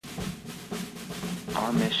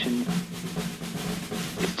Our mission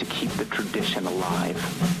is to keep the tradition alive.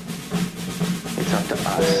 It's up to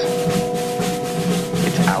us.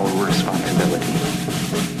 It's our responsibility.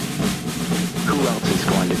 Who else is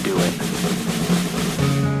going to do it?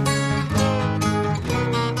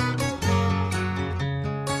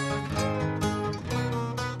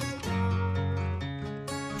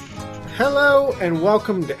 Hello and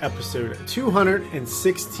welcome to episode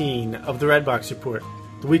 216 of the Redbox Report,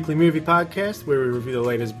 the weekly movie podcast where we review the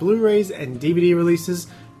latest Blu-rays and DVD releases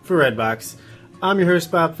for Redbox. I'm your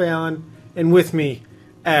host, Bob Fallon, and with me,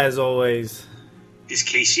 as always, is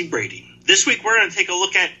Casey Brady. This week we're going to take a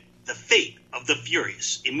look at The Fate of the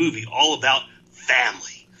Furious, a movie all about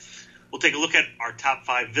family. We'll take a look at our top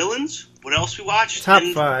 5 villains, what else we watched. Top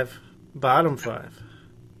 5, bottom 5.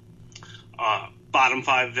 Bottom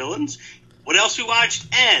 5 villains, what else we watched,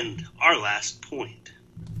 and our last point.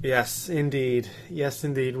 Yes, indeed. Yes,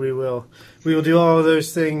 indeed, we will. We will do all of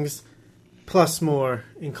those things, plus more,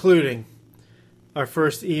 including our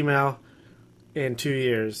first email in 2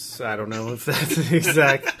 years. I don't know if that's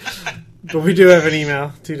exact. But we do have an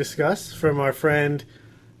email to discuss from our friend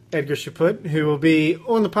Edgar Chaput, who will be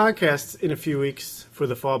on the podcast in a few weeks for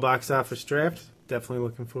the fall box office draft. Definitely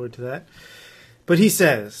looking forward to that. But he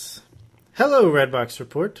says, "Hello, Redbox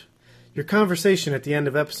Report. Your conversation at the end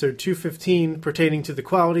of episode 215 pertaining to the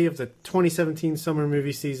quality of the 2017 summer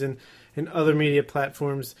movie season and other media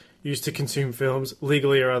platforms used to consume films,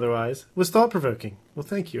 legally or otherwise, was thought-provoking." Well,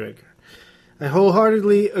 thank you, Edgar. "I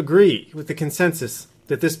wholeheartedly agree with the consensus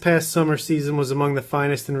that this past summer season was among the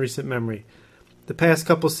finest in recent memory. The past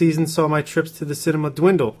couple seasons saw my trips to the cinema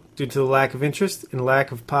dwindle due to the lack of interest and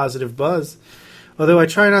lack of positive buzz, although I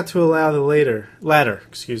try not to allow the latter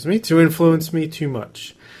to influence me too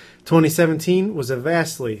much. 2017 was a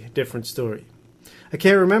vastly different story. I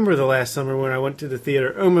can't remember the last summer when I went to the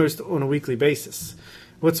theater almost on a weekly basis.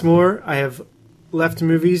 What's more, I have left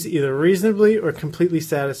movies either reasonably or completely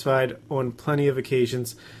satisfied on plenty of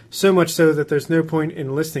occasions, so much so that there's no point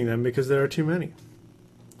in listing them because there are too many.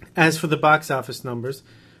 As for the box office numbers,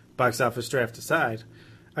 box office draft aside,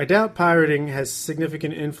 I doubt pirating has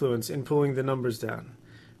significant influence in pulling the numbers down.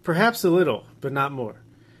 Perhaps a little, but not more.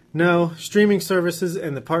 No, streaming services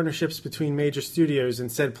and the partnerships between major studios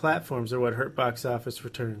and said platforms are what hurt box office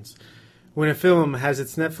returns. When a film has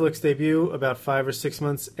its Netflix debut about 5 or 6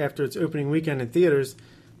 months after its opening weekend in theaters,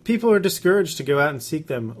 people are discouraged to go out and seek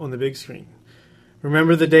them on the big screen.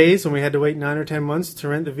 Remember the days when we had to wait 9 or 10 months to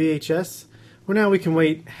rent the VHS? Well, now we can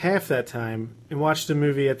wait half that time and watch the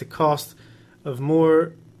movie at the cost of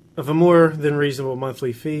a more than reasonable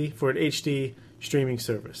monthly fee for an HD streaming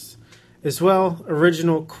service. As well,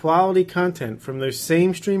 original quality content from those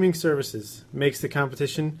same streaming services makes the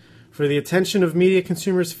competition for the attention of media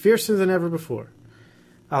consumers fiercer than ever before.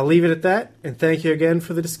 I'll leave it at that, and thank you again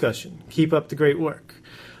for the discussion. Keep up the great work.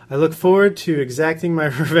 I look forward to exacting my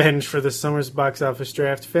revenge for the summer's box office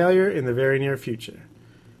draft failure in the very near future.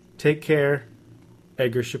 Take care,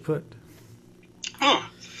 Edgar Chaput." Huh.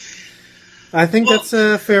 I think that's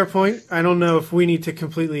a fair point. I don't know if we need to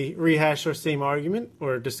completely rehash our same argument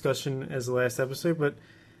or discussion as the last episode, but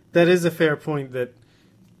that is a fair point that,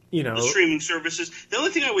 you know, the streaming services. The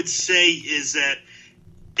only thing I would say is that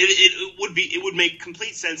it would make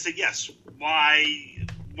complete sense that yes, why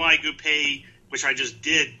go pay, which I just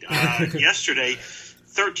did yesterday,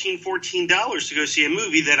 $13-14 to go see a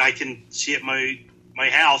movie that I can see at my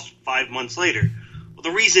house 5 months later. Well,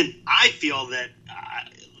 the reason I feel that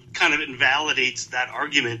kind of invalidates that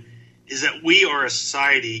argument is that we are a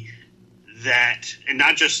society that, and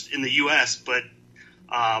not just in the U.S., but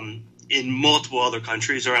in multiple other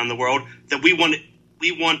countries around the world, that we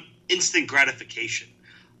want instant gratification.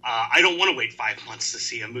 I don't want to wait 5 months to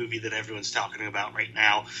see a movie that everyone's talking about right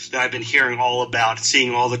now, that I've been hearing all about,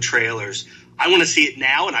 seeing all the trailers. I want to see it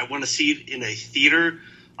now, and I want to see it in a theater,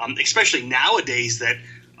 especially nowadays that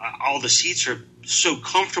all the seats are so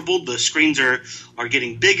comfortable. The screens are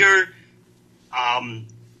getting bigger.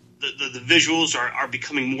 The visuals are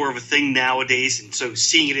becoming more of a thing nowadays, and so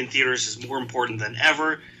seeing it in theaters is more important than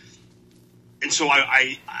ever. And so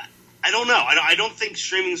I don't know. I don't think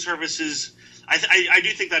streaming services. I do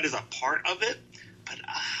think that is a part of it, but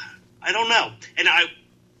I don't know.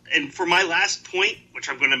 And for my last point, which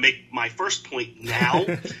I'm going to make my first point now,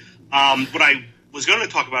 what I was going to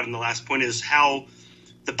talk about in the last point is how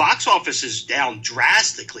the box office is down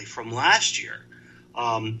drastically from last year.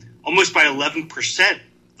 Almost by 11%,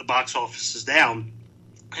 the box office is down.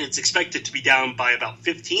 And it's expected to be down by about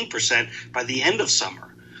 15% by the end of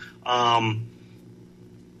summer.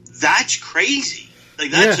 That's crazy.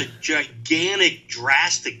 Like, that's a gigantic,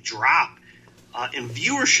 drastic drop in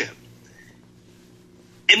viewership.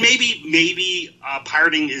 And maybe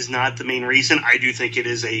pirating is not the main reason. I do think it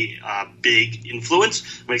is a big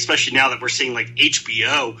influence. I mean, especially now that we're seeing like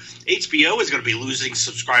HBO. HBO is going to be losing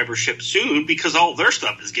subscribership soon because all their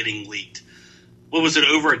stuff is getting leaked. What was it,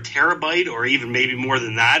 over a terabyte or even maybe more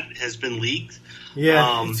than that has been leaked?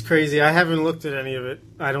 Yeah, it's crazy. I haven't looked at any of it.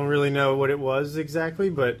 I don't really know what it was exactly,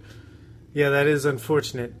 but yeah, that is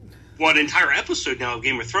unfortunate. Well, an entire episode now of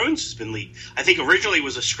Game of Thrones has been leaked. I think originally it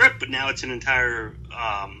was a script, but now it's an entire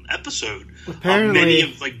episode. Apparently, many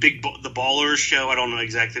of like the Ballers show. I don't know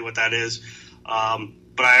exactly what that is,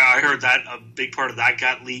 but I heard that a big part of that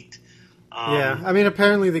got leaked. Yeah, I mean,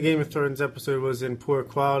 apparently the Game of Thrones episode was in poor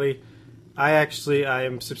quality. I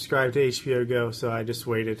am subscribed to HBO Go, so I just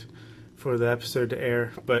waited for the episode to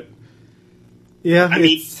air. But yeah,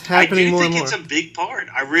 it's happening more and more. I do think it's a big part.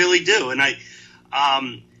 I really do,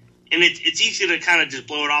 and it's easy to kind of just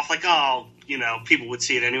blow it off like, oh, people would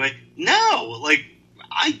see it anyway. No, like,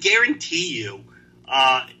 I guarantee you,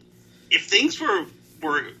 if things were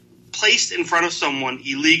placed in front of someone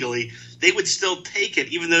illegally, they would still take it,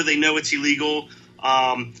 even though they know it's illegal,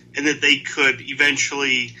 and that they could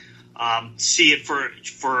eventually see it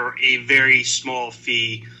for a very small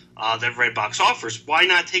fee that Redbox offers. Why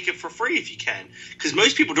not take it for free if you can? Because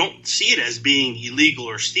most people don't see it as being illegal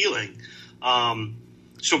or stealing.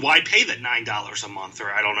 So why pay that $9 a month,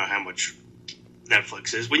 or I don't know how much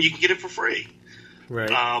Netflix is, when you can get it for free?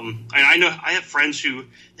 Right. And I know I have friends who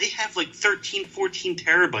they have like 13, 14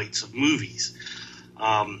 terabytes of movies.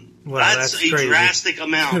 Wow, that's a crazy. Drastic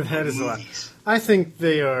amount that of is movies. A lot. I think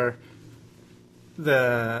they are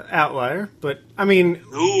the outlier, but I mean...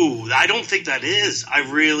 Ooh, I don't think that is.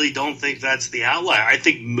 I really don't think that's the outlier. I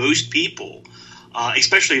think most people,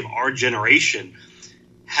 especially of our generation,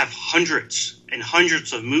 have hundreds and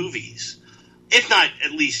hundreds of movies, if not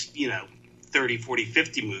at least, 30, 40,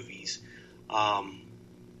 50 movies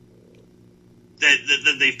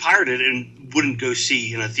that they've pirated and wouldn't go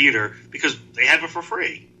see in a theater because they have it for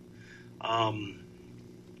free. Once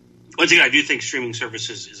again, I do think streaming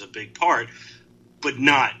services is a big part, but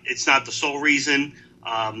it's not the sole reason,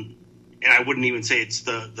 and I wouldn't even say it's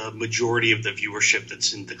the majority of the viewership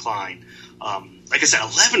that's in decline. Like I said,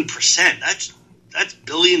 11%, that's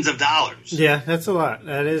billions of dollars. Yeah, that's a lot.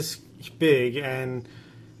 That is big, and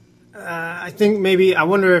I think I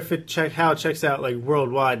wonder if how it checks out like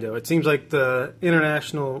worldwide. Though it seems like the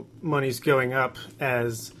international money's going up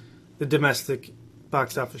as the domestic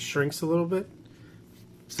box office shrinks a little bit.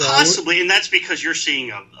 So possibly, and that's because you're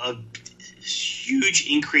seeing a huge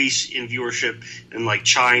increase in viewership in like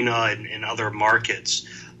China and other markets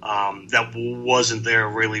that wasn't there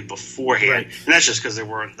really beforehand, right. And that's just because there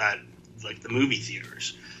weren't that. Like the movie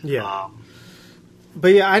theaters. Yeah. But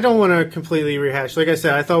yeah, I don't want to completely rehash. Like I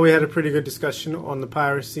said, I thought we had a pretty good discussion on the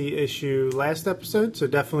piracy issue last episode, so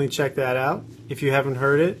definitely check that out if you haven't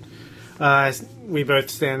heard it. We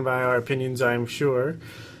both stand by our opinions, I'm sure.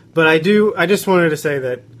 But I just wanted to say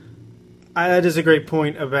that is a great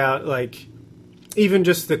point about like even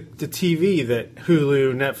just the TV that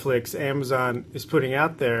Hulu, Netflix, Amazon is putting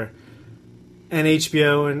out there, and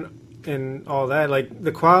HBO and all that, like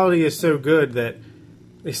the quality is so good that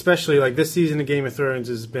especially like this season of Game of Thrones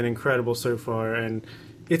has been incredible so far, and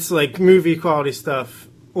it's like movie quality stuff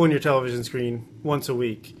on your television screen once a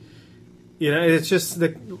week. It's just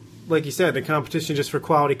like you said, the competition just for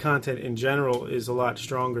quality content in general is a lot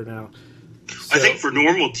stronger now. So, I think for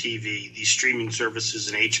normal TV, these streaming services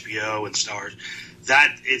and HBO and Stars,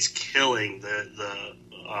 that is killing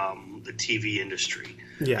the TV industry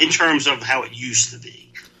in terms of how it used to be.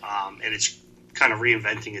 And it's kind of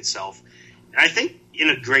reinventing itself. And I think in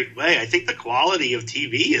a great way. I think the quality of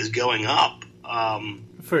TV is going up.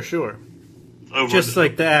 For sure. Just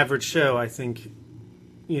like the average show, I think,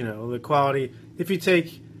 the quality. If you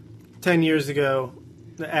take 10 years ago,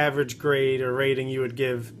 the average grade or rating you would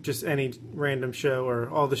give just any random show or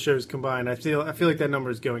all the shows combined, I feel like that number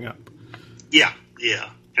is going up. Yeah.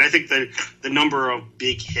 And I think the number of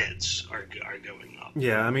big hits are going up.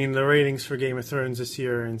 Yeah, I mean, the ratings for Game of Thrones this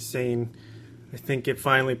year are insane. I think it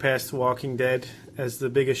finally passed Walking Dead as the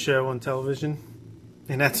biggest show on television.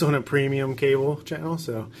 And that's on a premium cable channel,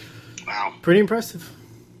 so... Wow. Pretty impressive.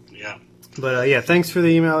 Yeah. But, thanks for the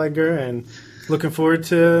email, Edgar, and looking forward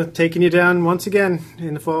to taking you down once again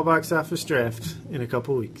in the fall box office draft in a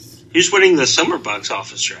couple weeks. Who's winning the summer box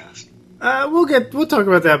office draft? We'll talk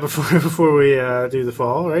about that before we do the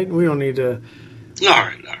fall, right? We don't need to... All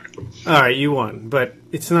right. All right, you won, but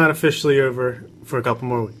it's not officially over for a couple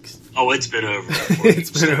more weeks. Oh, it's been over.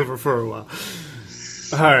 It's been over for a while.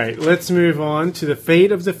 All right, let's move on to The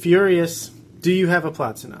Fate of the Furious. Do you have a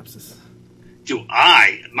plot synopsis? do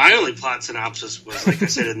I. My only plot synopsis was, like I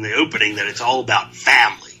said in the opening, that it's all about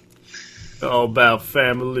family. All about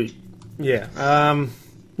family. Yeah.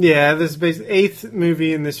 Yeah, this is basically 8th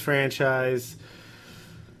movie in this franchise.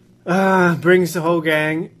 Brings the whole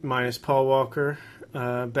gang, minus Paul Walker,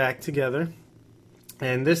 back together.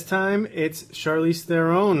 And this time, it's Charlize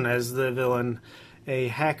Theron as the villain. A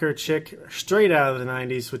hacker chick straight out of the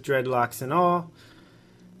 90s with dreadlocks and all.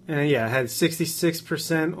 And yeah, it had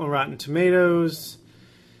 66% on Rotten Tomatoes.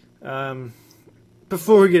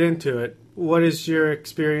 Before we get into it, what is your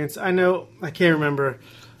experience? I know, I can't remember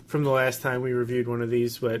from the last time we reviewed one of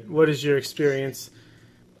these, but what is your experience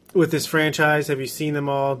with this franchise? Have you seen them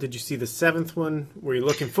all? Did you see the 7th one? Were you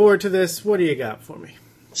looking forward to this? What do you got for me?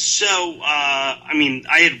 So, I mean,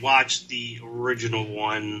 I had watched the original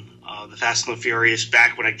one, The Fast and the Furious,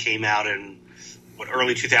 back when it came out in,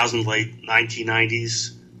 early 2000s, late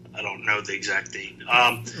 1990s. I don't know the exact date.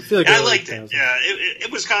 I feel like I liked it. Yeah,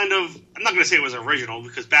 it was kind of, I'm not going to say it was original,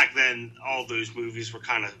 because back then all those movies were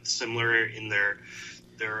kind of similar in their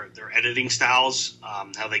editing styles,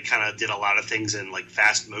 how they kind of did a lot of things in like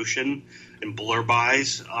fast motion and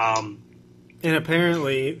blur-bys. And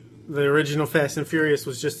apparently the original Fast and Furious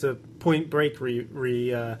was just a Point Break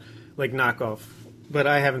like knockoff, but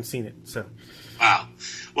I haven't seen it, so. Wow.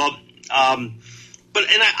 Well, but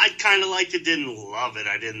I kind of liked it, didn't love it.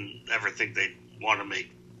 I didn't ever think they'd want to make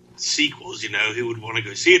sequels, who would want to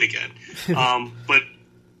go see it again.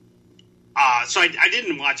 So I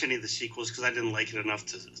didn't watch any of the sequels because I didn't like it enough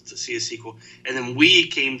to see a sequel. And then we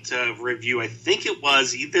came to review, I think it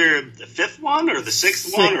was either the 5th one or the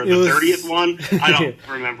 6th one or the 30th one. I don't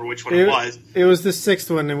remember which one it was. It was the 6th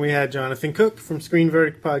one, and we had Jonathan Cook from Screen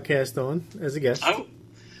Verdict Podcast on as a guest. Oh.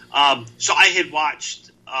 So I had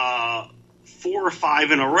watched 4 or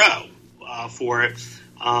 5 in a row for it.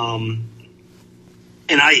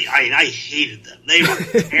 And I hated them. They were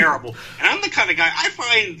terrible. And I'm the kind of guy, I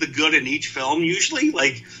find the good in each film usually.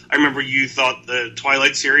 Like, I remember you thought the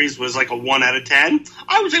Twilight series was like a 1 out of 10.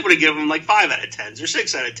 I was able to give them like 5 out of 10s or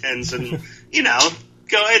 6 out of 10s and,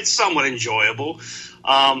 it's somewhat enjoyable.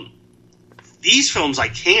 These films I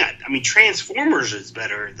can't. I mean, Transformers is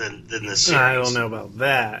better than this series. I don't know about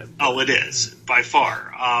that. Oh, it is, by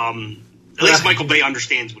far. At least Michael Bay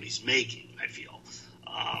understands what he's making, I feel.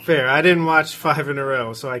 Fair. I didn't watch 5 in a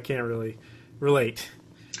row, so I can't really relate.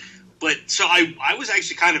 But, so I was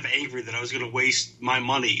actually kind of angry that I was going to waste my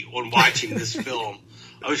money on watching this film.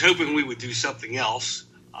 I was hoping we would do something else.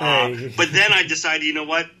 But then I decided, you know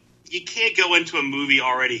what? You can't go into a movie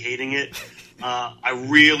already hating it. I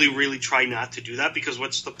really, really try not to do that because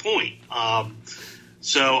what's the point?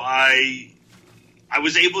 So I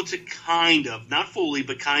was able to kind of, not fully,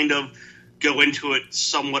 but kind of go into it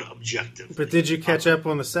somewhat objective. But did you catch up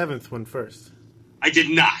on the 7th one first? I did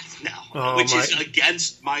not, no. Which is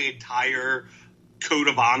against my entire code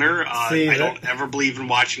of honor. I don't ever believe in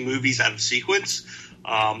watching movies out of sequence,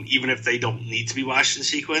 even if they don't need to be watched in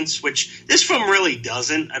sequence, which this film really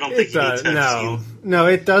doesn't. I don't think you need to have seen. No,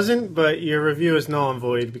 it doesn't, but your review is null and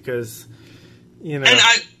void because, And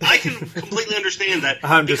I can completely understand that.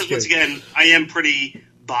 Because once again, I am pretty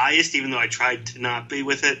biased, even though I tried to not be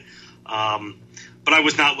with it. But I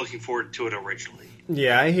was not looking forward to it originally.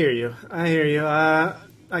 Yeah, I hear you.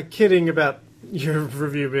 I'm kidding about your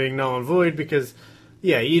review being null and void because,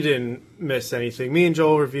 yeah, you didn't miss anything. Me and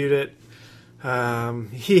Joel reviewed it.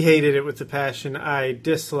 He hated it with a passion. I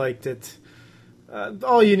disliked it.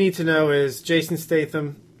 All you need to know is Jason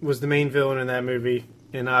Statham was the main villain in that movie,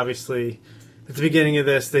 and obviously at the beginning of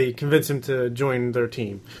this they convinced him to join their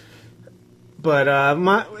team. But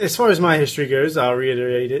as far as my history goes, I'll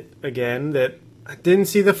reiterate it again, that I didn't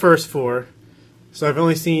see the first 4, so I've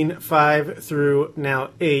only seen 5 through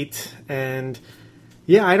now 8, and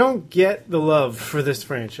yeah, I don't get the love for this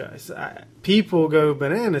franchise. People go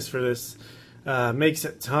bananas for this. Makes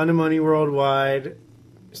a ton of money worldwide.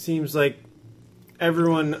 Seems like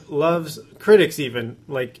everyone loves, critics even,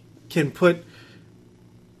 can put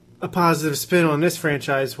a positive spin on this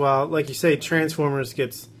franchise, while, like you say, Transformers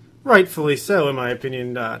gets... rightfully so, in my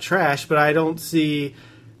opinion, trash, but I don't see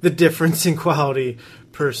the difference in quality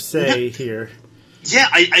per se here. Yeah,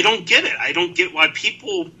 I don't get it. I don't get why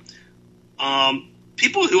people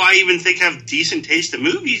who I even think have decent taste in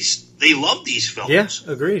movies, they love these films. Yeah,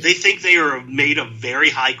 agreed. They think they are made of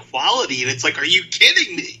very high quality, and it's like, are you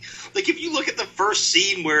kidding me? Like, if you look at the first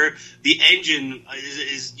scene where the engine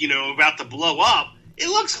is about to blow up, it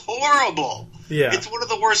looks horrible. Yeah. It's one of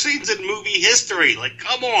the worst scenes in movie history. Like,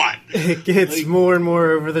 come on. It gets more and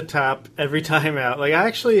more over the top every time out. Like, I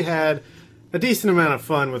actually had a decent amount of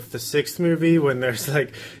fun with the 6th movie when there's,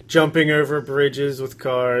 jumping over bridges with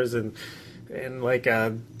cars and and like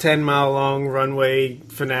a 10-mile long runway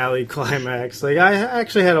finale climax. Like, I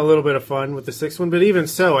actually had a little bit of fun with the sixth one, but even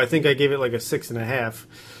so, I think I gave it like a 6.5.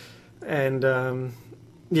 And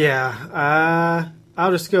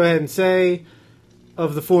I'll just go ahead and say,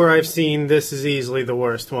 of the 4 I've seen, this is easily the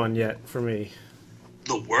worst one yet for me.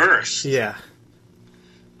 The worst? Yeah.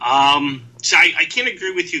 So I can't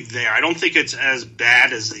agree with you there. I don't think it's as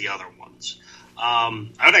bad as the other ones. I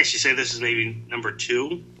would actually say this is maybe number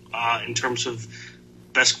 2 in terms of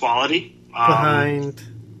best quality. Behind?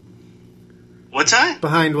 What's that?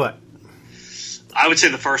 Behind what? I would say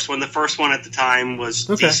the first one. The first one at the time was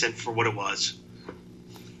decent for what it was.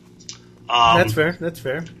 That's fair. That's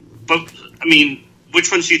fair. But, I mean,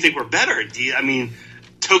 which ones do you think were better?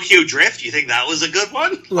 Tokyo Drift, do you think that was a good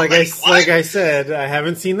one? Like I said, I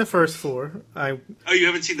haven't seen the first 4. Oh, you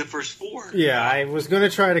haven't seen the first 4? Yeah, I was going to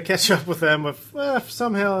try to catch up with them, but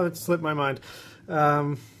somehow it slipped my mind.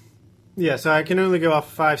 So I can only go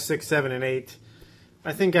off 5, 6, 7, and 8.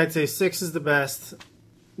 I think I'd say 6 is the best.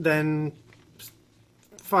 Then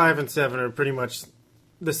 5 and 7 are pretty much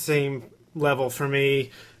the same level for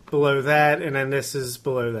me. Below that, and then this is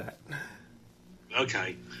below that.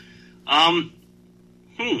 Okay. I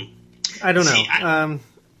don't know.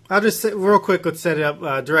 I'll just say, real quick, let's set it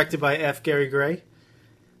up. Directed by F. Gary Gray,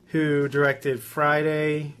 who directed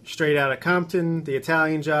Friday, Straight Outta Compton, The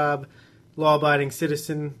Italian Job, Law Abiding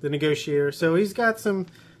Citizen, The Negotiator. So he's got some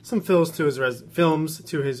films to his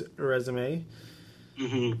resume.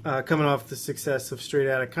 Mm-hmm. Coming off the success of Straight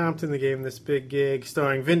Outta Compton, they gave him this big gig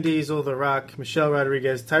starring Vin Diesel, The Rock, Michelle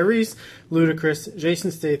Rodriguez, Tyrese, Ludacris, Jason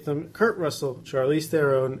Statham, Kurt Russell, Charlize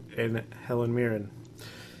Theron, and Helen Mirren.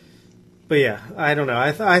 But yeah, I don't know.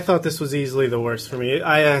 I thought this was easily the worst for me.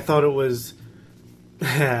 I thought it was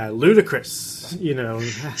ludicrous, you know.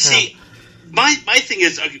 See, my thing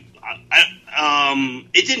is, it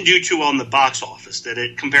didn't do too well in the box office, did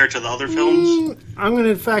it, compared to the other films? I'm going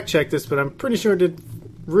to fact check this, but I'm pretty sure it did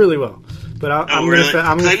really well. But I'm really?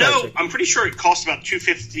 I'm pretty sure it cost about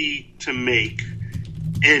 $250 to make,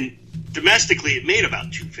 and domestically it made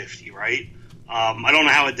about $250, right? I don't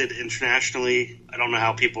know how it did internationally. I don't know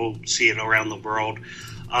how people see it around the world.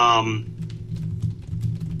 But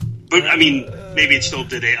I mean, maybe it still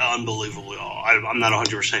did unbelievably. I'm not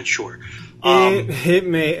 100% sure. It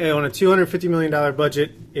made, on a $250 million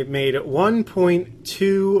budget, it made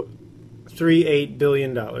 $1.238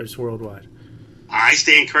 billion worldwide. I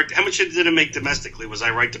stand correct. How much did it make domestically? Was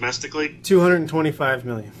I right domestically? $225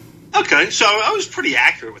 million. Okay, so I was pretty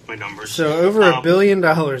accurate with my numbers. So over $1 billion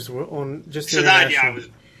on just so international.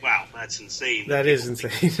 Wow, that's insane. That is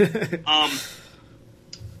insane.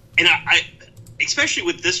 And I especially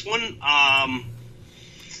with this one,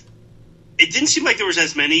 it didn't seem like there was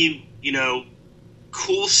as many,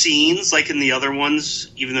 cool scenes like in the other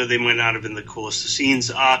ones, even though they might not have been the coolest of scenes.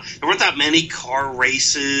 There weren't that many car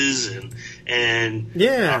races and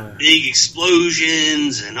big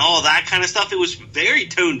explosions and all that kind of stuff. It was very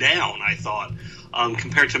toned down, I thought,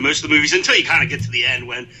 compared to most of the movies, until you kind of get to the end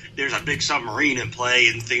when there's a big submarine in play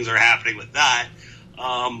and things are happening with that.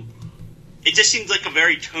 It just seemed like a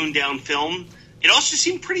very toned down film. It also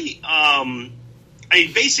seemed pretty...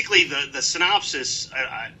 basically the synopsis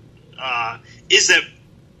is that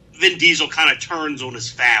Vin Diesel kind of turns on his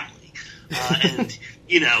family. And,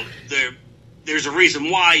 there's a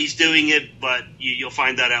reason why he's doing it, but you'll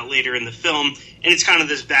find that out later in the film. And it's kind of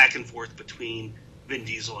this back and forth between Vin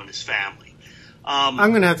Diesel and his family. I'm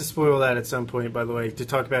going to have to spoil that at some point, by the way, to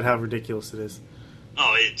talk about how ridiculous it is.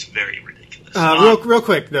 Oh, it's very ridiculous. Real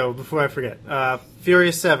quick, though, before I forget.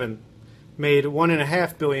 Furious 7 made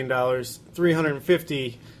 $1.5 billion,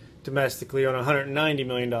 $350 domestically on a $190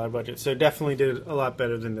 million budget. So definitely did a lot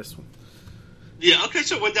better than this one. Yeah, okay,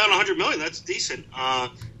 so it went down $100 million. That's decent.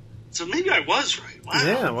 So maybe I was right. Wow.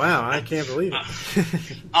 Yeah, wow, I can't believe it.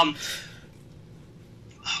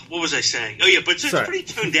 What was I saying? Oh, yeah, but it's pretty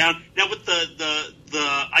toned down. Now, with the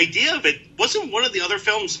idea of it, wasn't one of the other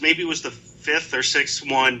films, maybe it was the 5th or 6th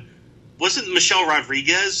one, wasn't Michelle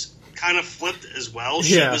Rodriguez kind of flipped as well?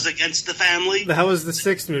 She was against the family. That was the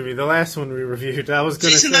 6th movie, the last one we reviewed. I was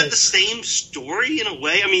going to say. Isn't that the same story in a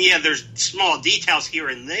way? I mean, yeah, there's small details here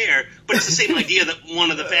and there, but it's the same idea that one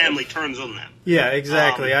of the family turns on them. Yeah,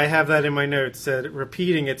 exactly. I have that in my notes,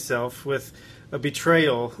 repeating itself with a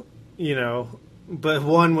betrayal, but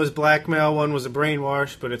one was blackmail, one was a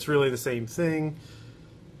brainwash, but it's really the same thing.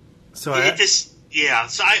 So that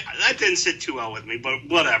didn't sit too well with me, but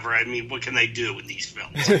whatever. I mean, what can they do in these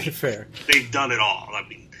films? I mean, fair. They've done it all. I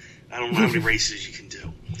mean, I don't know how many races you can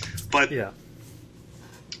do. But, yeah.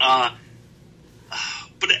 But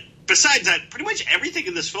besides that, pretty much everything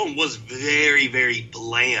in this film was very, very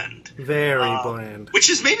bland. Very bland. Which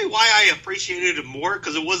is maybe why I appreciated it more,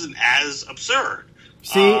 because it wasn't as absurd.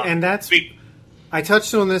 See, and I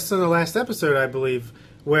touched on this in the last episode, I believe,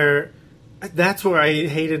 where that's where I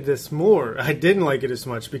hated this more. I didn't like it as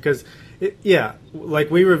much because, like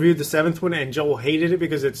we reviewed the 7th one and Joel hated it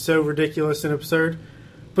because it's so ridiculous and absurd.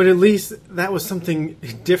 But at least that was something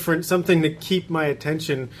different, something to keep my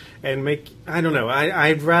attention and make, I don't know,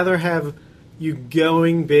 I'd rather have you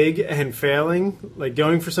going big and failing, like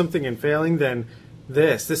going for something and failing, than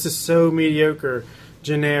this. This is so mediocre,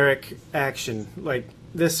 generic action. Like,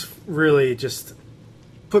 this really just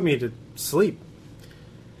put me to sleep.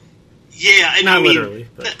 Yeah, and not literally,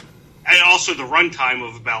 but. And also the runtime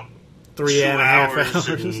of about 3.5 hours.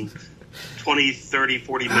 And 20, 30,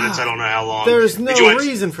 40 minutes, I don't know how long. There's no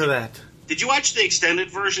reason for that. Did you watch the extended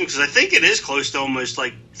version? Because I think it is close to almost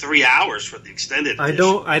like 3 hours for the extended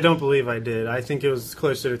edition. I don't believe I did. I think it was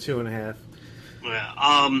closer to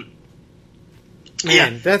 2.5. Yeah.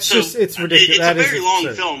 That's so, just, it's ridiculous. It's a very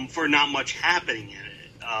long film for not much happening in it.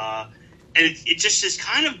 And it just is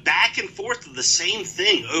kind of back and forth of the same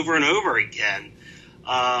thing over and over again.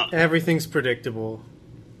 Everything's predictable.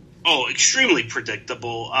 Oh, extremely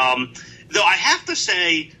predictable. Though I have to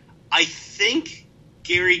say, I think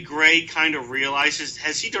Gary Gray kind of realizes...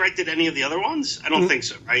 Has he directed any of the other ones? I don't think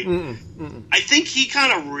so, right? I think he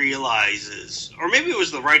kind of realizes, or maybe it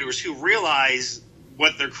was the writers who realized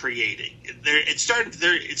what they're creating. It's starting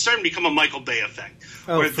to become a Michael Bay effect,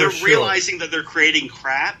 where they're realizing that they're creating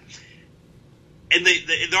crap, and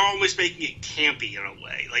they're almost making it campy in a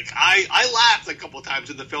way. Like, I laughed a couple of times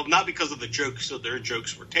in the film, not because of the jokes, so their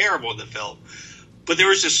jokes were terrible in the film, but there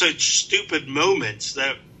was just such stupid moments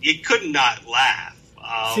that you could not laugh.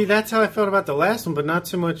 See, that's how I felt about the last one, but not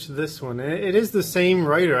so much this one. It is the same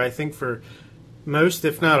writer, I think, for most,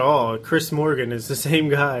 if not all. Chris Morgan is the same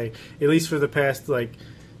guy, at least for the past,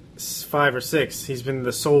 5 or 6. He's been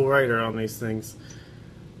the sole writer on these things.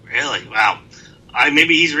 Really? Wow.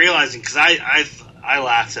 Maybe he's realizing, because I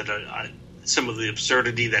laughed at some of the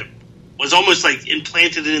absurdity that was almost like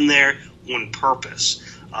implanted in there on purpose.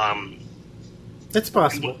 It's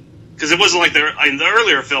possible. Because it wasn't like in the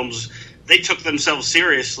earlier films, they took themselves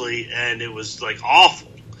seriously, and it was,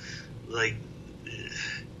 awful. When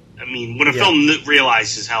a film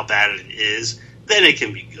realizes how bad it is, then it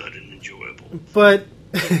can be good and enjoyable. But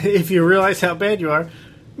if you realize how bad you are,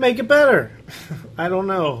 make it better. I don't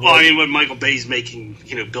know. Well, when Michael Bay's making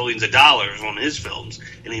billions of dollars on his films,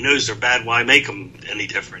 and he knows they're bad, why make them any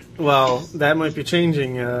different? Well, that might be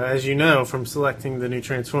changing, as you know, from selecting the new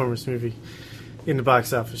Transformers movie in the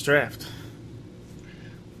box office draft.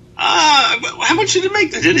 How much did it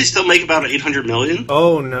make? Did it still make about $800 million?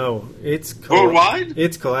 Oh no, it's worldwide.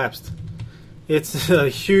 It's collapsed. It's a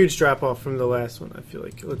huge drop off from the last one. I feel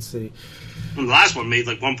like. Let's see. And the last one made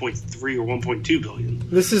 1.3 or 1.2 billion.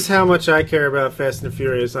 This is how much I care about Fast and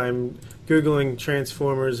Furious. I'm Googling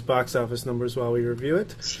Transformers box office numbers while we review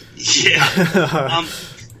it. Yeah.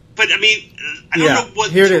 But I don't know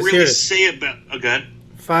what to really say about. Oh, good.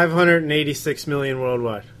 586 million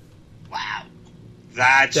worldwide. Wow.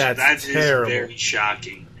 That is terrible. Very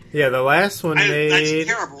shocking. Yeah, the last one made... That's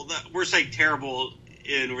terrible. We're saying terrible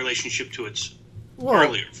in relationship to its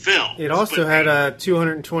earlier film. It also had a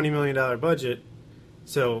 $220 million budget,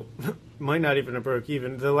 so might not even have broke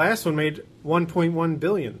even. The last one made $1.1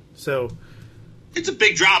 billion, so... It's a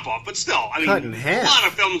big drop-off, but still, cut in half. A lot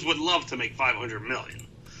of films would love to make $500 million.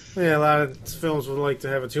 Yeah, a lot of films would like to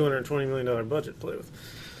have a $220 million budget to play with.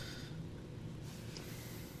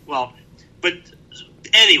 Well, but...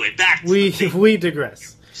 Anyway, back to we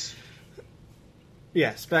digress.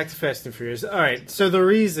 Yes, back to Fast and Furious. All right, so the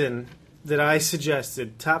reason that I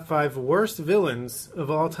suggested top 5 worst villains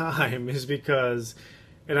of all time is because,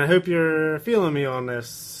 and I hope you're feeling me on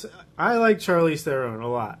this, I like Charlize Theron a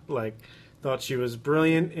lot. Thought she was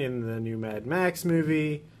brilliant in the new Mad Max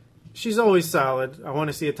movie. She's always solid. I want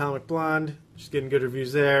to see Atomic Blonde. She's getting good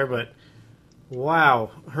reviews there, but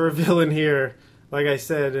wow, her villain here, like I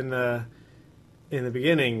said in the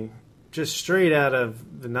beginning, just straight out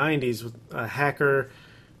of the 90s, with a hacker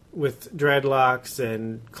with dreadlocks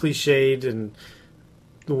and cliched and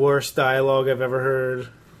the worst dialogue I've ever heard.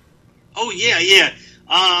 Oh, yeah.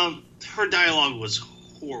 Her dialogue was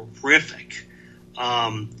horrific.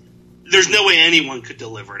 There's no way anyone could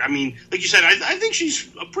deliver it. Like you said, I think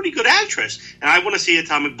she's a pretty good actress, and I want to see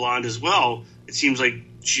Atomic Blonde as well. It seems like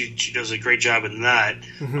she does a great job in that.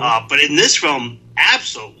 Mm-hmm. But in this film,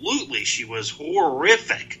 absolutely, she was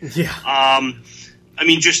horrific. Yeah.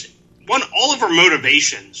 Just all of her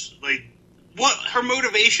motivations. What her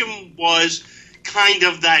motivation was kind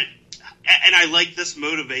of that, and I like this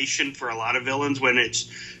motivation for a lot of villains when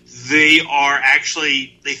it's they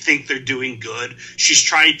think they're doing good. She's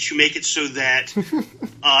trying to make it so that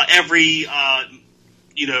every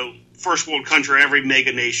first world country, every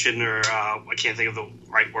mega nation, or I can't think of the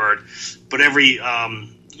right word, but every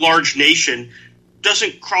large nation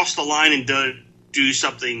doesn't cross the line and do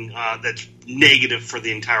something that's negative for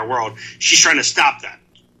the entire world. She's trying to stop that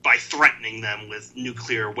by threatening them with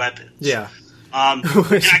nuclear weapons. Yeah. And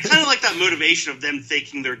I kind of like that motivation of them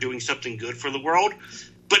thinking they're doing something good for the world.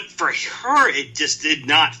 But for her, it just did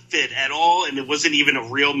not fit at all, and it wasn't even a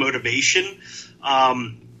real motivation.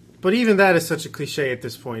 But even that is such a cliche at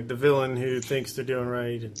this point. The villain who thinks they're doing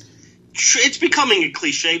right. It's becoming a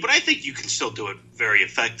cliche, but I think you can still do it very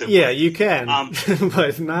effectively. Yeah, you can,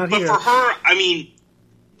 but not but here. But for her, I mean,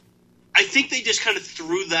 I think they just kind of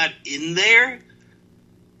threw that in there.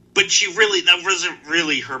 But that wasn't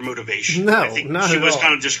really her motivation. No, I think not she at was all.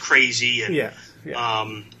 kind of just crazy. And, Yeah.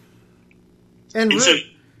 and really, so,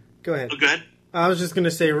 go ahead. Go ahead. I was just going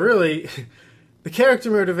to say, really, the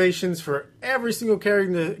character motivations for every single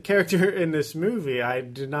character in this movie, I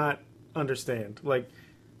did not understand. Like,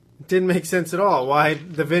 it didn't make sense at all. Why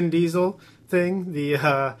the Vin Diesel thing,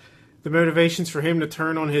 the motivations for him to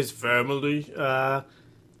turn on his family,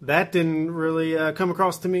 that didn't really come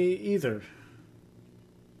across to me either.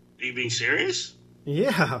 Are you being serious?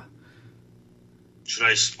 Yeah. Should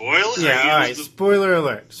I spoil it? Yeah, all right. Spoiler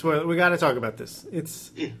alert. We got to talk about this.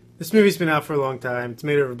 This movie's been out for a long time. It's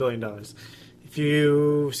made over $1 billion. If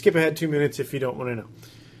you skip ahead 2 minutes if you don't want to know.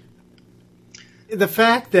 The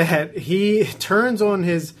fact that he turns on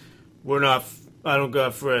his, I don't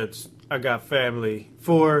got friends, I got family,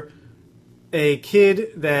 for a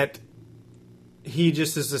kid that he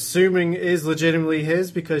just is assuming is legitimately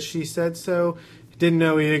his because she said so, didn't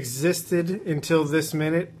know he existed until this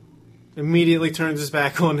minute, immediately turns his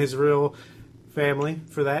back on his real family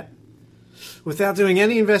for that, without doing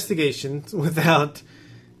any investigation, without,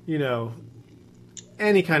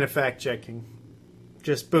 any kind of fact-checking.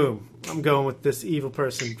 Just boom, I'm going with this evil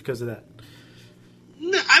person because of that.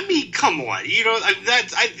 No, I mean, come on.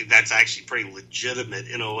 I think that's actually pretty legitimate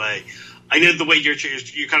in a way. I know the way you're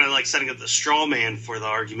kind of like setting up the straw man for the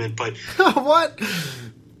argument, but... What?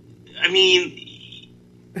 I mean...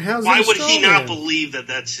 Why would he not believe that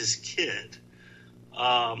that's his kid?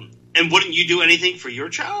 And wouldn't you do anything for your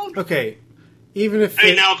child? Okay, even if...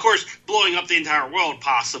 now, of course, blowing up the entire world,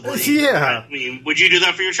 possibly. Yeah. I mean, would you do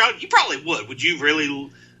that for your child? You probably would. Would you really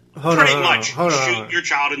shoot your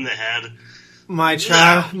child in the head? My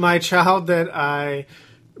child that I,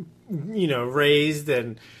 raised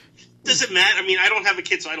and... Does it matter? I mean, I don't have a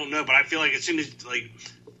kid, so I don't know, but I feel like as soon as,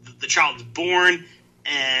 the child's born...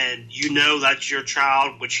 and that's your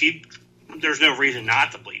child, there's no reason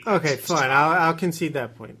not to believe. Okay, fine. I'll concede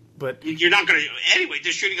that point. But you're not going to... Anyway,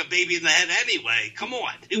 just shooting a baby in the head anyway. Come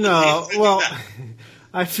on. No, well,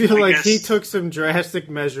 I feel like he took some drastic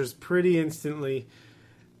measures pretty instantly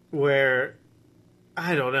where,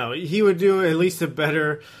 I don't know, he would do at least a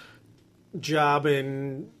better job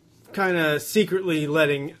in kind of secretly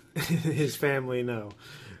letting his family know.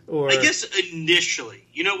 Or, I guess initially,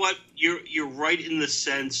 you know what? You're right in the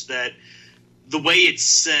sense that the way it's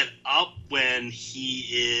set up when he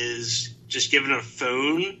is just given a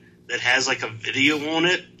phone that has like a video on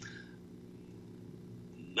it.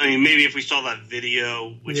 I mean, maybe if we saw that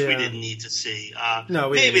video, which we didn't need to see,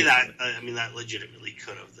 that legitimately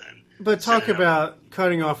could have then. But talk about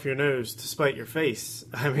cutting off your nose to spite your face.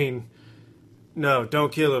 I mean, no,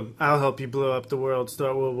 don't kill him. I'll help you blow up the world,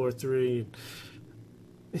 start World War III.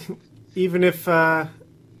 Even if,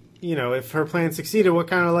 if her plan succeeded, what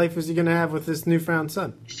kind of life is he going to have with this newfound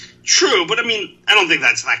son? True, but I mean, I don't think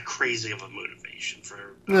that's that crazy of a motivation for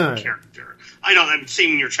a character. I'm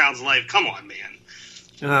saving your child's life. Come on, man.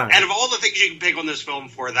 Right. Out of all the things you can pick on this film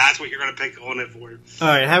for, that's what you're going to pick on it for. All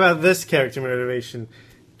right, how about this character motivation?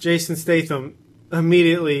 Jason Statham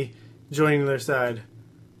immediately joining their side.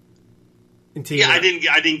 I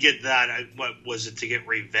didn't get that. What was it, to get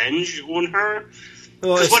revenge on her?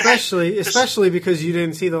 Well, especially because you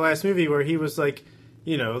didn't see the last movie where he was like,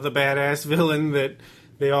 the badass villain that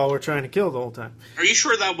they all were trying to kill the whole time. Are you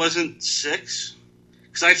sure that wasn't 6?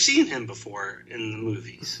 Because I've seen him before in the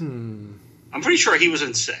movies. I'm pretty sure he was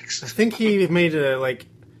in 6. I think he made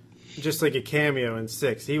just a cameo in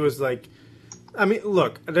 6. He was like, I mean,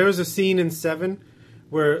 look, there was a scene in 7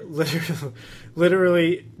 where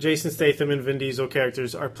literally Jason Statham and Vin Diesel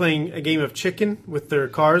characters are playing a game of chicken with their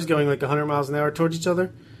cars going like 100 miles an hour towards each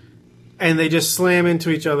other, and they just slam into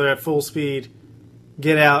each other at full speed,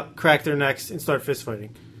 get out, crack their necks, and start fist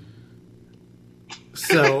fighting.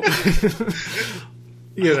 So,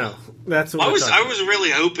 that's what I was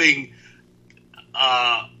really hoping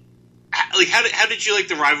how did you like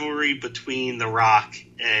the rivalry between The Rock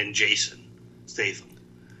and Jason Statham?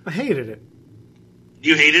 I hated it.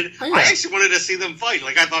 You hated it? Oh, yeah. I actually wanted to see them fight.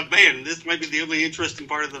 Like, I thought, man, this might be the only interesting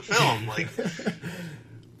part of the film. Like,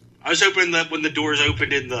 I was hoping that when the doors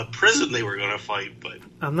opened in the prison, they were going to fight. But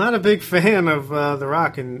I'm not a big fan of The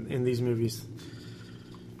Rock in these movies.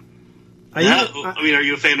 I mean, are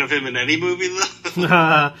you a fan of him in any movie,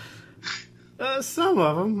 though? Some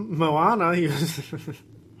of them. Moana. He was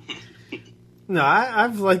No,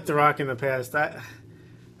 I've liked The Rock in the past. I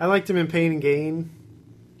liked him in Pain and Gain.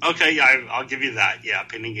 Okay, yeah, I'll give you that. Yeah,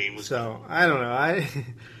 Pain and Gain was so good. I don't know.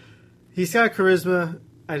 He's got charisma.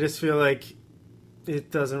 I just feel like it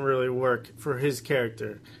doesn't really work for his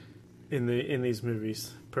character in these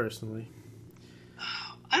movies. Personally,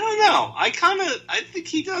 I don't know. I think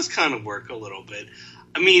he does kind of work a little bit.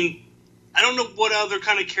 I mean, I don't know what other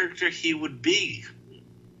kind of character he would be.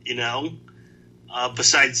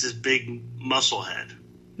 Besides his big muscle head.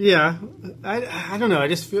 Yeah, I don't know. I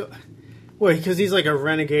just feel. Well, because he's like a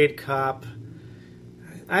renegade cop.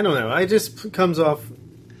 I don't know. I just comes off.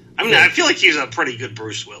 I mean, I feel like he's a pretty good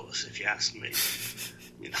Bruce Willis, if you ask me.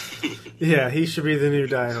 Yeah, he should be the new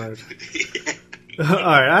Die Hard. Yeah. All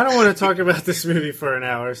right, I don't want to talk about this movie for an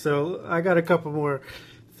hour, so I got a couple more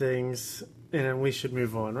things, and then we should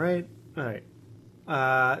move on, right? All right.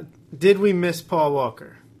 Did we miss Paul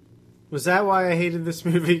Walker? Was that why I hated this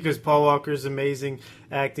movie? Because Paul Walker's amazing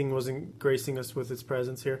acting wasn't gracing us with its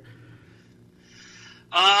presence here?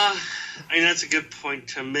 I mean, that's a good point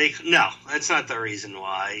to make. No, that's not the reason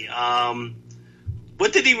why.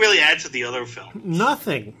 What did he really add to the other film?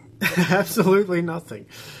 Nothing. Absolutely nothing.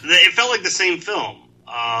 It felt like the same film.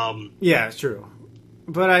 Yeah, it's true.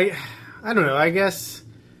 But I don't know. I guess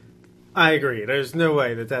I agree. There's no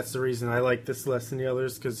way that's the reason I like this less than the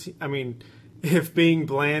others. Because, I mean, if being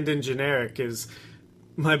bland and generic is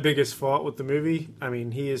my biggest fault with the movie, I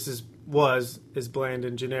mean, he was as bland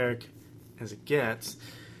and generic as it gets.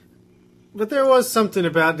 But there was something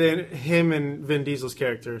about him and Vin Diesel's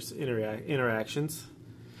characters' interactions.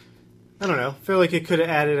 I don't know. I feel like it could have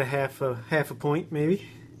added a half a point, maybe.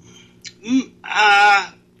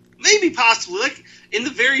 Maybe, possibly. Like in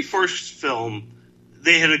the very first film,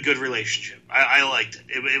 they had a good relationship. I liked it.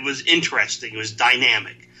 It was interesting. It was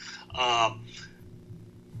dynamic.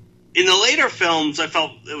 In the later films, I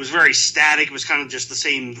felt it was very static. It was kind of just the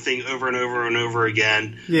same thing over and over and over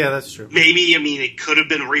again. Yeah, that's true. Maybe, I mean, it could have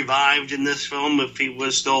been revived in this film if he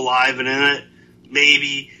was still alive and in it.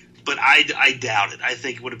 Maybe. But I doubt it. I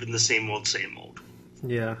think it would have been the same old, same old.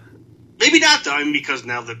 Yeah. Maybe not, though, because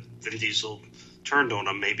now that Vin Diesel turned on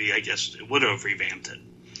him, maybe I guess it would have revamped it.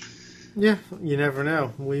 Yeah, you never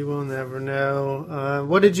know. We will never know.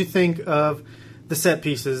 What did you think of the set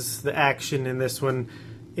pieces, the action in this one?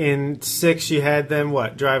 In 6, you had them,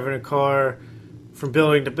 driving a car from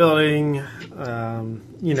building to building.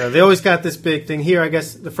 They always got this big thing. Here, I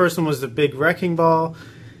guess the first one was the big wrecking ball.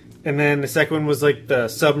 And then the second one was like the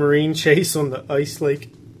submarine chase on the ice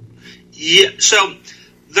lake. Yeah, so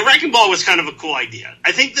the wrecking ball was kind of a cool idea.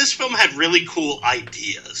 I think this film had really cool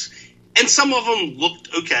ideas. And some of them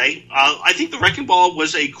looked okay. I think the wrecking ball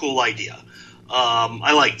was a cool idea.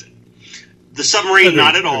 I liked it. The submarine,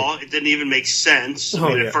 not at all. It didn't even make sense.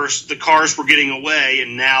 At first the cars were getting away,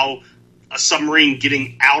 and now a submarine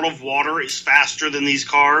getting out of water is faster than these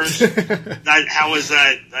cars. How is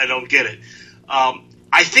that? I don't get it.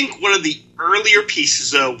 I think one of the earlier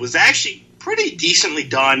pieces, though, was actually pretty decently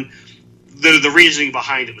done. The reasoning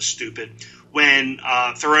behind it was stupid. When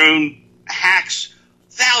Theron hacks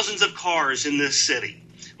thousands of cars in this city,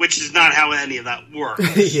 which is not how any of that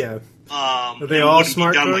works. Yeah. Are they all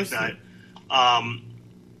smart cars? Like that. Well,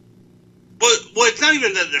 it's not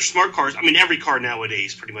even that they're smart cars. I mean, every car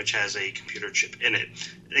nowadays pretty much has a computer chip in it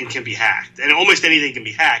and can be hacked. And almost anything can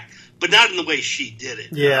be hacked, but not in the way she did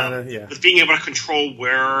it. Yeah. With being able to control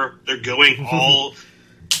where they're going all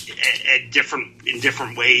in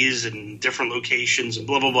different ways and different locations and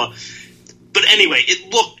blah, blah, blah. But anyway,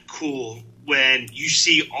 it looked cool when you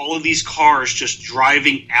see all of these cars just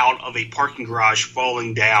driving out of a parking garage,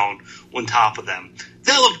 falling down on top of them.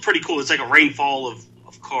 That looked pretty cool. It's like a rainfall of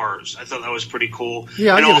cars. I thought that was pretty cool.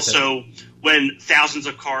 Yeah, and also when thousands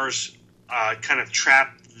of cars kind of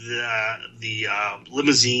trap the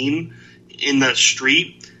limousine in the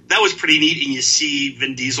street, that was pretty neat. And you see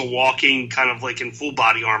Vin Diesel walking kind of like in full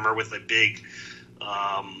body armor with a big,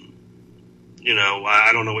 I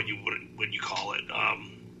don't know what you call it,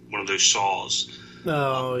 one of those saws.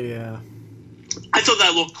 Oh yeah. I thought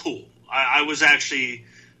that looked cool. I was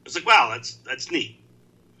like, wow, that's neat.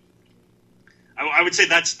 I would say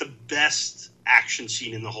that's the best action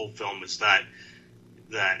scene in the whole film is that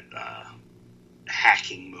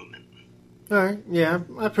hacking moment. All right, yeah,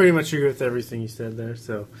 I pretty much agree with everything you said there.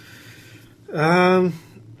 So,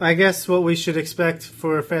 I guess what we should expect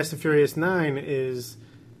for Fast and Furious 9 is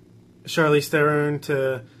Charlize Theron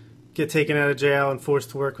to get taken out of jail and forced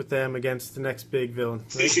to work with them against the next big villain.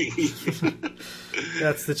 Right?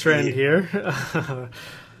 That's the trend here.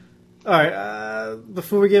 All right,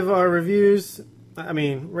 before we give our ratings,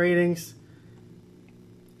 the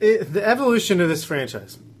evolution of this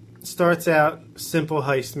franchise starts out simple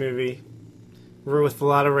heist movie with a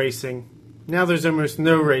lot of racing. Now there's almost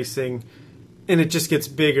no racing, and it just gets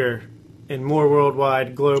bigger and more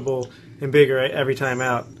worldwide, global, and bigger every time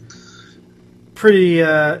out. Pretty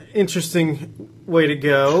interesting way to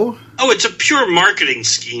go. Oh, it's a pure marketing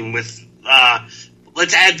scheme with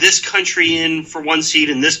let's add this country in for one seat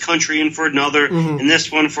and this country in for another and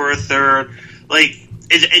this one for a third. Like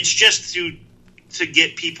it's just to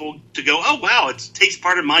get people to go, oh wow, it takes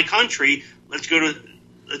part of my country. Let's go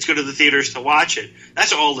to the theaters to watch it.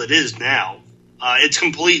 That's all it is now. It's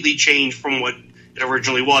completely changed from what it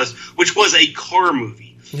originally was, which was a car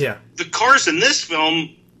movie. Yeah. The cars in this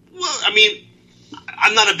film, well, I mean,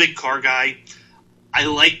 I'm not a big car guy. I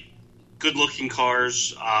like good-looking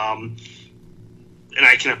cars, and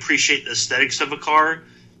I can appreciate the aesthetics of a car.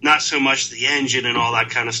 Not so much the engine and all that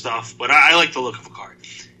kind of stuff, but I like the look of a car.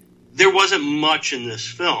 There wasn't much in this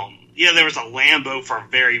film. Yeah, there was a Lambo for a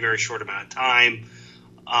very, very short amount of time.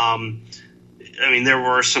 There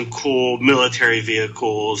were some cool military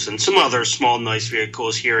vehicles and some other small, nice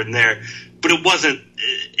vehicles here and there, but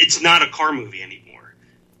it's not a car movie anymore.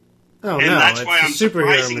 Oh, and no, that's why I'm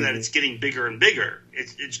surprising movie. that it's getting bigger and bigger.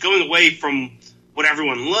 It's going away from what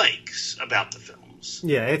everyone likes about the films.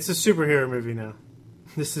 Yeah, it's a superhero movie now.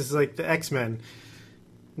 This is like the X-Men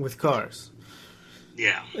with cars.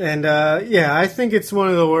 Yeah. And, I think it's one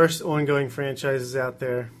of the worst ongoing franchises out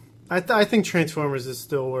there. I think Transformers is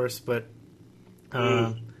still worse, but...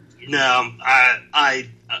 No, I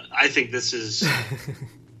think this is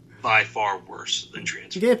by far worse than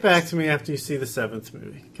Transformers. Get back to me after you see the 7th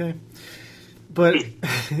movie, okay? But,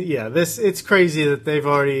 yeah, it's crazy that they've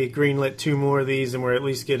already greenlit 2 more of these, and we're at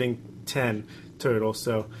least getting 10 total,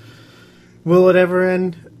 so... Will it ever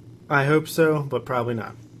end? I hope so, but probably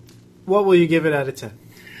not. What will you give it out of 10?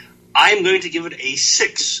 I'm going to give it a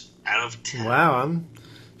 6 out of 10. Wow, I'm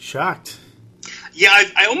shocked. Yeah,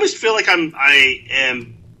 I almost feel like I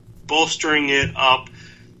am bolstering it up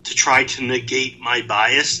to try to negate my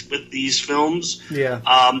bias with these films. Yeah.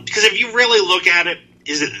 Because if you really look at it,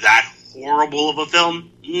 is it that horrible of a film?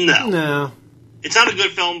 No. No. It's not a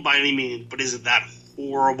good film by any means, but is it that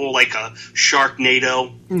horrible, like a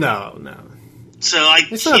Sharknado? No. So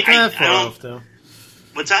it's not that far off, though.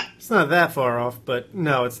 What's that? It's not that far off, but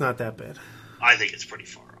no, it's not that bad. I think it's pretty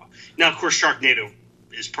far off. Now, of course, Sharknado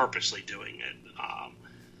is purposely doing it.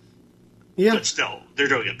 Yeah. But still, they're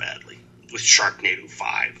doing it badly. With Sharknado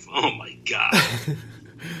 5. Oh, my God.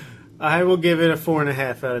 I will give it a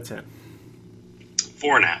 4.5 out of 10.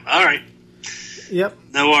 4.5. All right. Yep.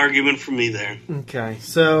 No argument from me there. Okay,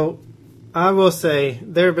 so I will say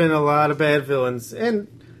there have been a lot of bad villains, and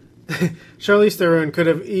Charlize Theron could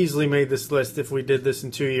have easily made this list if we did this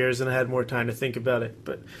in 2 years and I had more time to think about it.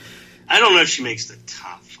 But I don't know if she makes the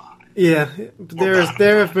top 5. Yeah,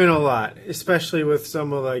 there have been a lot, especially with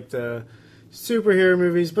some of like the superhero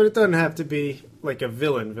movies. But it doesn't have to be like a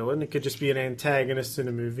villain. It could just be an antagonist in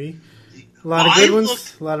a movie. A lot of good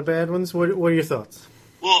ones, a lot of bad ones. What are your thoughts?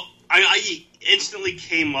 Well, I instantly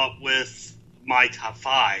came up with my top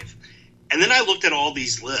 5, and then I looked at all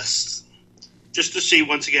these lists just to see,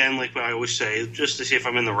 once again, like what I always say, just to see if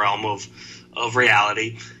I'm in the realm of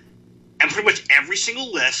reality. And pretty much every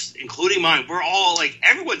single list, including mine, we're all like,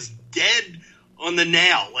 everyone's dead on the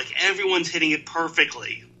nail. Like, everyone's hitting it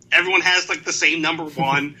perfectly. Everyone has like the same number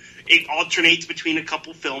 1. It alternates between a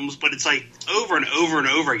couple films, but it's like over and over and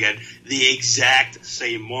over again, the exact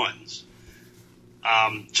same ones.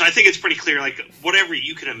 So I think it's pretty clear, like, whatever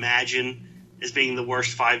you can imagine as being the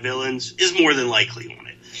worst 5 villains is more than likely on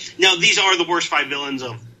it. Now, these are the worst 5 villains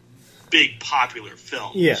of big popular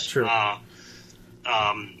films. Yeah, true.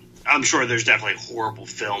 I'm sure there's definitely horrible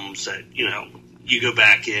films that, you go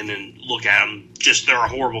back in and look at them. Just they're a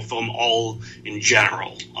horrible film all in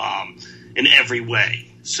general, in every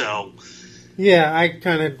way. So, yeah, I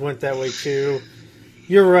kind of went that way too.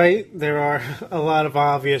 You're right. There are a lot of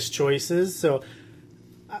obvious choices. So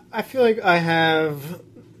I feel like I have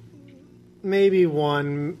maybe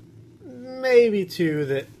 1, maybe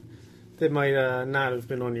 2 that might not have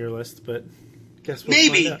been on your list, but guess we'll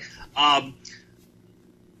maybe. find out.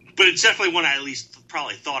 But it's definitely one I at least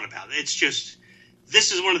probably thought about. It's just,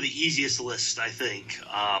 this is one of the easiest lists, I think.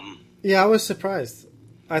 Yeah, I was surprised.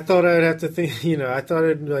 I thought I'd have to think, I thought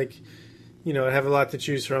I'd I'd have a lot to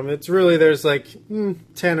choose from. It's really, there's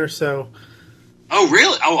 10 or so. Oh,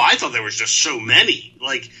 really? Oh, I thought there was just so many.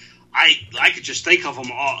 Like, I could just think of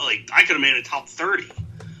them all. Like, I could have made a top 30.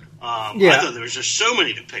 I thought there was just so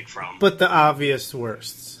many to pick from. But the obvious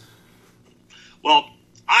worsts. Well,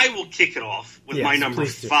 I will kick it off with my number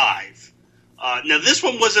 5. Now, this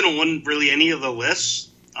one wasn't on really any of the lists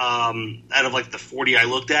out of the 40 I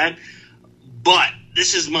looked at. But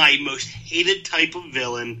this is my most hated type of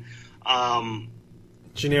villain.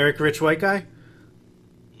 Generic rich white guy?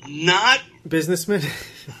 Not businessman?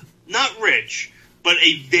 Not rich, but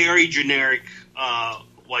a very generic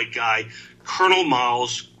white guy. Colonel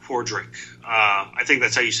Miles Quadric. I think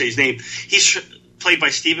that's how you say his name. He's played by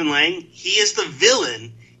Stephen Lang. He is the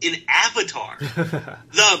villain in Avatar,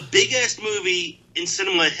 the biggest movie in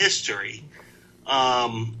cinema history.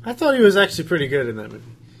 I thought he was actually pretty good in that movie.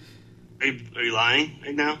 Are you lying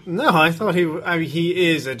right now? No, I thought he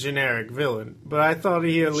is a generic villain, but I thought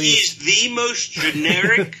he at least... He's the most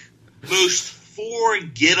generic, most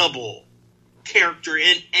forgettable character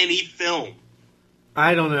in any film.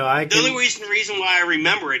 I don't know. The only reason why I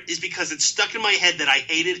remember it is because it's stuck in my head that I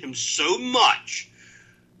hated him so much.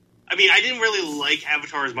 I mean, I didn't really like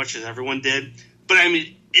Avatar as much as everyone did, but I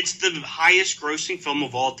mean, it's the highest grossing film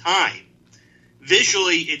of all time.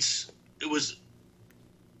 Visually, it was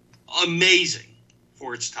amazing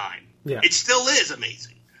for its time. Yeah. It still is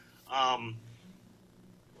amazing.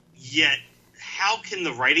 Yet, how can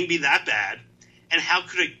the writing be that bad? And how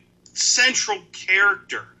could a central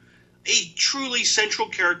character, a truly central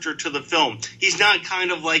character to the film, he's not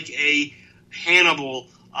kind of like a Hannibal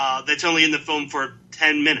that's only in the film for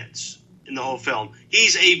 10 minutes in the whole film.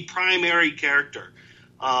 He's a primary character.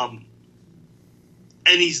 And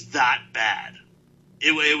he's that bad.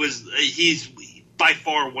 He's by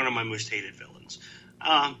far one of my most hated villains.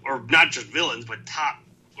 Or not just villains, but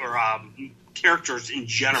characters in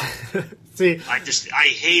general. See, I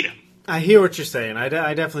hate him. I hear what you're saying. I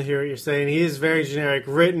definitely hear what you're saying. He is very generic,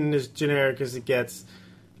 written as generic as it gets.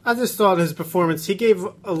 I just thought his performance, he gave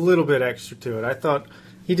a little bit extra to it. I thought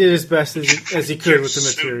he did his best as he could with the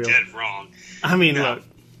material. So dead wrong. I mean, no. Look,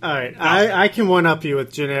 all right, no. I can one-up you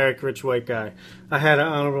with generic rich white guy. I had an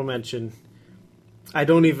honorable mention. I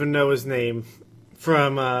don't even know his name.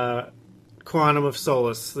 From Quantum of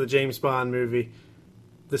Solace, the James Bond movie,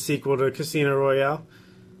 the sequel to Casino Royale.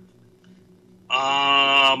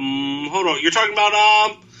 Hold on. You're talking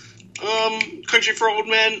about Country for Old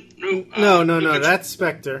Men? No. That's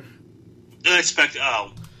Spectre. That's Spectre.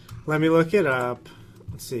 Oh. Let me look it up.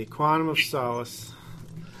 Let's see. Quantum of Solace.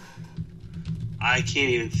 I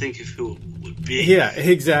can't even think of who it would be. Yeah,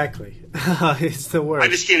 exactly. It's the worst. I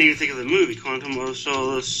just can't even think of the movie. Quantum of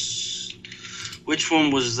Solace. Which one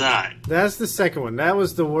was that? That's the second one. That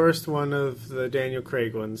was the worst one of the Daniel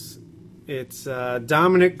Craig ones. It's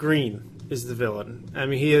Dominic Green is the villain. I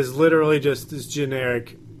mean, he is literally just as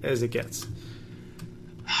generic as it gets.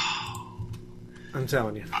 I'm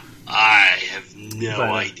telling you. I have no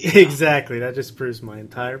idea. Exactly. That just proves my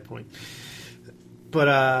entire point.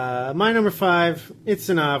 But my number 5, it's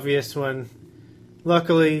an obvious one.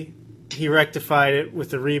 Luckily, he rectified it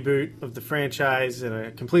with a reboot of the franchise and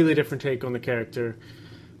a completely different take on the character.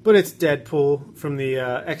 But it's Deadpool from the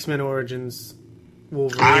X-Men Origins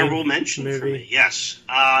Wolverine honorable mention movie. For me, yes.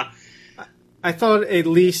 I thought at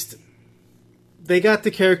least they got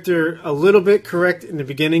the character a little bit correct in the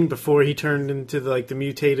beginning before he turned into the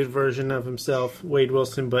mutated version of himself, Wade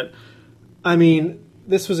Wilson. But, I mean,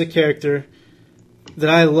 this was a character that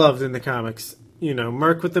I loved in the comics.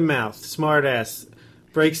 Merc with the mouth, smart ass,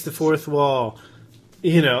 breaks the fourth wall,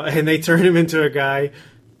 and they turn him into a guy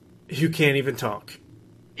who can't even talk.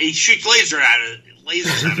 He shoots lasers out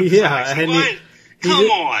of him. Yeah, and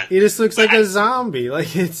come on. He just looks like a zombie. It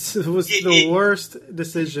was the worst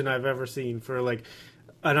decision I've ever seen for an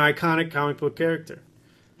iconic comic book character.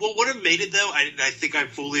 Well, what have made it though? I think I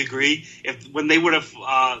fully agree. When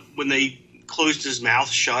they closed his mouth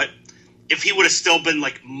shut, if he would have still been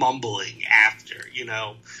mumbling after,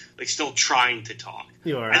 still trying to talk.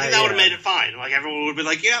 I think that would have made it fine. Everyone would be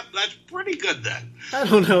like, "Yeah, that's pretty good then." I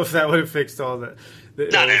don't know if that would have fixed all the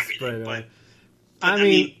not everything, but I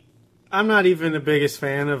mean, I'm not even the biggest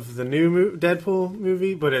fan of the new Deadpool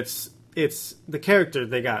movie, but it's the character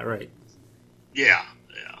they got right. Yeah.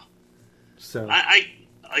 So I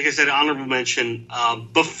like I said, honorable mention.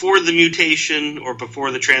 Before the mutation or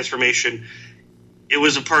before the transformation, it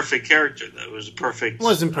was a perfect character. Though it was a perfect. It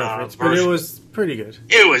wasn't perfect, but it was pretty good.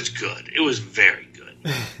 It was good. It was very good.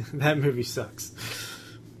 That movie sucks.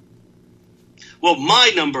 Well,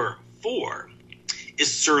 my number 4 is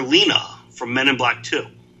Serlina from Men in Black 2.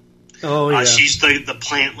 Oh, yeah. She's the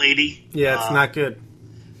plant lady. Yeah, it's not good.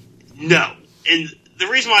 No. And the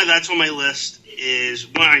reason why that's on my list is,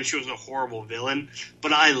 one, she was a horrible villain,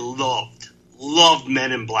 but I loved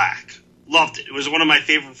Men in Black. Loved it. It was one of my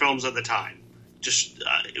favorite films at the time. Just,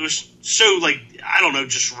 it was so,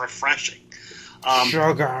 just refreshing.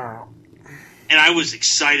 Sugar. And I was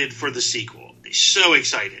excited for the sequel. So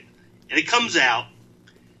excited. And it comes out,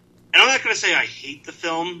 and I'm not going to say I hate the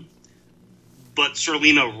film, but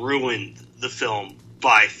Serlina ruined the film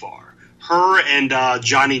by far. Her and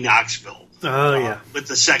Johnny Knoxville. Oh, yeah. With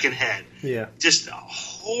the second head. Yeah. Just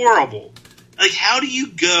horrible. Like, how do you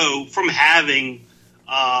go from having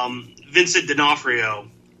Vincent D'Onofrio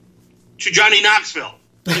to Johnny Knoxville?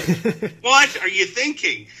 What are you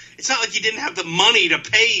thinking? It's not like you didn't have the money to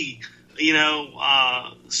pay,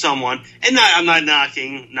 someone. And I'm not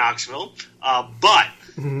knocking Knoxville, but...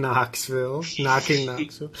 Knoxville. Knocking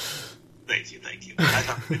Knoxville. Thank you. I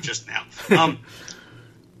thought of it just now.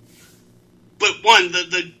 But one,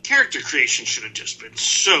 the character creation should have just been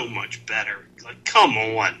so much better. Like, come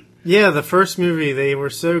on. Yeah, the first movie, they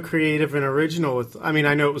were so creative and original with... I mean,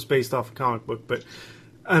 I know it was based off a comic book, but...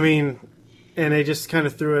 I mean... And they just kind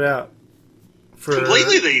of threw it out.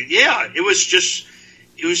 Completely, it was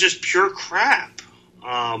just pure crap.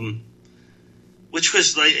 Which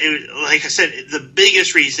was, like I said, the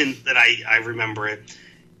biggest reason that I remember it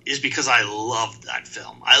is because I loved that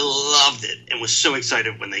film. I loved it and was so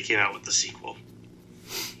excited when they came out with the sequel.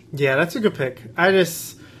 Yeah, that's a good pick. I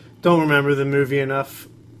just don't remember the movie enough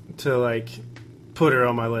to, put her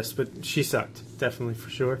on my list, but she sucked. Definitely, for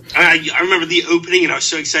sure. I remember the opening, and I was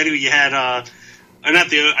so excited. You had, I don't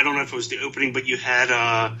know if it was the opening, but you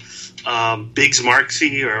had Biggs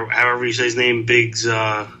Markie, or however you say his name, Biggs...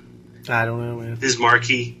 I don't know, man. Biz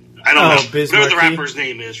Markie. I don't know. Biz Whatever Markie. the rapper's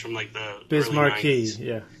name is from, the Biz early Markie, 90s.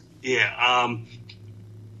 yeah.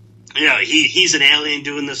 Yeah. He's an alien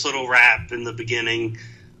doing this little rap in the beginning.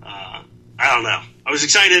 I don't know. I was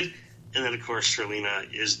excited. And then, of course,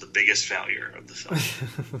 Serlina is the biggest failure of the film.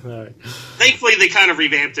 All right. Thankfully, they kind of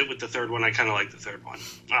revamped it with the third one. I kind of like the third one.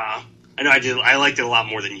 I know I did. I liked it a lot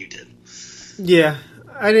more than you did. Yeah,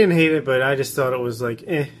 I didn't hate it, but I just thought it was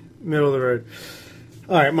middle of the road.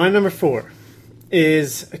 All right, my number 4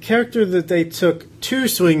 is a character that they took 2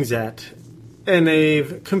 swings at, and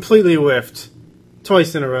they've completely whiffed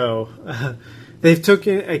twice in a row. They've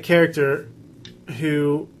taken a character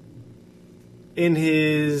who, in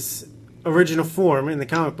his original form in the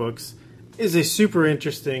comic books, is a super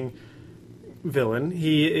interesting villain.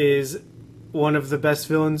 He is one of the best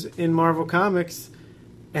villains in Marvel Comics,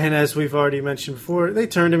 and as we've already mentioned before, they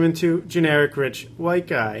turned him into generic rich white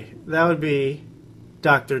guy. That would be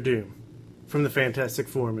Doctor Doom from the Fantastic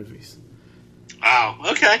Four movies.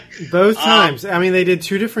 Oh, okay. Both times. I mean, they did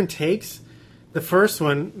 2 different takes. The first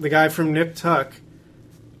one, the guy from Nip Tuck,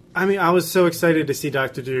 I mean, I was so excited to see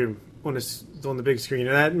Doctor Doom on the big screen.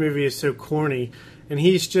 And that movie is so corny. And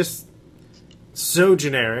he's just so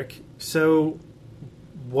generic, so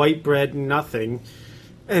white bread nothing.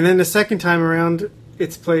 And then the second time around,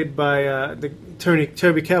 it's played by Toby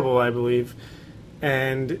Kebbell, I believe.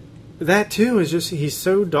 And that, too, is just... He's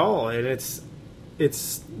so dull. And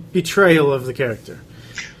it's betrayal of the character.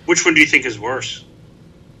 Which one do you think is worse?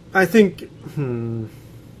 I think...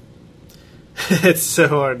 It's so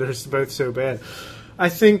hard. They're both so bad. I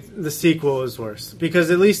think the sequel is worse.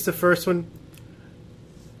 Because at least the first one,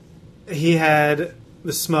 he had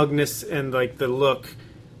the smugness and, the look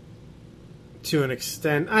to an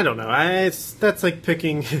extent. I don't know. That's like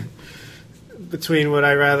picking between would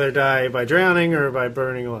I rather die by drowning or by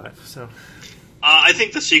burning alive. So, I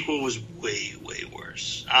think the sequel was way, way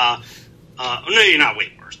worse. No, you're not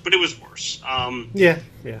way worse, but it was worse. Yeah.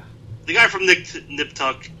 The guy from Nip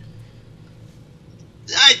Tuck,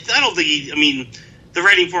 I don't think the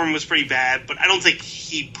writing for him was pretty bad, but I don't think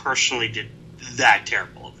he personally did that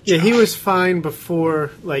terrible of a job. Yeah, he was fine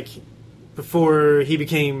before he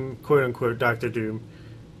became quote unquote Doctor Doom.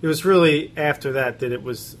 It was really after that it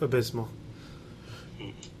was abysmal.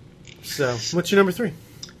 So, what's your number 3?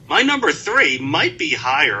 My number 3 might be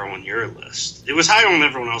higher on your list. It was higher on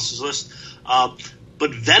everyone else's list,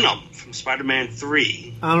 but Venom from Spider-Man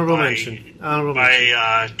 3. Honorable mention.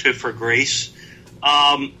 By Topher Grace.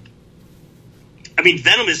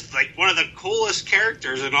 Venom is one of the coolest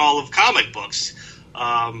characters in all of comic books.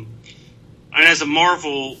 And as a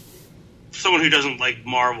Marvel, someone who doesn't like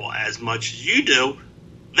Marvel as much as you do,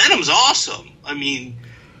 Venom's awesome.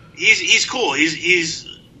 He's cool. He's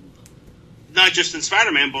not just in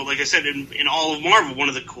Spider-Man, but like I said, in all of Marvel, one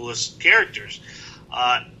of the coolest characters.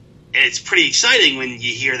 And it's pretty exciting when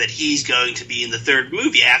you hear that he's going to be in the third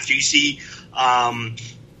movie after you see,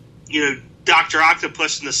 Dr.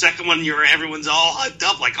 Octopus in the second one. Everyone's all hyped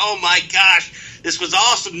up like, oh my gosh, this was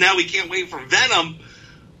awesome. Now we can't wait for Venom.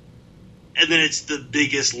 And then it's the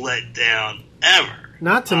biggest letdown ever.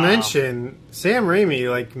 Not to mention, Sam Raimi,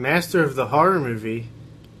 like master of the horror movie,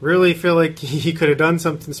 really feel like he could have done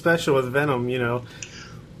something special with Venom,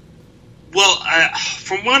 Well,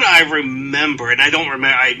 from what I remember, and I don't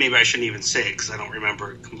remember, maybe I shouldn't even say it because I don't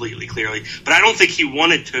remember it completely clearly, but I don't think he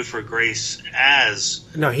wanted Topher Grace as...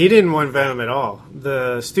 No, he didn't want Venom at all.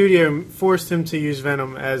 The studio forced him to use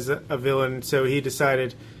Venom as a villain, so he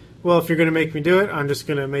decided, well, if you're going to make me do it, I'm just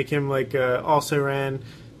going to make him like Also Ran,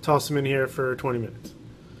 toss him in here for 20 minutes.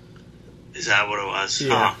 Is that what it was?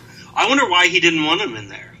 Yeah. Huh. I wonder why he didn't want him in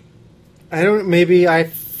there. I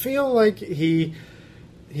feel like he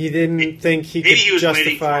didn't think he could he was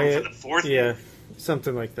justify waiting it. for the fourth Yeah, movie.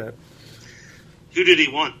 something like that. Who did he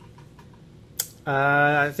want?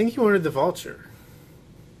 I think he wanted the Vulture.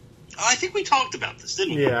 Oh, I think we talked about this,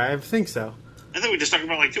 didn't we? Yeah, I think so. I think we just talked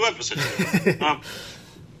about like 2 episodes ago.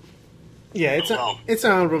 Yeah, well. it's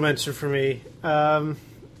an honorable mention for me.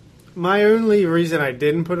 My only reason I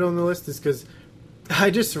didn't put it on the list is because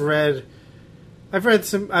I've been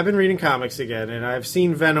reading comics again, and I've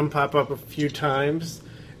seen Venom pop up a few times,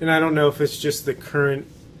 and I don't know if it's just the current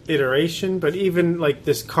iteration, but even like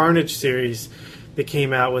this Carnage series that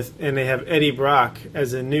came out with, and they have Eddie Brock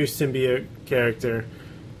as a new symbiote character.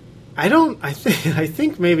 I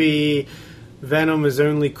think maybe Venom is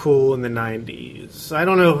only cool in the 90s. I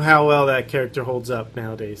don't know how well that character holds up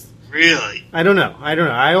nowadays. Really? I don't know.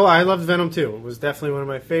 I loved Venom too. It was definitely one of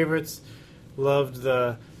my favorites. Loved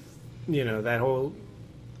that whole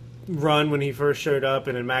run when he first showed up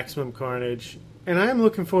and in Maximum Carnage. And I am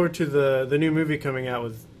looking forward to the new movie coming out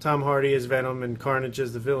with Tom Hardy as Venom and Carnage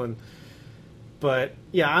as the villain. But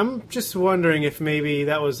yeah, I'm just wondering if maybe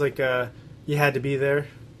that was like you had to be there.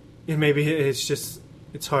 And maybe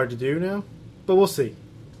it's hard to do now. But we'll see.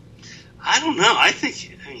 I don't know.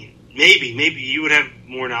 Maybe you would have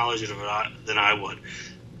more knowledge of it than I would.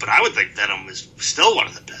 But I would think Venom is still one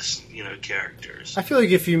of the best, characters. I feel like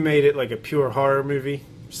if you made it like a pure horror movie,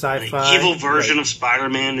 sci-fi, An evil version of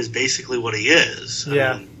Spider-Man is basically what he is.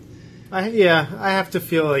 I have to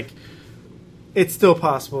feel like it's still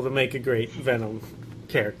possible to make a great Venom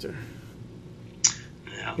character.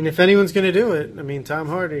 Yeah. And if anyone's going to do it, Tom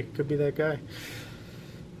Hardy could be that guy.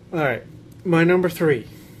 All right, my number 3.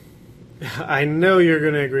 I know you're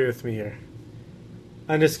going to agree with me here.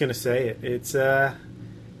 I'm just going to say it. It's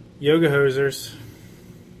Yoga Hosers.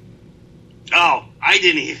 Oh, I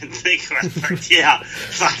didn't even think about that. Yeah,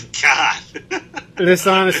 thank God. This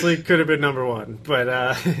honestly could have been number 1, but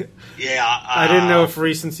yeah, I didn't know if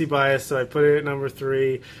recency bias, so I put it at number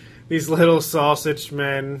 3. These little sausage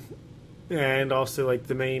men, and also like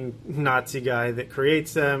the main Nazi guy that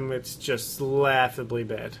creates them, it's just laughably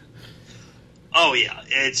bad. Oh yeah,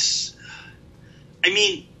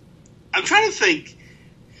 I'm trying to think.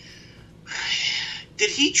 Did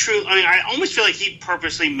he truly? I almost feel like he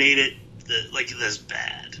purposely made it this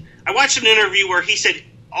bad. I watched an interview where he said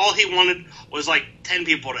all he wanted was like 10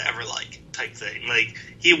 people to ever like type thing. Like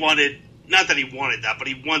he wanted, not that he wanted that, but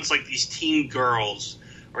he wants like these teen girls,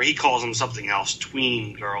 or he calls them something else,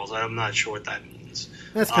 tween girls. I'm not sure what that means.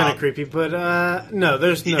 That's kind of creepy, but no,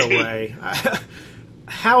 there's no way.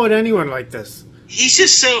 How would anyone like this? He's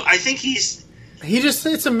just so. I think it's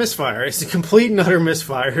a misfire. It's a complete and utter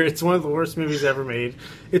misfire. It's one of the worst movies ever made.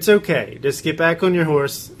 It's okay. Just get back on your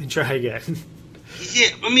horse and try again. Yeah,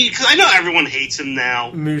 because I know everyone hates him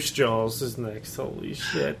now. Moose Jaws is next. Holy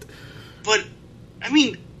shit. But,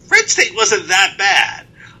 Red State wasn't that bad.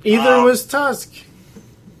 Either was Tusk.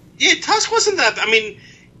 Yeah, Tusk wasn't that bad.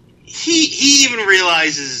 He even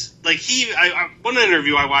realizes, one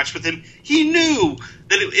interview I watched with him, he knew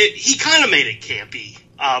that he kind of made it campy.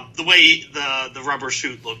 The way the rubber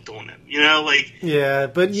suit looked on him, Yeah,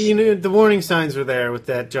 but the warning signs were there with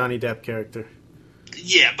that Johnny Depp character.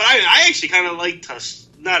 Yeah, but I actually kind of liked Tusk.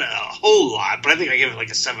 Not a whole lot, but I think I give it like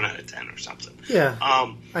a 7 out of 10 or something. Yeah.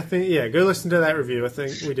 I think, go listen to that review. I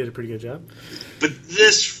think we did a pretty good job. But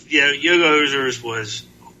this, Yoga Hosers was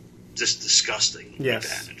just disgusting.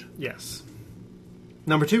 Yes. Bad. Yes.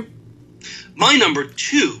 Number 2? My number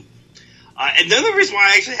 2. And the other reason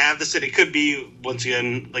why I actually have this, and it could be, once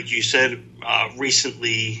again, like you said,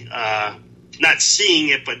 recently, not seeing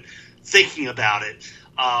it, but thinking about it.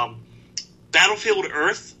 Battlefield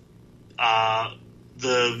Earth,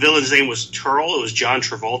 the villain's name was Turl. It was John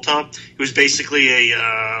Travolta. He was basically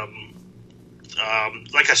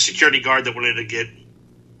like a security guard that wanted to get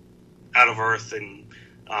out of Earth and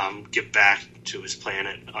get back to his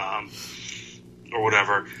planet or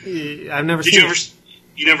whatever. I've never seen it.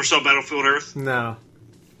 You never saw Battlefield Earth? No.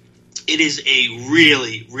 It is a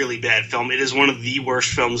really, really bad film. It is one of the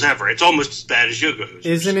worst films ever. It's almost as bad as Yoga Hosers.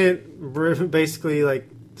 Isn't it basically like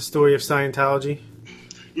the story of Scientology?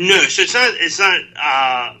 No, so it's not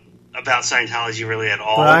about Scientology really at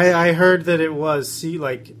all. But I heard that it was,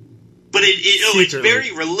 but it's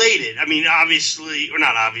very related. I mean, obviously, or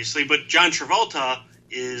not obviously, but John Travolta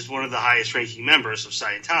is one of the highest ranking members of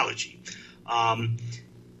Scientology.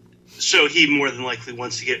 So he more than likely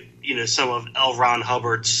wants to get, some of L. Ron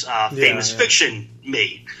Hubbard's famous fiction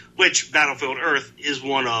made, which Battlefield Earth is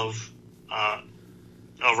one of L.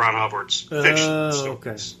 Ron Hubbard's fiction stories.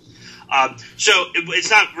 Okay. So it's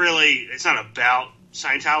not about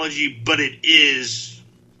Scientology, but it is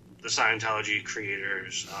the Scientology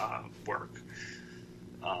creators' work.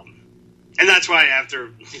 And that's why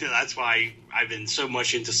that's why I've been so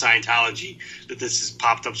much into Scientology that this has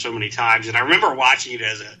popped up so many times. And I remember watching it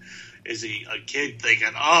as a kid thinking,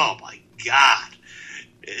 oh my God,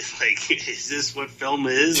 is this what film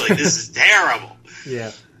is? This is terrible.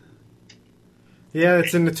 Yeah. Yeah,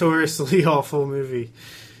 it's a notoriously awful movie.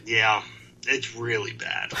 Yeah, it's really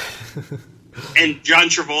bad. And John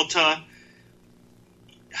Travolta,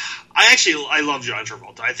 I love John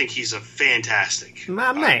Travolta. I think he's a fantastic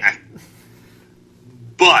man.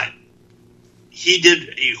 But he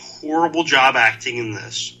did a horrible job acting in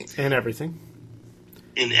this. And everything.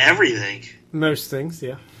 In everything. Most things,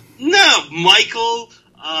 yeah. No, Michael.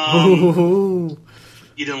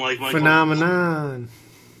 You didn't like Michael? Phenomenon.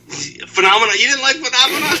 You didn't like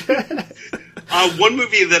Phenomenon? One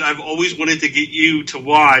movie that I've always wanted to get you to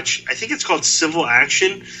watch, I think it's called Civil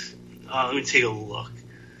Action. Let me take a look.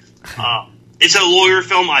 It's a lawyer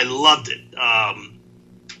film. I loved it.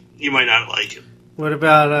 You might not like it. What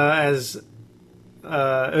about as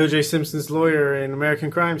O.J. Simpson's lawyer in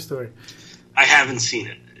American Crime Story? I haven't seen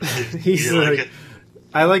it. He's like it?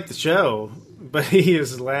 I like the show, but he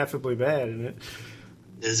is laughably bad in it.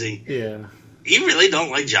 Is he? Yeah. You really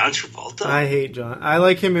don't like John Travolta? I hate John. I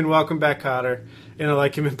like him in Welcome Back, Kotter, and I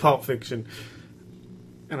like him in Pulp Fiction.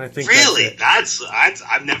 And I think really, that's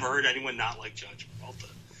I've never heard anyone not like John Travolta.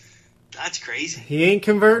 That's crazy. He ain't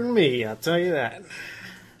converting me, I'll tell you that.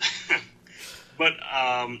 But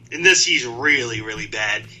in this, he's really, really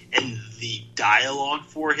bad, and the dialogue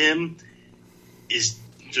for him is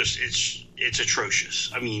just it's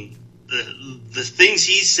atrocious. I mean, the things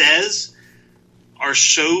he says are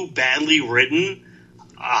so badly written.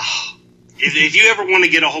 If you ever want to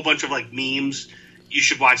get a whole bunch of memes, you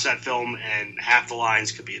should watch that film, and half the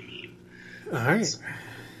lines could be a meme. All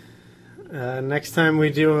right. Next time we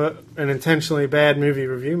do an intentionally bad movie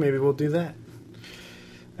review, maybe we'll do that.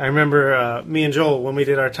 I remember me and Joel, when we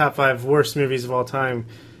did our top 5 worst movies of all time,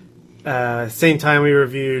 same time we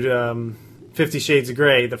reviewed 50 Shades of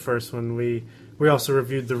Grey, the first one, we also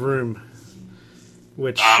reviewed The Room.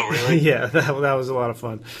 Which, oh, really? Yeah, that was a lot of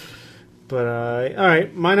fun. But, all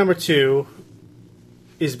right, my number 2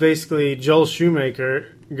 is basically Joel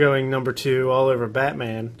Schumacher going number 2 all over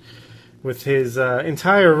Batman with his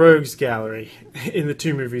entire rogues gallery in the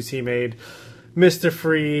 2 movies he made. Mr.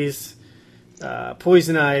 Freeze,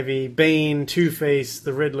 Poison Ivy, Bane, Two-Face,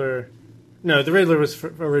 the Riddler. No, the Riddler was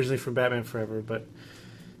originally for Batman Forever, but...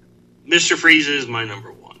 Mr. Freeze is my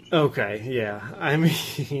number 1. Okay, yeah. I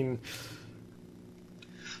mean...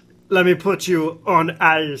 Let me put you on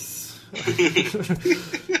ice.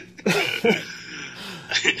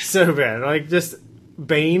 So bad. Just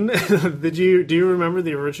Bane. Do you remember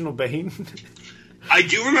the original Bane? I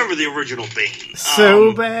do remember the original Bane.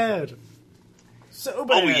 So bad. So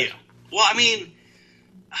bad. Oh, yeah. Well, I mean,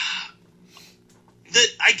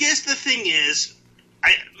 I guess the thing is,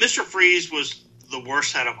 Mr. Freeze was the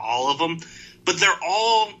worst out of all of them, but they're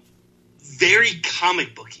all very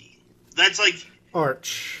comic booky. That's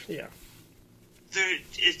Arch, yeah.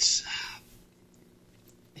 It's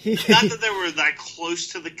not that they were that close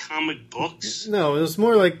to the comic books. No, it was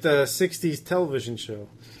more like the 60s television show.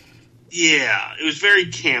 Yeah, it was very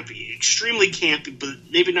campy. Extremely campy,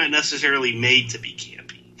 but maybe not necessarily made to be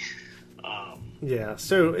campy. Yeah,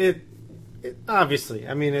 so it obviously,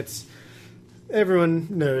 I mean, everyone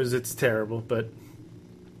knows it's terrible, but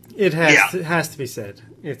it has to be said.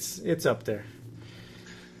 It's up there.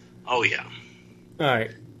 Oh, yeah. All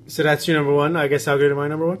right, so that's your number 1. I guess I'll go to my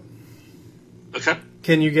number 1. Okay.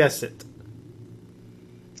 Can you guess it?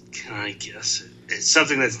 Can I guess it? It's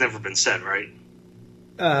something that's never been said, right?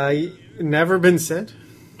 Never been said?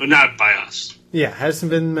 Well, not by us. Yeah,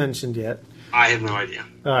 hasn't been mentioned yet. I have no idea.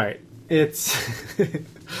 All right. It's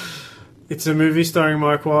a movie starring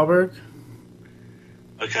Mark Wahlberg.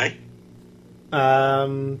 Okay.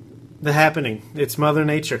 The Happening. It's Mother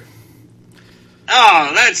Nature.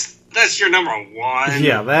 Oh, that's your number one.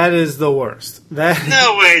 Yeah, that is the worst. No,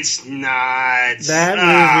 it's not. That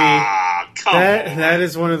movie. Come on. That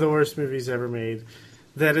is one of the worst movies ever made.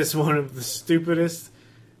 That is one of the stupidest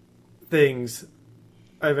things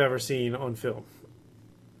I've ever seen on film.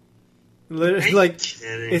 Literally, like,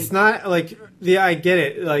 kidding? it's not like I get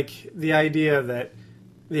it. Like the idea that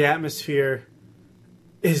the atmosphere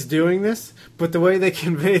is doing this, but the way they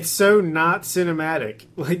convey it's so not cinematic.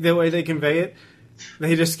 Like the way they convey it,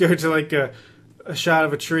 they just go to like a shot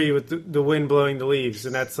of a tree with the wind blowing the leaves,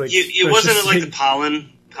 and that's like It wasn't it like the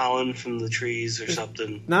pollen from the trees or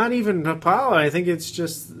something. Not even the pollen. I think it's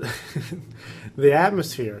just the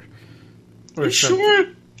atmosphere. Or You something. sure?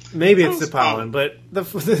 Maybe it's the Sounds pollen, but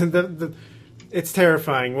the it's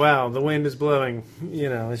terrifying. Wow, the wind is blowing. You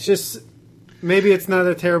know, it's just maybe it's not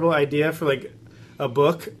a terrible idea for like a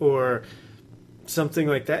book or something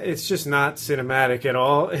like that. It's just not cinematic at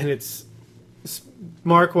all, and it's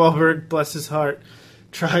Mark Wahlberg, bless his heart,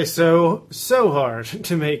 tries so hard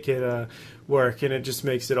to make it work, and it just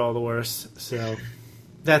makes it all the worse. So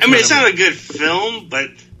that's. I mean, it's not a good film, but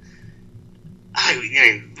I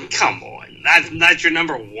mean, come on. That's your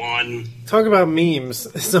number one. Talk about memes.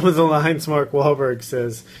 Some of the lines Mark Wahlberg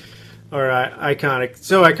says are iconic.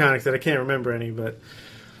 So iconic that I can't remember any, but...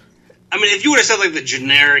 I mean, if you would have said, like, the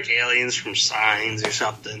generic aliens from Signs or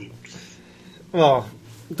something... Well,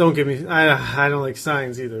 don't give me... I don't like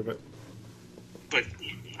Signs either, but... But,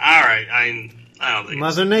 alright, I don't think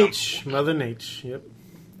Mother Nature, yep.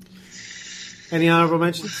 Any honorable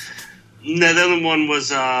mentions? No, the other one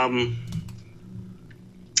was,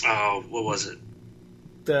 oh, what was it?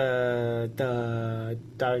 The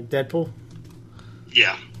Deadpool?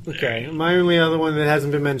 Yeah. Okay, my only other one that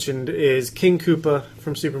hasn't been mentioned is King Koopa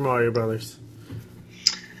from Super Mario Brothers.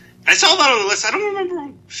 I saw that on the list. I don't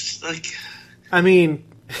remember, like... I mean,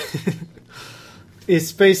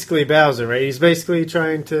 it's basically Bowser, right? He's basically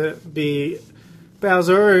trying to be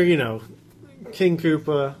Bowser, or, you know, King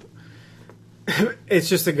Koopa. It's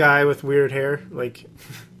just a guy with weird hair, like...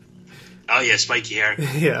 Oh, yeah, spiky hair.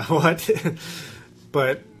 Yeah, what?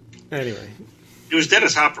 But, anyway. It was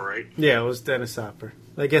Dennis Hopper, right? Yeah, it was Dennis Hopper.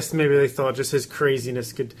 I guess maybe they thought just his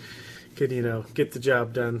craziness could you know, get the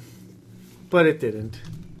job done. But it didn't.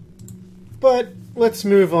 But let's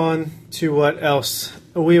move on to what else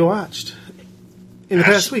we watched in the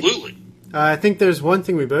past week. Absolutely. I think there's one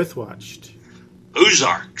thing we both watched.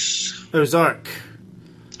 Ozarks. Ozark.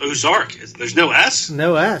 Ozark. There's no S?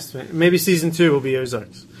 No S. Maybe season 2 will be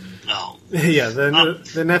Ozarks. No. Yeah, the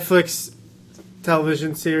Netflix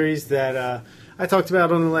television series that I talked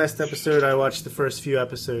about on the last episode. I watched the first few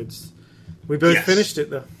episodes. We both finished it,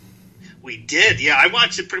 though. We did, yeah. I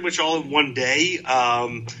watched it pretty much all in one day.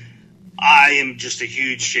 I am just a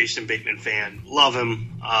huge Jason Bateman fan. Love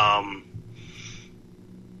him.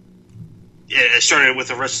 It started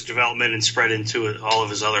with Arrested Development and spread into all of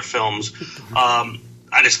his other films.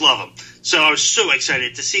 I just love him. So I was so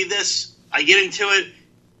excited to see this. I get into it.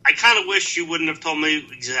 I kind of wish you wouldn't have told me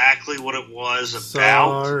exactly what it was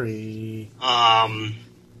about. Sorry. No,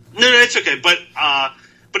 it's okay. But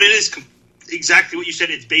it is exactly what you said.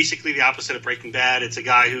 It's basically the opposite of Breaking Bad. It's a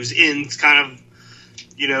guy who's in kind of,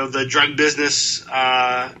 you know, the drug business,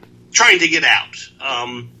 trying to get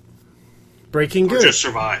out. Breaking Good. Or just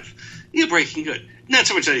survive. Yeah, Breaking Good. Not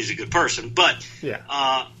so much that he's a good person, but...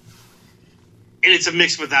 Yeah. And it's a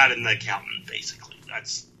mix with that and the accountant, basically.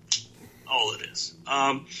 That's all it is.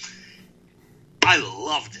 I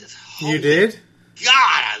loved it. You did? God,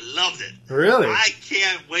 I loved it. Really? I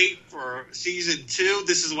can't wait for season 2.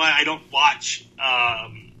 This is why I don't watch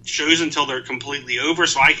shows until they're completely over,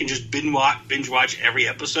 so I can just binge watch every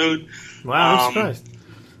episode. Wow, I'm surprised.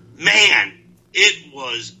 Man, it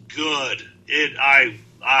was good.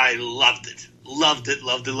 I loved it. Loved it.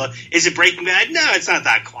 Is it Breaking Bad? No, it's not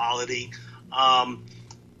that quality.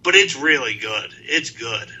 But it's really good. It's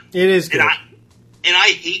good. It is good. And I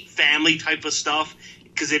hate family type of stuff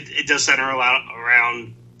because it does center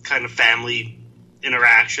around kind of family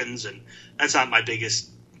interactions, and that's not my biggest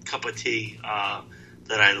cup of tea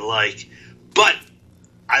that I like. But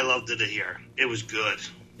I loved it here. It was good.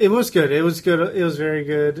 It was good. It was good. It was very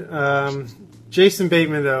good. Jason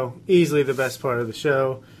Bateman, though, easily the best part of the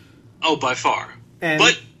show. Oh, by far. And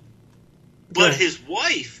But his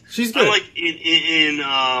wife, she's good. Like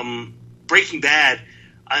in Breaking Bad,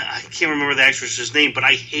 I can't remember the actress's name, but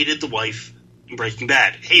I hated the wife in Breaking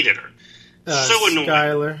Bad. Hated her. So annoying.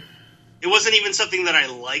 Skyler. It wasn't even something that I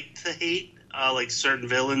liked to hate, like certain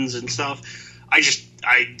villains and stuff. I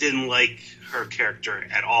didn't like her character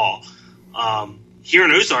at all. here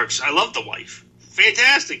in Ozarks, I love the wife.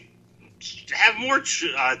 Fantastic. Have more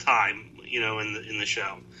time, in the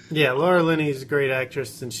show. Yeah, Laura Linney's a great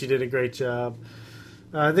actress, and she did a great job.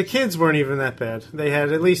 The kids weren't even that bad. They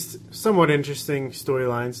had at least somewhat interesting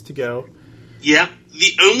storylines to go. Yeah.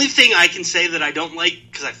 The only thing I can say that I don't like,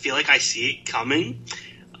 because I feel like I see it coming,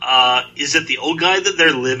 is that the old guy that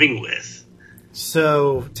they're living with.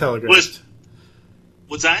 So, telegraphed.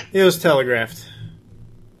 What's that? It was telegraphed.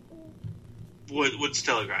 What's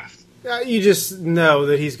telegraphed? You just know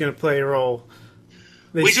that he's going to play a role.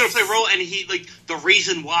 He's going to play a role, and the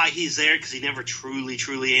reason why he's there, because he never truly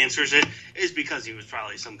answers it, is because he was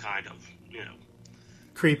probably some kind of,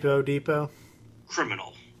 Creepo Depot.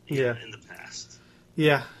 Criminal. Yeah. In the past.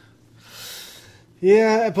 Yeah.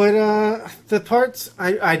 Yeah, but the parts,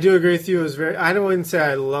 I do agree with you, it was I wouldn't say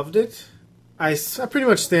I loved it. I pretty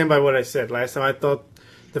much stand by what I said last time. I thought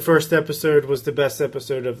the first episode was the best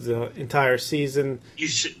episode of the entire season.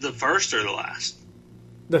 The first or the last?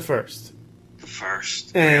 The first. The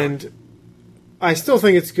first. And really? I still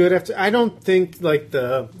think it's good. I don't think like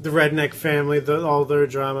the redneck family, all their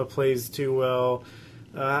drama plays too well.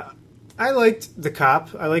 I liked the cop.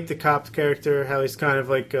 I liked the cop character, how he's kind of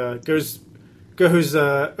like goes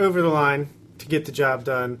over the line to get the job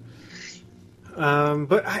done.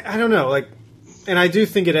 But I don't know, and I do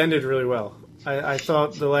think it ended really well. I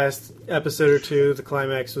thought the last episode or two, the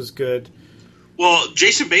climax was good. Well,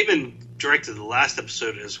 Jason Bateman directed the last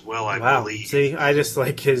episode as well, I believe. See, I just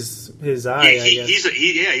like his eye, I guess.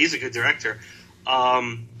 He's a good director.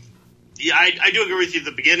 I do agree with you.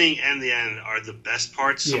 The beginning and the end are the best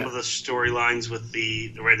parts. Some of the storylines with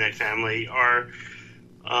the redneck family are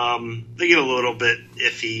they get a little bit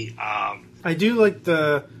iffy. I do like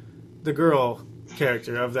the girl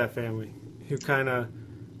character of that family, who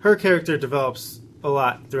her character develops a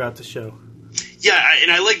lot throughout the show. Yeah,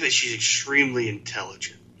 and I like that she's extremely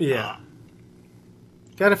intelligent. Yeah.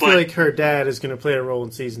 Gotta feel like her dad is going to play a role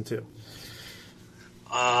in season 2.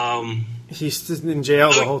 He's just in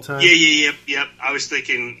jail the whole time. Yep. I was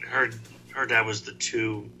thinking her dad was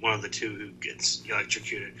one of the two who gets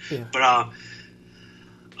electrocuted. Yeah. But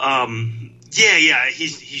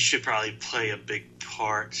he should probably play a big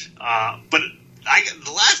part. But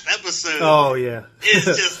the last episode. Oh yeah. Is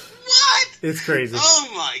just what? It's crazy.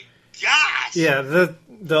 Oh my gosh. Yeah,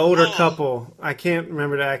 the older couple. I can't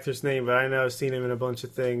remember the actor's name, but I know I've seen him in a bunch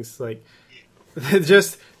of things. Like,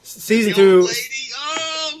 just season 2. Lady,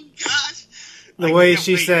 oh gosh. The way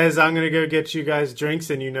she says, "I'm going to go get you guys drinks,"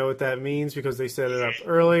 and you know what that means because they set it up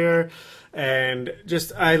earlier. And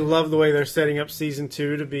just, I love the way they're setting up season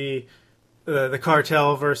 2 to be the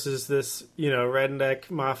cartel versus this, redneck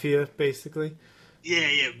mafia, basically.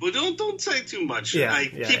 Yeah, but don't say too much.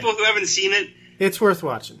 People who haven't seen it, it's worth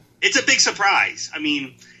watching. It's a big surprise. I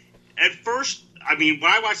mean, at first, when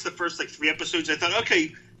I watched the first 3 episodes, I thought,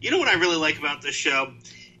 okay, you know what I really like about this show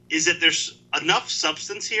is that there's enough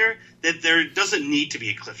substance here that there doesn't need to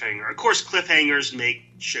be a cliffhanger. Of course, cliffhangers make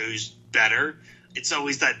shows better. It's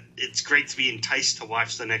always it's great to be enticed to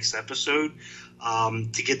watch the next episode,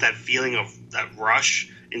 to get that feeling of that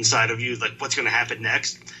rush inside of you, like what's going to happen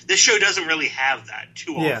next. This show doesn't really have that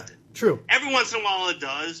too often. Yeah, true. Every once in a while it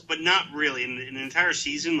does, but not really. In an entire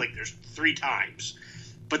season, there's 3 times.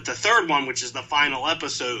 But the third one, which is the final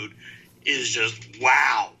episode, is just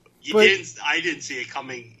wow. I didn't see it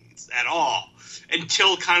coming at all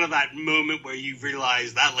until kind of that moment where you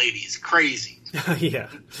realize that lady's crazy. Yeah.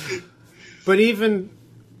 But even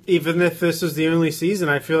if this was the only season,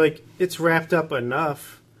 I feel like it's wrapped up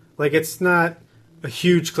enough. It's not a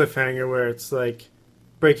huge cliffhanger where it's like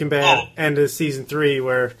Breaking Bad end of season 3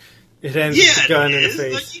 where it ends with a gun in the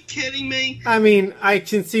face. Are you kidding me? I mean, I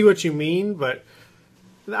can see what you mean, but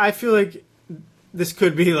I feel like this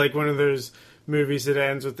could be one of those movies that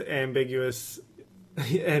ends with the ambiguous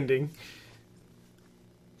ending.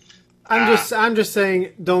 I'm just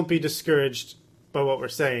saying, don't be discouraged by what we're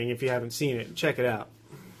saying if you haven't seen it. Check it out.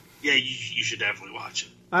 Yeah, you should definitely watch it.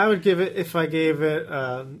 I would give it, if I gave it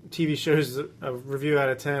TV shows a review out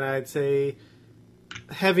of 10, I'd say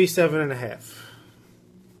heavy 7.5.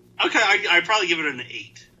 Okay, I'd probably give it an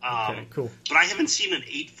 8. Okay, cool. But I haven't seen an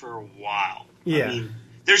 8 for a while. Yeah.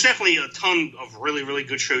 There's definitely a ton of really, really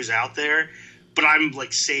good shows out there, but I'm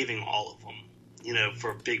saving all of them,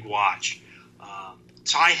 for a big watch.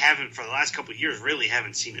 So I haven't, for the last couple of years, really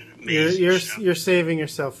haven't seen an amazing show. You're saving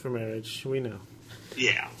yourself for marriage. We know.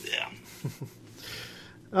 Yeah.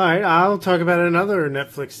 All right, I'll talk about another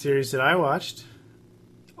Netflix series that I watched,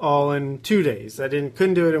 all in 2 days.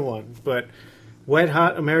 Couldn't do it in one, but Wet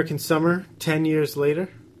Hot American Summer, 10 years later.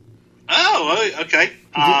 Oh, okay.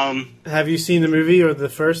 Have you seen the movie or the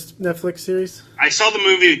first Netflix series? I saw the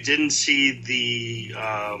movie. Didn't see the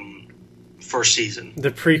first season.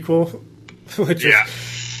 The prequel,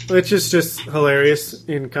 which is just hilarious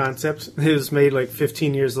in concept. It was made like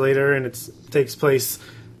 15 years later, and it takes place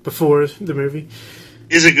before the movie.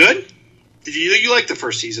 Is it good? Did you like the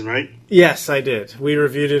first season, right? Yes, I did. We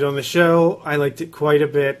reviewed it on the show. I liked it quite a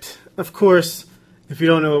bit. Of course, if you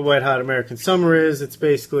don't know what Wet Hot American Summer is, it's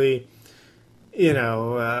basically,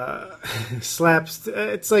 slaps.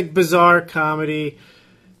 It's like bizarre comedy.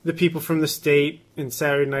 The people from the state and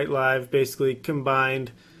Saturday Night Live basically combined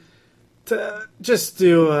to just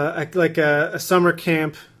do a summer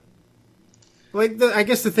camp. I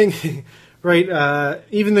guess the thing, right?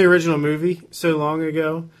 Even the original movie so long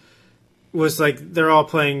ago was like they're all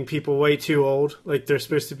playing people way too old. Like they're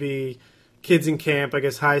supposed to be kids in camp, I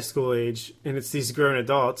guess high school age, and it's these grown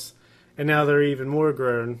adults, and now they're even more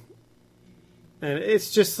grown. And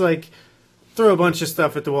it's just like throw a bunch of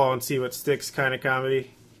stuff at the wall and see what sticks kind of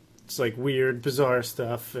comedy. It's like weird, bizarre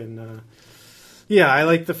stuff, and I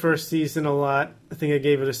like the first season a lot. I think I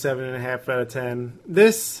gave it a 7.5 out of 10.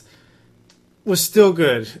 This was still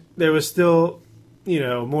good. There was still,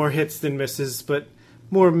 more hits than misses, but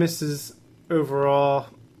more misses overall.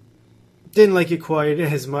 Didn't like it quite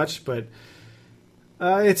as much, but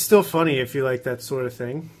it's still funny if you like that sort of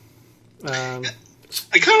thing.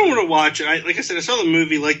 I kind of want to watch it. Like I said, I saw the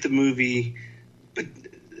movie, liked the movie, but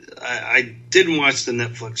I didn't watch the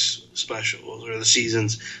Netflix specials or the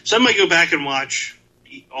seasons. So I might go back and watch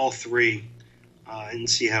all three and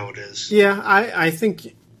see how it is. Yeah, I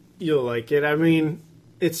think you'll like it. I mean,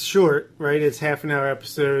 it's short, right? It's half-an-hour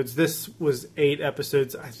episodes. This was 8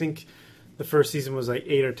 episodes. I think the first season was like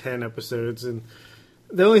 8 or 10 episodes. And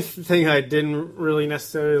the only thing I didn't really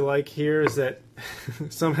necessarily like here is that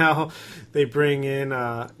somehow they bring in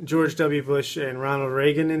George W. Bush and Ronald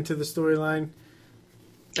Reagan into the storyline.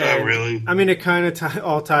 Oh, really? I mean, it kind of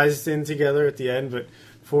all ties in together at the end, but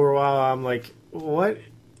for a while I'm like, what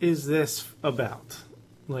is this about?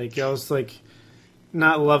 Like, I was like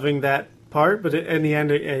not loving that part, but in the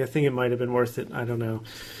end, I think it might have been worth it. I don't know.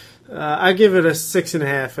 I give it a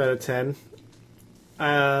 6.5 out of 10.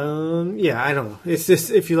 I don't know. It's just,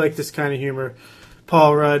 if you like this kind of humor,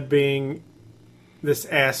 Paul Rudd being this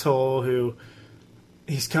asshole who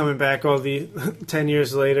he's coming back all the 10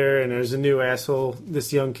 years later, and there's a new asshole,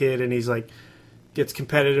 this young kid, and he's like gets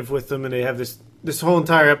competitive with them, and they have this whole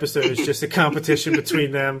entire episode is just a competition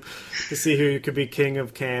between them to see who could be king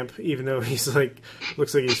of camp, even though he's like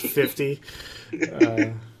looks like he's 50.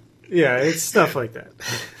 It's stuff like that.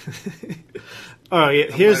 Oh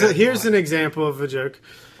yeah, here's an example of a joke.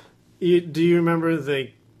 Do you remember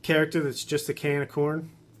the character that's just a can of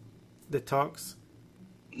corn that talks?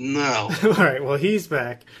 No. All right, well, he's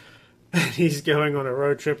back, and he's going on a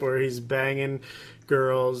road trip where he's banging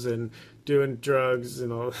girls and doing drugs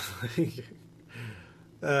and all.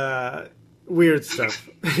 Weird stuff.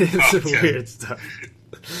 It's weird stuff.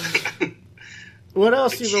 What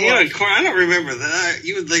else you been watching? Corn. I don't remember that.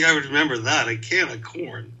 You would think I would remember that. A can of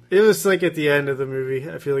corn. It was like at the end of the movie.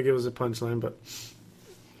 I feel like it was a punchline, but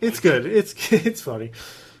it's good. It's funny.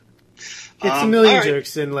 It's a million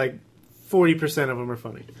jokes, and like 40% of them are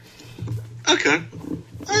funny. Okay.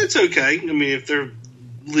 It's okay. I mean, if they're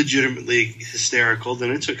legitimately hysterical,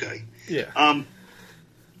 then it's okay. Yeah.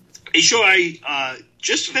 A show I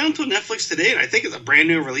just found on Netflix today, and I think it's a brand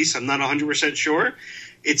new release. I'm not 100% sure.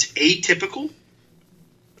 It's Atypical.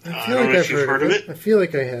 I feel like I've heard of it. I feel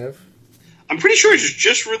like I have. I'm pretty sure it's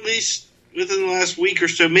just released within the last week or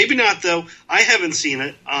so. Maybe not, though. I haven't seen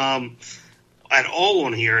it at all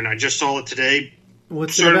on here, and I just saw it today.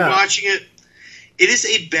 What's it about? Started watching it. It is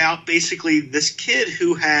about basically this kid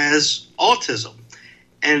who has autism.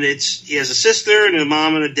 And he has a sister and a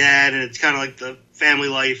mom and a dad, and it's kind of like the family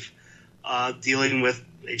life dealing with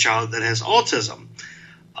a child that has autism.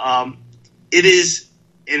 It's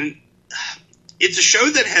a show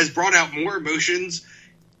that has brought out more emotions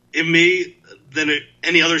in me than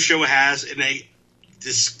any other show has in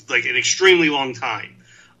an extremely long time.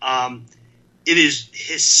 It is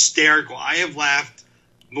hysterical. I have laughed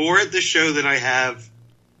more at this show than I have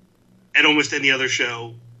at almost any other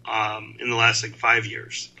show in the last 5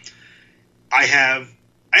 years. I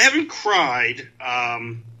haven't cried,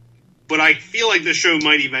 but I feel like the show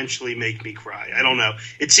might eventually make me cry. I don't know.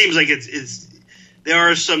 It seems like there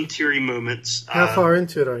are some teary moments. How far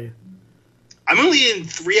into it are you? I'm only in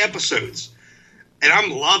 3 episodes, and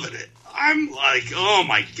I'm loving it. I'm like, oh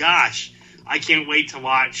my gosh, I can't wait to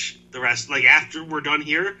watch the rest. Like, after we're done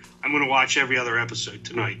here, I'm going to watch every other episode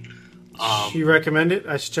tonight. You recommend it?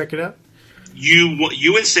 I should check it out?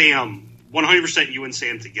 you and Sam, 100% you and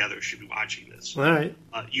Sam together should be watching this. All right.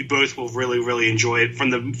 You both will really, really enjoy it from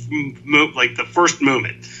the first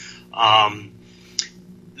moment.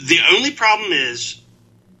 The only problem is,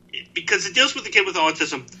 because it deals with the kid with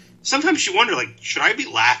autism, sometimes you wonder, like, should I be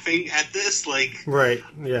laughing at this? Like, right,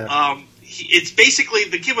 yeah. It's basically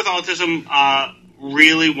the kid with autism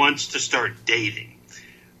really wants to start dating.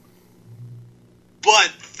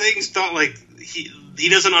 But things don't, like, he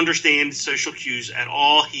doesn't understand social cues at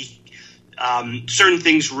all. Certain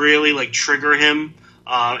things really, like, trigger him,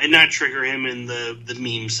 and not trigger him in the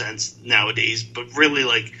meme sense nowadays, but really,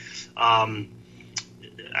 like,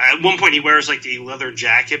 at one point he wears, like, a leather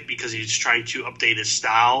jacket because he's trying to update his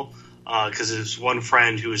style, because his one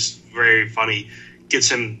friend, who is very funny, gets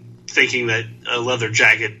him thinking that a leather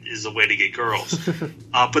jacket is the way to get girls.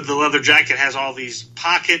 But the leather jacket has all these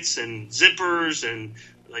pockets and zippers and,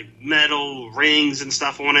 like, metal rings and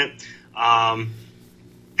stuff on it.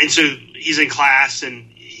 And so he's in class, and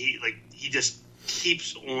he just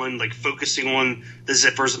keeps on, like, focusing on the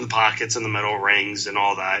zippers and the pockets and the metal rings and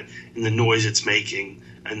all that, and the noise it's making,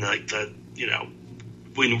 and the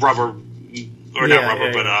when rubber, or not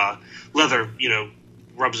rubber, but leather,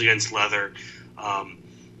 rubs against leather.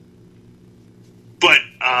 But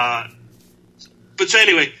so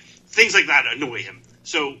anyway, things like that annoy him.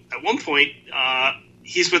 So at one point,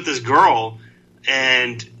 he's with this girl,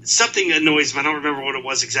 and something annoys him. I don't remember what it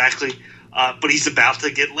was exactly, but he's about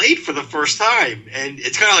to get laid for the first time. And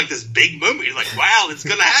it's kind of like this big moment. You're like, wow, it's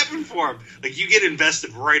going to happen for him. Like, you get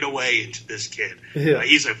invested right away into this kid. Yeah.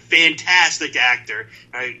 He's a fantastic actor.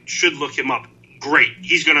 I should look him up. Great.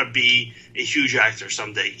 He's going to be a huge actor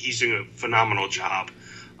someday. He's doing a phenomenal job.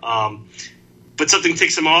 But something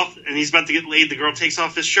ticks him off, and he's about to get laid. The girl takes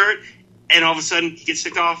off his shirt, and all of a sudden he gets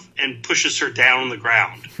ticked off and pushes her down on the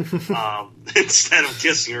ground instead of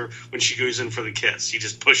kissing her when she goes in for the kiss. He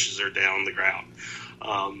just pushes her down on the ground.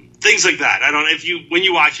 Things like that. I don't know when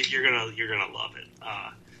you watch it, you're gonna love it.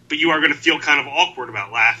 But you are gonna feel kind of awkward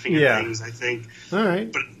about laughing at things, I think. All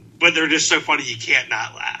right. But they're just so funny you can't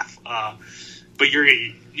not laugh. But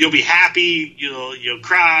you'll be happy. You'll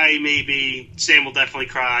cry maybe. Sam will definitely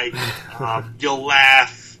cry. You'll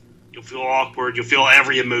laugh. You'll feel awkward. You'll feel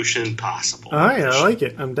every emotion possible. All right, I like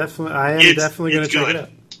it. I am definitely going to check it out.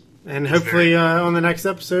 And hopefully on the next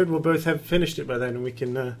episode we'll both have finished it by then, and we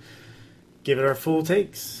can give it our full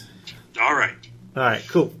takes. All right. All right,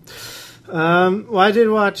 cool. Well, I did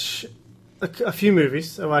watch a few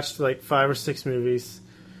movies. I watched like 5 or 6 movies.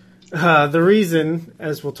 The reason,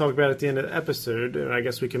 as we'll talk about at the end of the episode, and I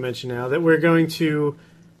guess we can mention now, that we're going to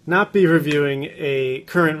not be reviewing a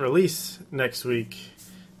current release next week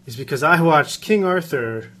is because I watched King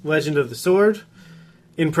Arthur, Legend of the Sword,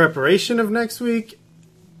 in preparation of next week,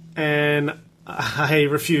 and I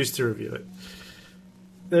refuse to review it.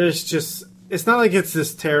 It's not like it's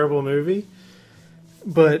this terrible movie,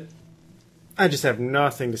 but I just have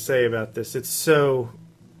nothing to say about this. It's so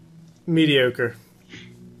mediocre.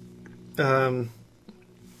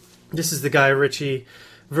 This is the Guy Ritchie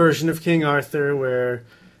version of King Arthur, where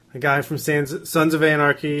a guy from Sons of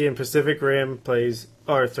Anarchy and Pacific Rim plays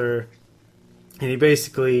Arthur, and he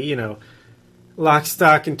basically, lock,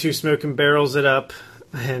 stock, and two smoking barrels it up,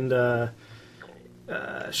 and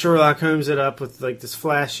Sherlock Holmes it up with like this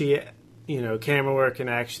flashy, camera work and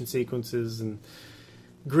action sequences and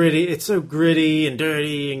gritty. It's so gritty and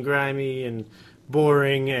dirty and grimy and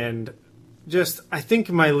boring, and just, I think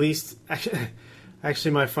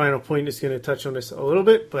actually my final point is going to touch on this a little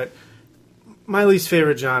bit, but my least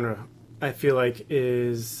favorite genre, I feel like,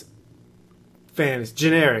 is fantasy,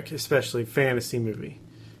 generic, especially fantasy movie.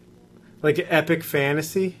 Like epic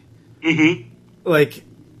fantasy. Mm-hmm. Like,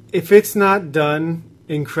 if it's not done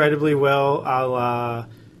incredibly well, a la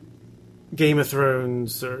Game of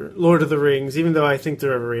Thrones or Lord of the Rings, even though I think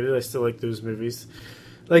they're overrated, I still like those movies.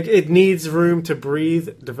 Like, it needs room to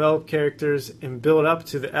breathe, develop characters, and build up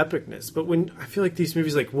to the epicness. But when I feel like these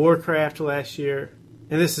movies like Warcraft last year,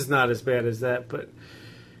 and this is not as bad as that, but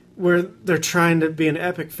where they're trying to be an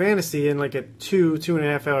epic fantasy in like a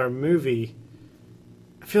 2.5 hour movie,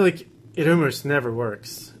 I feel like it almost never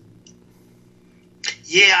works.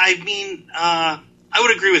 Yeah, I mean, I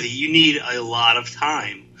would agree with you. You need a lot of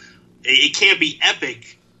time. It can't be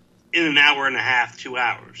epic in an hour and a half, 2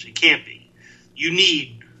 hours. It can't be. You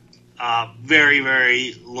need very,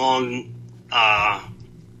 very long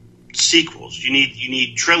sequels. You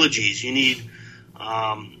need trilogies. You need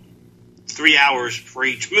 3 hours for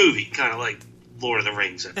each movie, kind of like Lord of the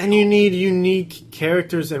Rings. And you need unique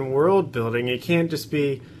characters and world building. It can't just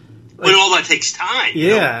be But all that takes time.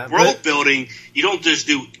 Yeah. World building, you don't just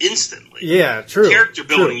do instantly. Yeah, true. Character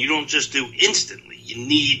building, true. you don't just do instantly. You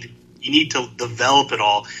need to develop it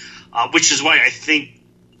all, which is why I think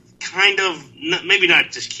kind of, maybe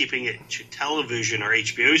not just keeping it to television or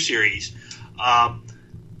HBO series,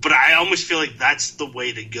 but I almost feel like that's the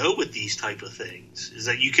way to go with these type of things, is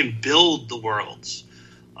that you can build the worlds.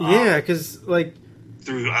 Yeah, because, like...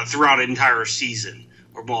 throughout an entire season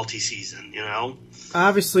or multi-season,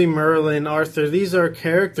 Obviously, Merlin, Arthur, these are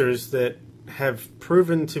characters that have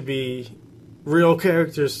proven to be real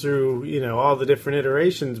characters through, all the different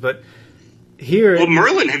iterations, but here... Well,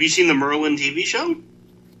 Merlin, have you seen the Merlin TV show?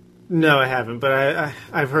 No, I haven't, but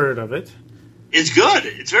I've heard of it. It's good.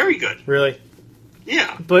 It's very good. Really?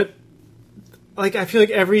 Yeah. But, like, I feel like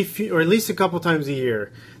every few, or at least a couple times a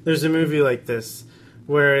year, there's a movie like this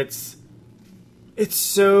where it's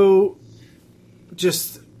so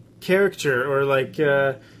just character, or like,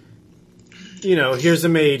 here's a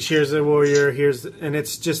mage, here's a warrior, and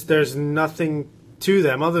it's just, there's nothing to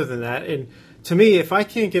them other than that. And to me, if I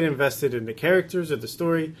can't get invested in the characters or the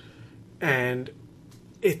story, and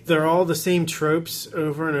they're all the same tropes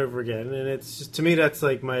over and over again, and it's just, to me, that's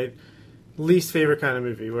like my least favorite kind of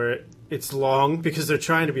movie, where it's long because they're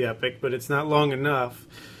trying to be epic, but it's not long enough,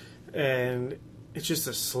 and it's just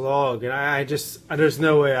a slog. And I just, there's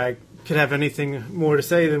no way I could have anything more to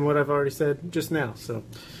say than what I've already said just now. So,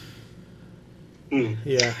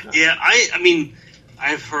 yeah. I mean,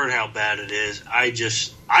 I've heard how bad it is. I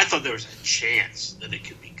thought there was a chance that it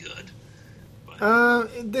could be good.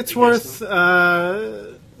 It's worth,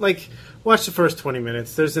 watch the first 20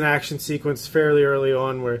 minutes. There's an action sequence fairly early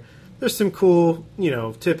on where there's some cool,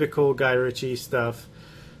 typical Guy Ritchie stuff,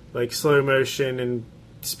 like slow motion and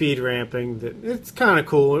speed ramping. That it's kind of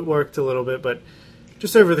cool. It worked a little bit, but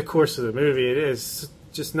just over the course of the movie, it is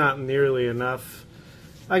just not nearly enough.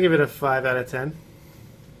 I give it a 5 out of 10.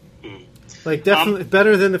 Like, definitely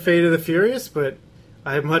better than The Fate of the Furious, but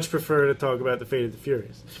I much prefer to talk about The Fate of the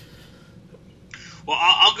Furious. Well,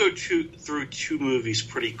 I'll go through two movies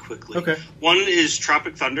pretty quickly. Okay. One is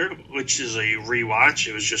Tropic Thunder, which is a rewatch.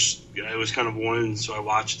 It was kind of one, so I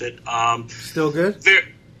watched it. Still good?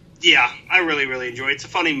 Yeah, I really, really enjoy it. It's a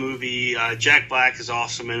funny movie. Jack Black is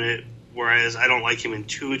awesome in it, whereas I don't like him in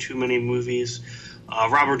too many movies.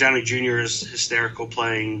 Robert Downey Jr. is hysterical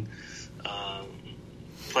playing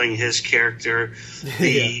his character.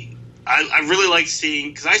 I really like seeing,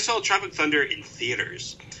 because I saw Tropic Thunder in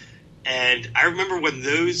theaters. And I remember when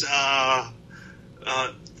those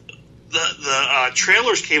the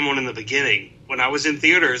trailers came on in the beginning, when I was in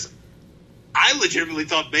theaters, I legitimately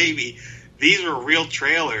thought maybe these were real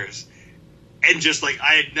trailers, and just like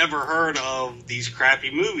I had never heard of these crappy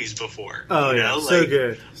movies before. Oh yeah, so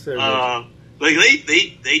good. Like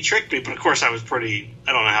they tricked me, but of course I was pretty.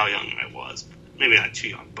 I don't know how young I was, maybe not too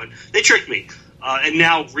young, but they tricked me. And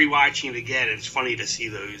now rewatching it again, it's funny to see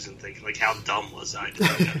those and think, like, how dumb was I?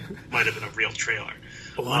 That might have been a real trailer.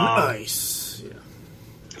 On ice.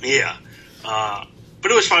 Yeah.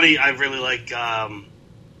 But it was funny. I really like,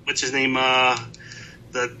 what's his name? The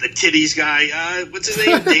titties guy. What's his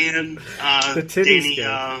name? Dan. The titties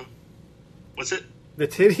guy. What's it? The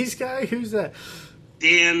titties guy? Who's that?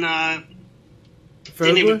 Dan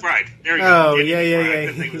Danny McBride. There we go. Oh, Danny yeah. I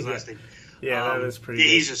couldn't think of his last name. Yeah, that is pretty good.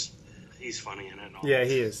 He's funny in it. And all. Yeah,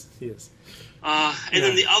 he is. And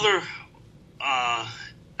then the other, I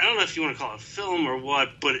don't know if you want to call it a film or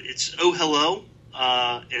what, but it's Oh Hello.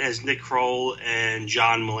 It has Nick Kroll and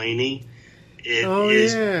John Mulaney.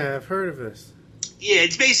 Yeah, I've heard of this. Yeah,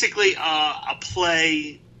 it's basically a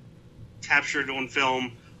play captured on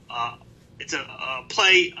film. It's a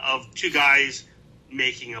play of two guys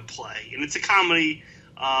making a play, and it's a comedy.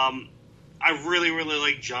 I really, really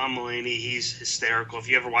like John Mulaney. He's hysterical. If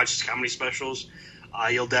you ever watch his comedy specials,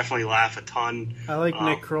 you'll definitely laugh a ton. I like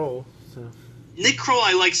Nick Kroll. So. Nick Kroll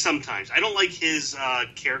I like sometimes. I don't like his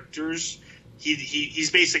characters. He's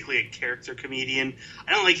basically a character comedian.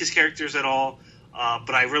 I don't like his characters at all,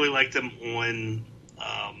 but I really liked him on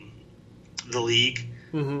The League,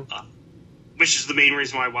 which is the main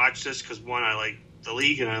reason why I watched this, because, one, I like The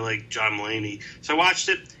League and I like John Mulaney. So I watched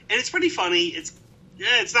it, and it's pretty funny. It's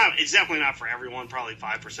definitely not for everyone. Probably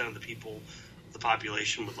 5% of the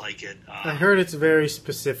population would like it. I heard it's very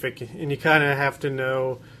specific, and you kind of have to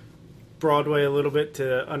know Broadway a little bit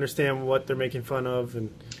to understand what they're making fun of.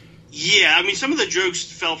 And yeah, I mean, some of the jokes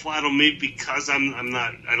fell flat on me because I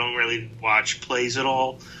don't really watch plays at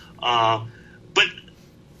all. But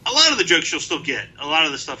a lot of the jokes you'll still get. A lot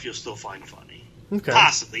of the stuff you'll still find funny. Okay.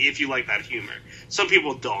 Possibly, if you like that humor. Some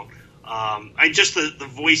people don't. The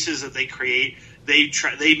voices that they create,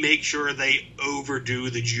 they make sure they overdo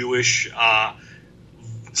the Jewish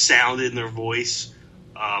sound in their voice,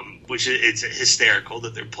 which it's hysterical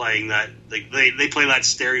that they're playing that. They play that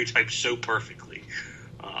stereotype so perfectly.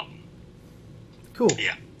 Cool.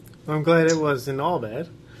 Yeah. Well, I'm glad it wasn't all bad.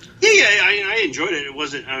 Yeah, I enjoyed it. It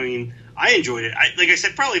wasn't. I mean, I enjoyed it. Like I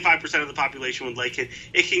said, probably 5% of the population would like it.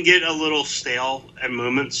 It can get a little stale at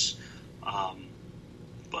moments,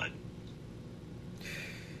 but.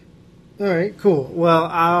 All right, cool. Well,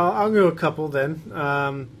 I'll go a couple then.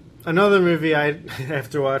 Another movie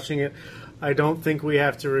after watching it, I don't think we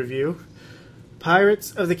have to review.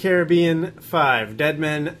 Pirates of the Caribbean 5: Dead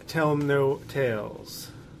Men Tell No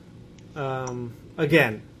Tales.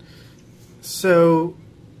 Again, so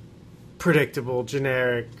predictable,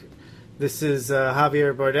 generic. This is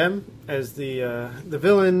Javier Bardem as the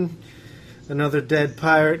villain. Another dead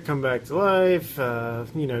pirate come back to life.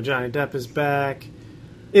 Johnny Depp is back.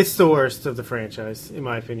 It's the worst of the franchise, in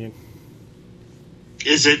my opinion.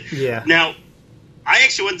 Is it? Yeah. Now, I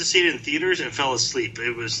actually went to see it in theaters and fell asleep.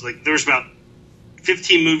 It was like there was about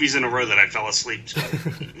 15 movies in a row that I fell asleep to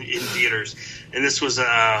in theaters, and this was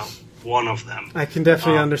one of them. I can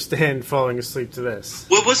definitely understand falling asleep to this.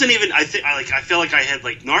 Well, it wasn't even. I feel like I had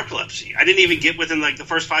like narcolepsy. I didn't even get within like the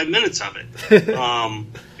first 5 minutes of it.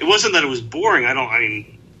 It wasn't that it was boring.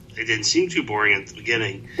 It didn't seem too boring at the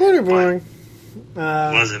beginning. Pretty boring.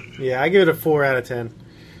 Was it? Yeah, I give it a 4 out of 10.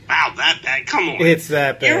 Wow, that bad? Come on. It's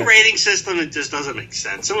that bad. Your rating system, it just doesn't make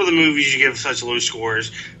sense. Some of the movies you give such low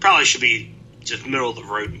scores probably should be just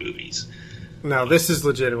middle-of-the-road movies. No, this is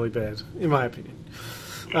legitimately bad, in my opinion.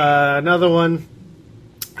 Another one,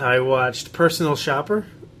 I watched Personal Shopper.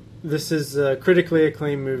 This is a critically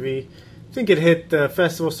acclaimed movie. I think it hit the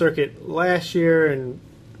festival circuit last year and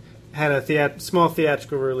had a small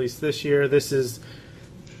theatrical release this year. This is,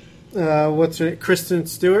 Kristen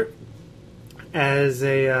Stewart as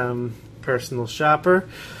a personal shopper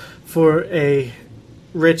for a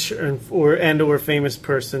rich or famous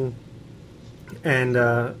person. And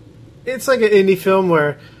it's like an indie film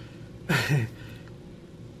where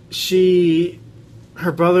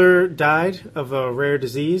her brother died of a rare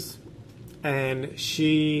disease, and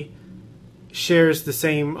she shares the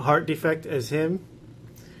same heart defect as him.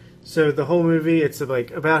 So the whole movie, it's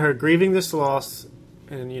like about her grieving this loss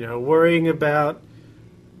and worrying about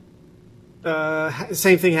the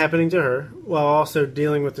same thing happening to her, while also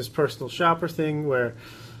dealing with this personal shopper thing where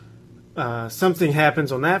something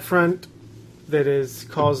happens on that front that is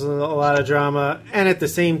causing a lot of drama, and at the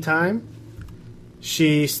same time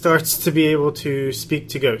she starts to be able to speak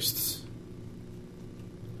to ghosts,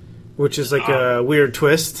 which is like a weird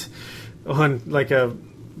twist on like a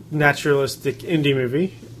naturalistic indie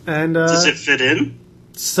movie. And does it fit in?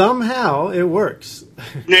 Somehow it works.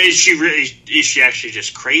 Now, is she actually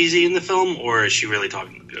just crazy in the film, or is she really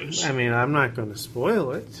talking to ghosts? I mean, I'm not going to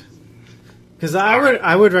spoil it because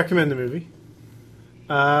I would recommend the movie.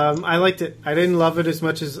 I liked it. I didn't love it as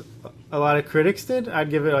much as a lot of critics did. I'd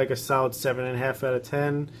give it like a solid 7.5 out of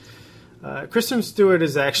 10. Kristen Stewart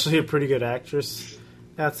is actually a pretty good actress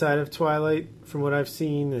outside of Twilight, from what I've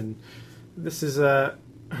seen, and this is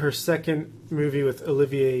her second movie with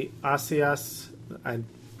Olivier Assayas. I'm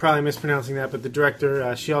probably mispronouncing that, but the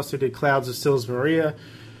director, she also did Clouds of Sils Maria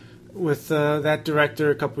with that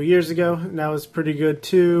director a couple years ago, and that was pretty good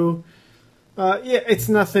too. It's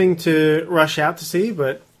nothing to rush out to see,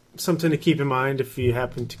 but something to keep in mind if you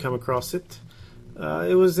happen to come across it.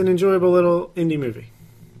 It was an enjoyable little indie movie.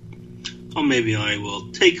 Oh, maybe I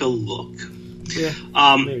will take a look. Yeah,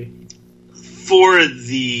 maybe.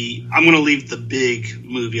 I'm going to leave the big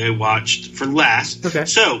movie I watched for last. Okay.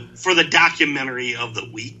 So, for the documentary of the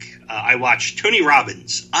week, I watched Tony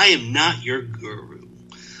Robbins, I Am Not Your Guru.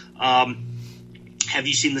 Have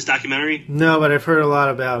you seen this documentary? No, but I've heard a lot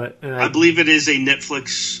about it. And I believe it is a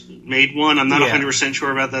Netflix-made one. I'm not 100% sure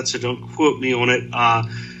about that, so don't quote me on it.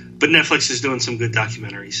 But Netflix is doing some good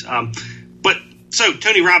documentaries. So,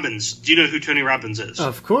 Tony Robbins, do you know who Tony Robbins is?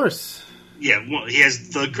 Of course. Yeah, well, he has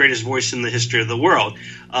the greatest voice in the history of the world.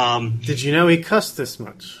 Did you know he cussed this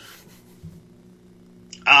much?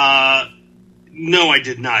 No, I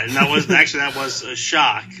did not. And that was a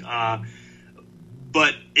shock.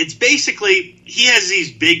 But it's basically, he has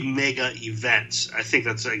these big mega events. I think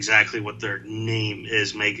that's exactly what their name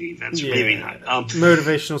is, mega events, or maybe not.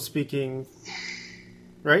 Motivational speaking,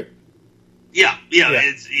 right? Yeah.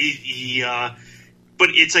 But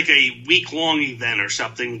it's like a week-long event or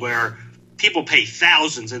something where people pay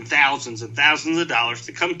thousands and thousands and thousands of dollars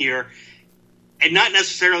to come here and not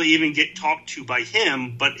necessarily even get talked to by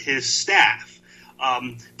him, but his staff.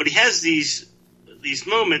 But he has these these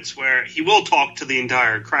moments where he will talk to the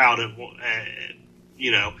entire crowd at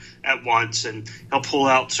once, and he'll pull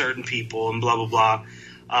out certain people and blah blah blah.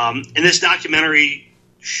 And this documentary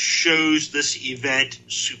shows this event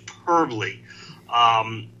superbly.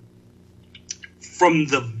 From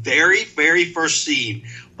the very, very first scene,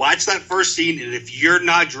 watch that first scene, and if you're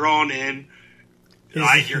not drawn in,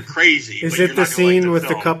 you're crazy. Is it the scene with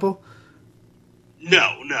the couple?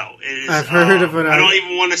 No. It is, I've heard of it. I don't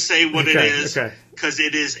even want to say what it is, okay. because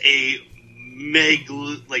it is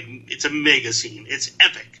it's a mega scene. It's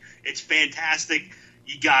epic. It's fantastic.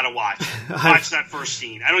 You gotta watch it. Watch that first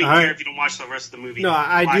scene. I don't even care if you don't watch the rest of the movie. No,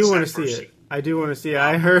 I do want to see it. Scene. I do want to see it.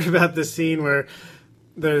 I heard about the scene where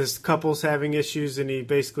there's couples having issues, and he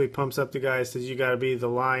basically pumps up the guy, says you got to be the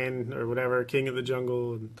lion or whatever, king of the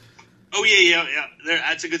jungle. And... Oh yeah.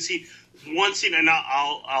 That's a good scene. One scene, and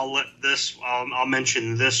I'll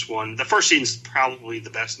mention this one. The first scene's probably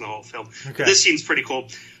the best in the whole film. Okay. This scene's pretty cool.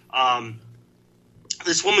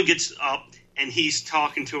 This woman gets up, and he's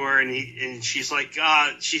talking to her, and she's like,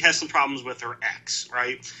 she has some problems with her ex,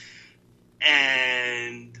 right?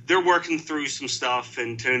 And they're working through some stuff,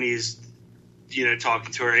 and Tony's,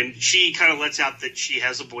 talking to her, and she kind of lets out that she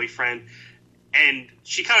has a boyfriend, and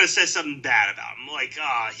she kind of says something bad about him, like,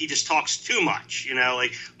 he just talks too much,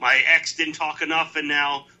 like, my ex didn't talk enough, and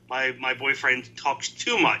now my boyfriend talks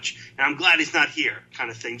too much, and I'm glad he's not here, kind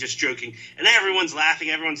of thing, just joking. And then everyone's laughing,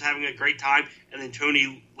 everyone's having a great time, and then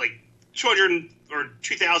Tony, like, 200 or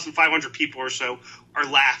 2,500 people or so are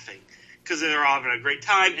laughing, because they're all having a great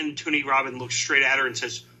time, and Tony Robbins looks straight at her and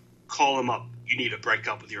says, call him up, you need to break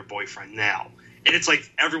up with your boyfriend now. And it's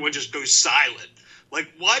like everyone just goes silent.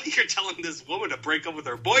 Like, what? You're telling this woman to break up with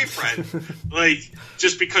her boyfriend? Like,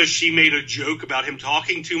 just because she made a joke about him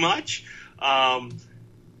talking too much? And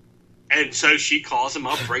so she calls him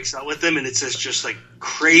up, breaks up with him, and it's this just, like,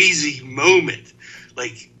 crazy moment.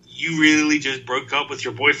 Like, you really just broke up with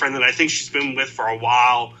your boyfriend that I think she's been with for a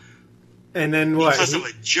while. And then what? Because of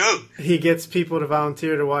a joke. He gets people to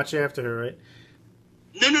volunteer to watch after her, right?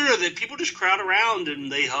 No. The people just crowd around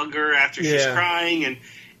and they hug her after she's crying,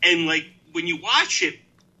 and like when you watch it,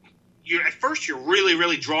 at first you're really,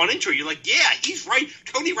 really drawn into it. You're like, yeah, he's right.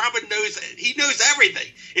 Tony Robbins knows everything.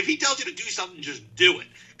 If he tells you to do something, just do it,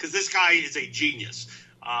 because this guy is a genius.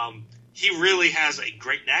 He really has a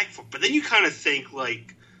great knack for it. But then you kind of think,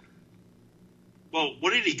 like, well,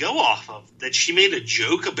 what did he go off of? That she made a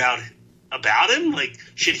joke about him? Like,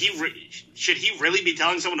 should he really be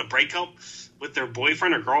telling someone to break up with their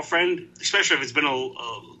boyfriend or girlfriend, especially if it's been a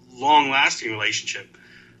long-lasting relationship,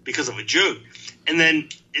 because of a joke? And then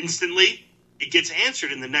instantly it gets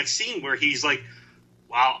answered in the next scene where he's like,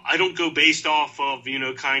 wow, I don't go based off of,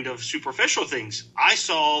 kind of superficial things. I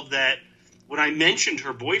saw that when I mentioned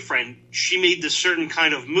her boyfriend, she made this certain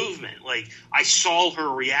kind of movement. Like, I saw her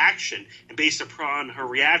reaction, and based upon her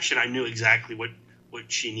reaction, I knew exactly what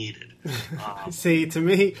she needed. See, to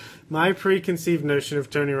me, my preconceived notion of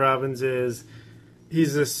Tony Robbins is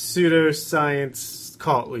he's a pseudoscience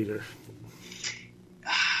cult leader.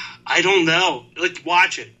 I don't know. Like,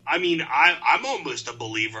 watch it. I mean, I'm almost a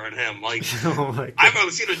believer in him. Like, oh my God.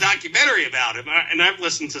 I've seen a documentary about him, and I've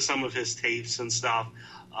listened to some of his tapes and stuff.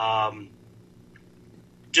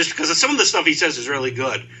 Just because some of the stuff he says is really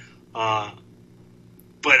good.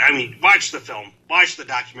 But I mean, watch the film, watch the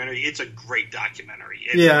documentary. It's a great documentary.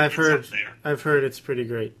 I've heard it's pretty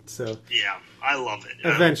great. So yeah, I love it.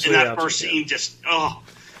 Eventually, and that first scene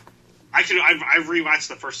I rewatched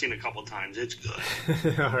the first scene a couple times. It's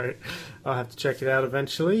good. All right, I'll have to check it out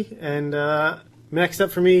eventually. And next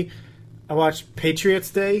up for me, I watched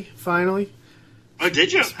Patriots Day finally. Oh,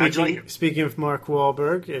 did you? How'd you like it? Speaking of Mark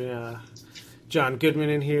Wahlberg and John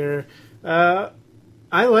Goodman in here.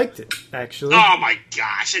 I liked it, actually. Oh, my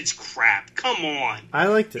gosh, it's crap. Come on. I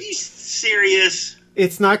liked it. Be serious.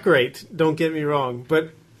 It's not great, don't get me wrong,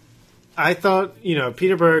 but I thought,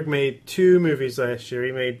 Peter Berg made 2 movies last year.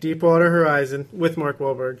 He made Deepwater Horizon with Mark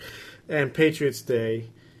Wahlberg and Patriots Day.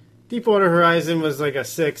 Deepwater Horizon was like a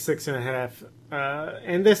 6.5,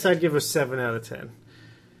 and this I'd give a 7 out of 10.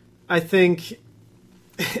 I think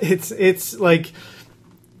it's like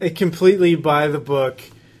a completely by-the-book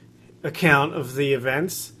account of the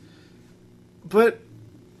events, but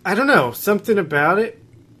I don't know, something about it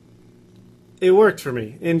worked for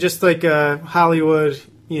me in just like a Hollywood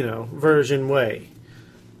version way.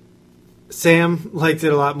 Sam liked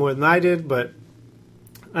it a lot more than I did, but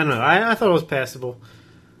I don't know, I thought it was passable.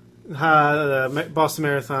 The Boston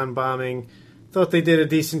Marathon bombing, thought they did a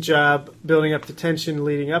decent job building up the tension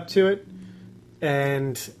leading up to it,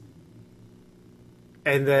 and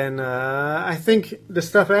And then I think the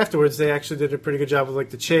stuff afterwards, they actually did a pretty good job of like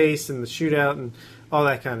the chase and the shootout and all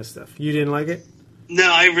that kind of stuff. You didn't like it? No,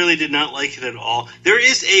 I really did not like it at all. There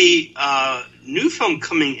is a new film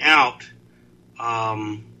coming out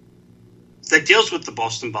that deals with the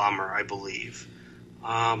Boston bomber, I believe.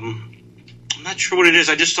 I'm not sure what it is.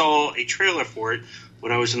 I just saw a trailer for it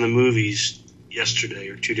when I was in the movies yesterday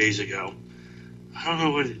or 2 days ago. I don't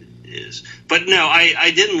know what it is. But no,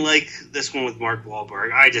 I didn't like this one with Mark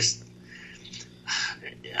Wahlberg. I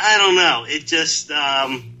don't know. It just...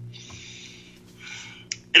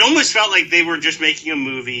 it almost felt like they were just making a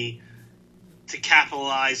movie to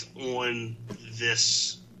capitalize on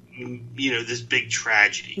this, this big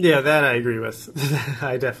tragedy. Yeah, that I agree with.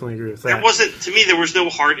 I definitely agree with that. There was no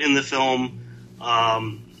heart in the film.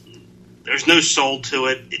 There's no soul to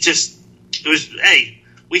it. It was, hey,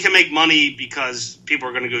 we can make money because people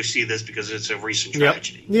are going to go see this because it's a recent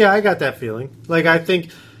tragedy. Yep. Yeah, I got that feeling. Like, I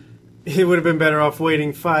think it would have been better off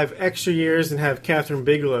waiting 5 extra years and have Catherine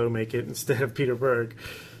Bigelow make it instead of Peter Berg.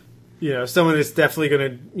 Someone that's definitely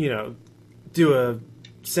going to, do a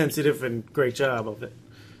sensitive and great job of it.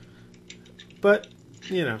 But,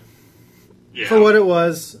 for what it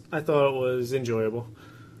was, I thought it was enjoyable.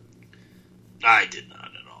 I did not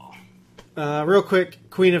at all. Real quick,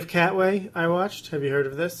 Queen of Katwe I watched. Have you heard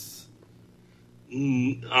of this?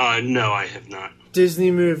 No, I have not. Disney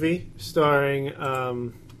movie starring,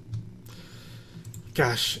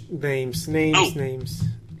 names.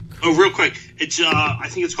 Oh, real quick. It's I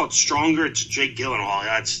think it's called Stronger. It's Jake Gyllenhaal.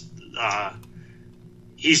 That's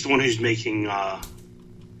he's the one who's making the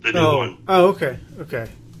new one. Oh, okay.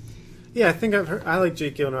 Yeah, I think I've heard. I like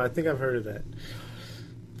Jake Gyllenhaal. I think I've heard of that.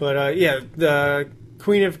 But the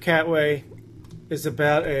Queen of Katwe is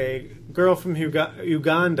about a girl from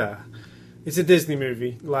Uganda. It's a Disney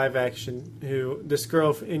movie, live action. This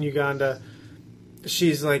girl in Uganda,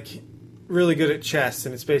 she's like really good at chess,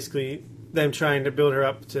 and it's basically them trying to build her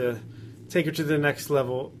up to take her to the next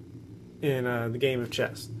level in the game of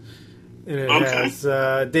chess. And it has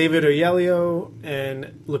David Oyelowo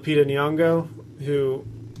and Lupita Nyong'o, who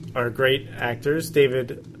are great actors.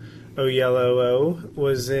 David Oyelowo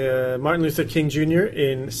was Martin Luther King Jr.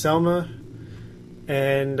 in Selma,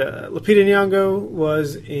 and Lupita Nyong'o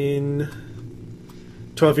was in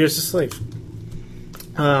 12 Years a Slave.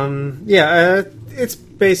 It's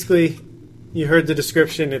basically... You heard the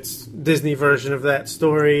description. It's Disney version of that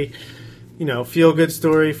story. Feel-good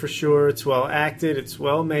story for sure. It's well acted. It's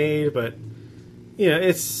well made, but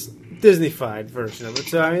it's Disney-fied version of it.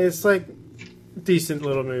 So it's like a decent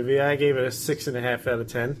little movie. I gave it a 6.5 out of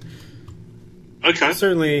 10. Okay.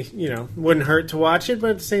 Certainly, wouldn't hurt to watch it, but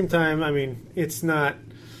at the same time, I mean, it's not,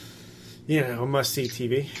 a must-see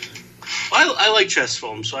TV. I like chess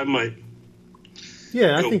films, so I might.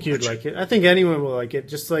 Yeah, I think you'd like it. I think anyone will like it.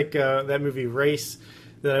 Just like that movie Race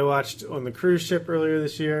that I watched on the cruise ship earlier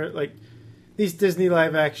this year. Like, these Disney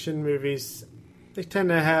live-action movies, they tend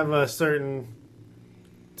to have a certain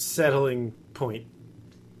settling point.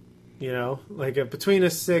 Like between a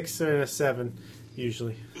 6 and a 7,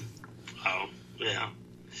 usually. Oh, yeah.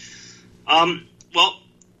 Well,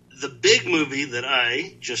 the big movie that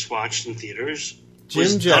I just watched in theaters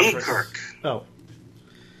was Dunkirk. Oh.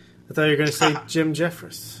 I thought you were going to say Jim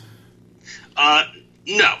Jeffries. No. Why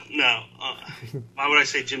would I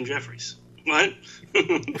say Jim Jeffries? What?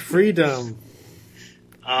 Freedom.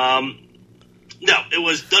 No, it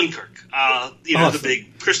was Dunkirk. Awesome. The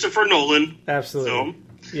big Christopher Nolan film.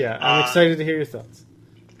 Yeah, I'm excited to hear your thoughts.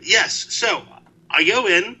 Yes. So, I go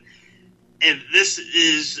in, and this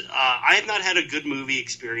is... I have not had a good movie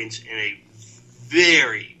experience in a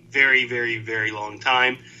very, very, very, very long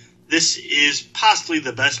time. This is possibly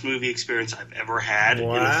the best movie experience I've ever had in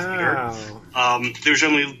a theater. There's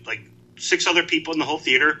only like 6 other people in the whole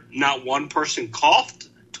theater. Not one person coughed,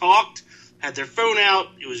 talked, had their phone out.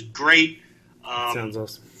 It was great. Sounds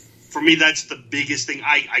awesome. For me, that's the biggest thing.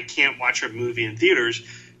 I can't watch a movie in theaters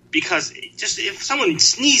because if someone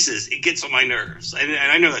sneezes, it gets on my nerves. And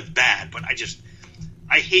I know that's bad, but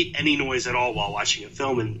I hate any noise at all while watching a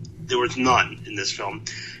film, and there was none in this film.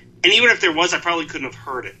 And even if there was, I probably couldn't have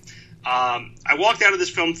heard it. I walked out of this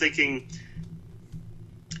film thinking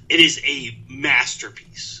it is a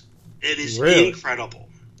masterpiece. It is incredible.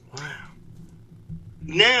 Wow.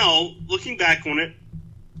 Now, looking back on it,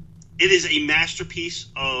 it is a masterpiece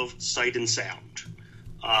of sight and sound.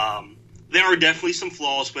 There are definitely some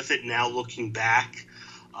flaws with it now looking back,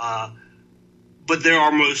 but there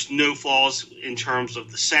are almost no flaws in terms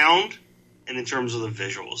of the sound and in terms of the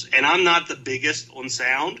visuals. And I'm not the biggest on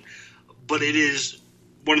sound, but it is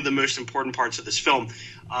one of the most important parts of this film.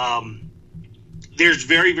 there's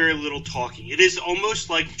very, very little talking. It is almost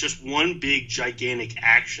like just one big, gigantic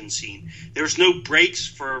action scene. There's no breaks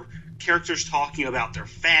for characters talking about their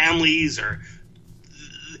families, or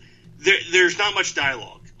there's not much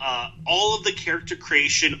dialogue. All of the character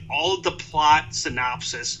creation, all of the plot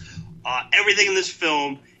synopsis, everything in this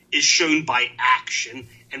film is shown by action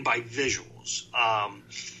and by visuals.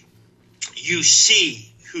 You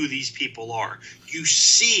see who these people are. You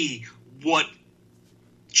see what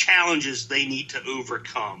challenges they need to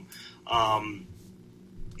overcome.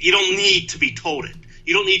 You don't need to be told it.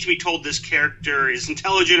 You don't need to be told this character is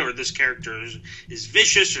intelligent, or this character is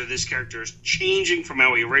vicious, or this character is changing from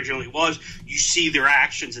how he originally was. You see their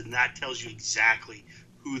actions, and that tells you exactly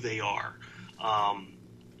who they are.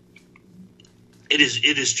 It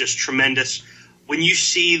is just tremendous. When you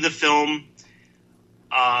see the film,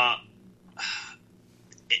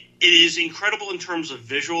 it is incredible in terms of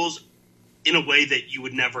visuals in a way that you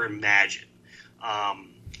would never imagine.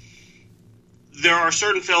 There are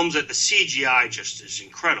certain films that the CGI just is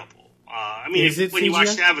incredible. When CGI? You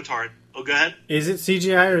watched Avatar, go ahead. Is it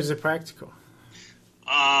CGI or is it practical?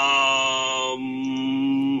 I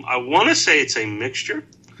want to say it's a mixture.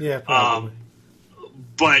 Yeah, probably.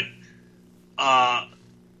 But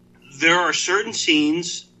there are certain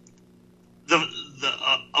scenes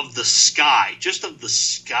of the sky, just of the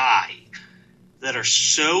sky, that are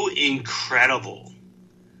so incredible.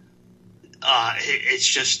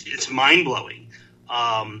 It's mind-blowing.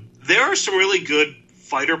 There are some really good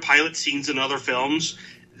fighter pilot scenes in other films.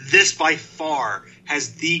 This, by far,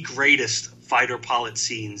 has the greatest fighter pilot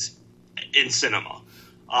scenes in cinema.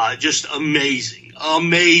 Just amazing.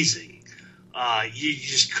 Amazing. You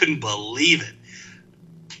just couldn't believe it.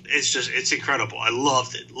 It's incredible. I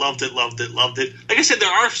loved it. Loved it. Like I said,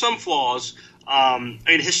 there are some flaws.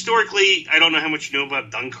 Historically, I don't know how much you know about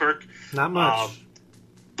Dunkirk. Not much.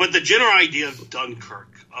 But the general idea of Dunkirk,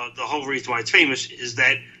 the whole reason why it's famous, is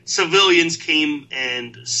that civilians came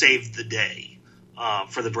and saved the day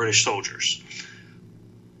for the British soldiers.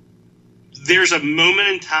 There's a moment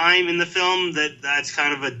in time in the film that's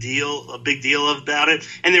kind of a big deal about it,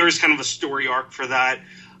 and there is kind of a story arc for that.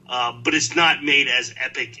 But it's not made as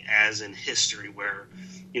epic as in history, where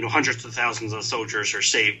hundreds of thousands of soldiers are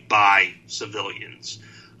saved by civilians.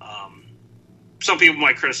 Some people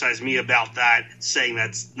might criticize me about that, saying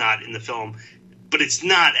that's not in the film, but it's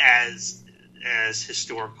not as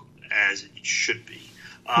historical as it should be.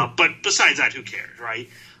 But besides that, who cares, right?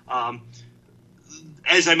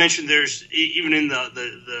 As I mentioned, there's even in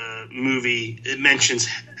the movie, it mentions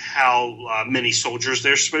how many soldiers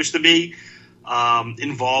there's supposed to be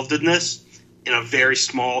involved in this in a very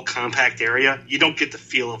small, compact area. You don't get the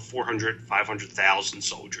feel of 400, 500,000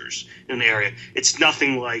 soldiers in an area. It's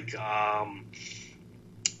nothing like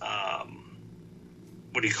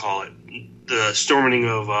what do you call it? The storming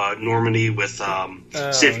of Normandy with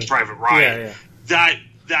Saving Private Ryan. Yeah.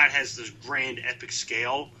 That has this grand, epic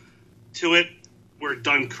scale to it, where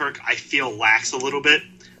Dunkirk, I feel, lacks a little bit.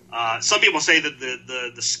 Some people say that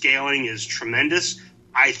the scaling is tremendous.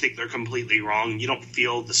 I think they're completely wrong. You don't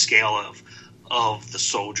feel the scale of the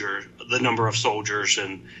soldier, the number of soldiers,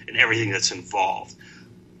 and everything that's involved.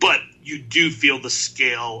 But you do feel the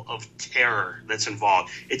scale of terror that's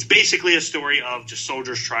involved. It's basically a story of just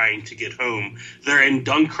soldiers trying to get home. They're in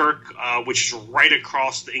Dunkirk, which is right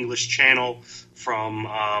across the English Channel from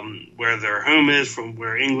where their home is, from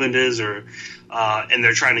where England is, and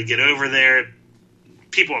they're trying to get over there.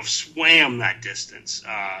 People have swam that distance.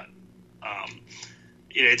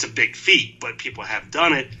 It's a big feat, but people have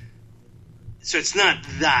done it. So it's not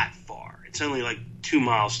that far. It's only like 2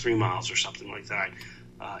 miles, 3 miles or something like that.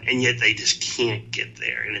 And yet they just can't get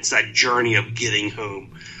there. And it's that journey of getting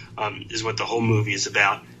home is what the whole movie is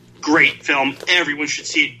about. Great film. Everyone should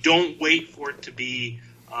see it. Don't wait for it to be,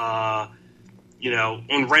 on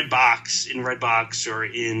Redbox or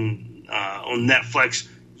on Netflix.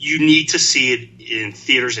 You need to see it in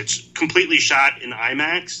theaters. It's completely shot in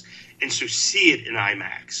IMAX, and so see it in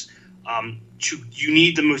IMAX. You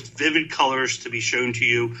need the most vivid colors to be shown to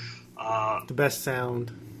you. The best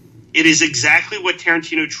sound. It is exactly what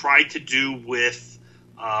Tarantino tried to do with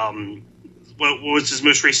what was his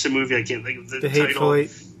most recent movie? I can't think of the title. Hateful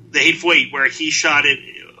Eight. The Hateful Eight, where he shot it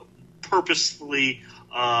purposefully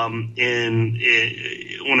on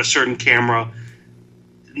a certain camera.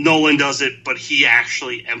 Nolan does it, but he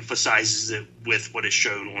actually emphasizes it with what is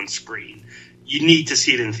shown on screen. You need to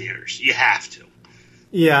see it in theaters. You have to.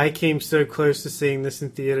 Yeah, I came so close to seeing this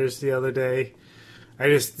in theaters the other day. I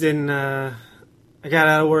just didn't... I got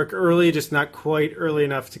out of work early, just not quite early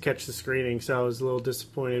enough to catch the screening, so I was a little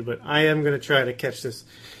disappointed. But I am going to try to catch this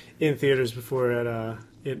in theaters before it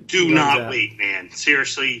Do runs not out. wait, man.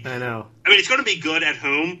 Seriously. I know. I mean, it's going to be good at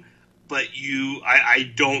home, but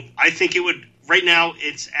I think it would, right now,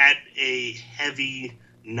 it's at a heavy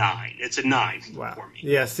 9. It's a 9 Wow. for me.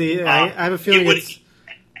 Yeah, see, I have a feeling it's...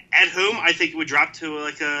 At home, I think it would drop to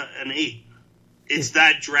like an 8. It's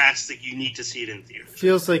that drastic. You need to see it in theaters.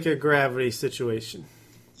 Feels like a Gravity situation.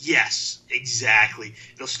 Yes, exactly.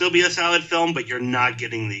 It'll still be a solid film, but you're not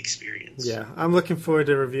getting the experience. Yeah, I'm looking forward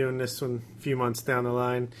to reviewing this one a few months down the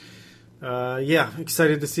line. Yeah,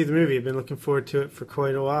 excited to see the movie. I've been looking forward to it for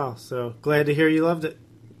quite a while, so glad to hear you loved it.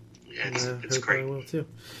 Yeah, it's hope great. I will too.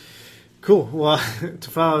 Cool. Well, to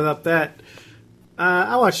follow up that,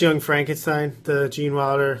 I watched Young Frankenstein, the Gene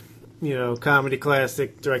Wilder, comedy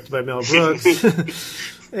classic directed by Mel Brooks,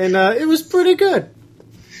 and it was pretty good.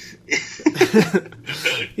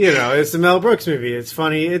 It's a Mel Brooks movie. It's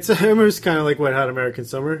funny. It's almost kind of like Wet Hot American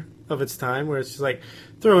Summer of its time, where it's just like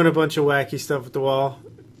throwing a bunch of wacky stuff at the wall,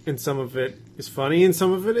 and some of it is funny, and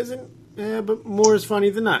some of it isn't. But more is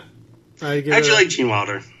funny than not. I actually like Gene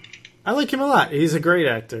Wilder. I like him a lot. He's a great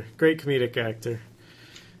actor, great comedic actor.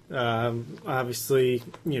 Obviously,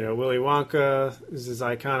 Willy Wonka is his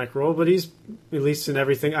iconic role, but he's, at least in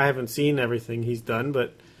everything, I haven't seen everything he's done,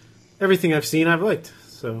 but everything I've seen I've liked,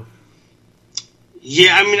 so.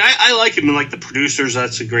 Yeah, I mean, I like him in, like, The Producers.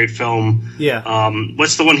 That's a great film. Yeah.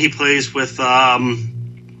 What's the one he plays with, I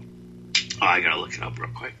gotta look it up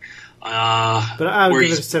real quick. But I would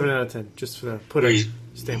give it a 7 out of 10, just for put a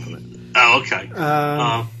stamp on it. Oh, okay.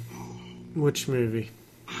 Which movie?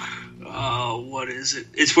 What is it?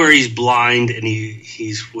 It's where he's blind and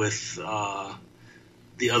he's with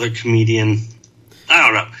the other comedian. I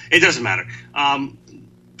don't know. It doesn't matter.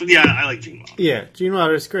 But yeah, I like Gene Wilder. Yeah, Gene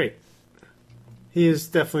Wilder is great. He is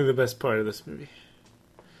definitely the best part of this movie.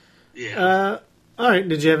 Yeah. All right,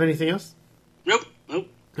 did you have anything else? Nope. All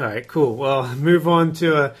right, cool. Well, move on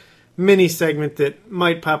to a mini segment that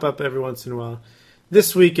might pop up every once in a while.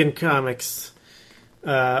 This week in comics,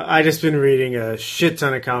 I just been reading a shit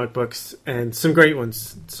ton of comic books and some great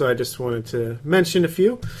ones. So I just wanted to mention a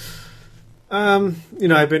few. I've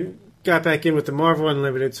got back in with the Marvel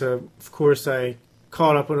Unlimited, so of course I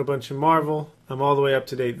caught up on a bunch of Marvel. I'm all the way up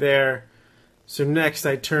to date there. So next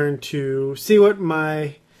I turn to see what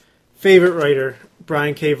my favorite writer,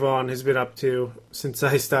 Brian K. Vaughan, has been up to since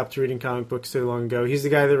I stopped reading comic books so long ago. He's the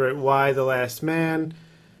guy that wrote Y: The Last Man,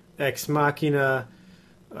 Ex Machina,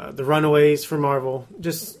 The Runaways for Marvel.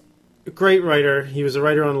 Just a great writer. He was a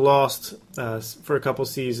writer on Lost for a couple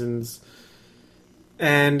seasons.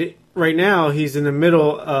 And right now he's in the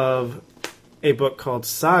middle of a book called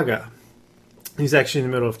Saga. He's actually in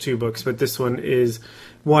the middle of 2 books, but this one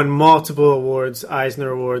won multiple awards,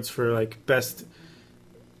 Eisner Awards for like best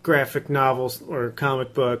graphic novels or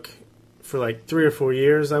comic book for like 3 or 4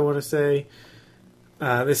 years, I want to say.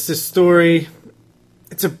 This is a story.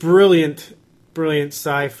 It's a brilliant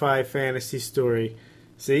sci-fi fantasy story.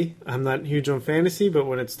 See, I'm not huge on fantasy, but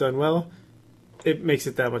when it's done well, it makes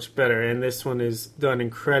it that much better. And this one is done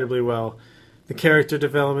incredibly well. The character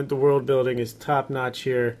development, the world building is top notch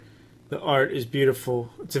here. The art is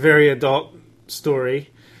beautiful. It's a very adult story.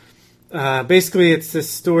 Basically, it's this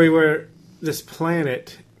story where this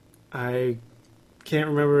planet, I can't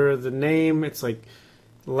remember the name. It's like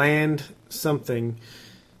Land something.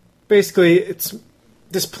 Basically, it's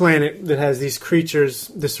this planet that has these creatures,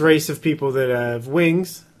 this race of people that have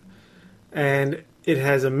wings, and it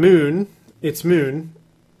has a moon. Its moon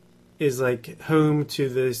is like home to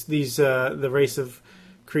the race of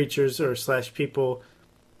creatures or / people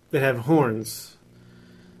that have horns.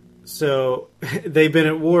 So they've been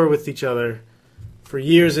at war with each other for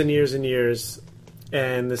years and years and years.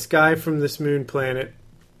 And this guy from this moon planet,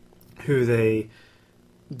 who they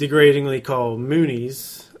degradingly call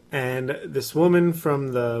Moonies, and this woman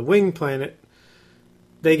from the wing planet,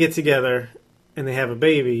 they get together and they have a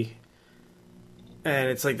baby. And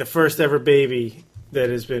it's like the first ever baby that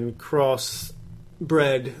has been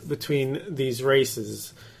cross-bred between these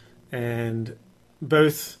races. And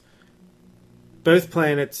both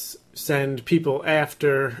planets send people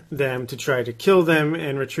after them to try to kill them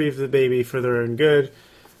and retrieve the baby for their own good.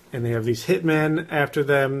 And they have these hitmen after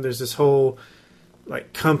them. There's this whole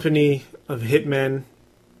like company of hitmen.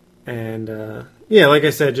 And like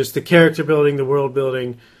I said, just the character building, the world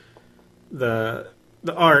building, the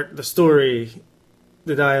art, the story,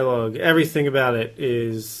 the dialogue, everything about it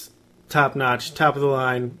is top notch, top of the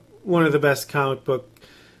line. One of the best comic book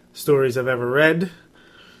stories I've ever read.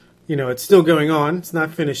 It's still going on. It's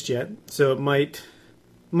not finished yet, so it might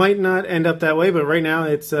not end up that way. But right now,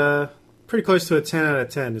 it's pretty close to a 10 out of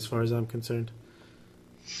 10 as far as I'm concerned.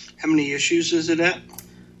 How many issues is it at?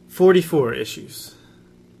 44 issues.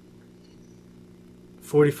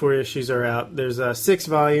 44 issues are out. There's 6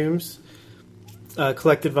 volumes,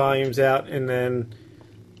 collected volumes out, and then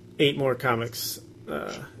 8 more comics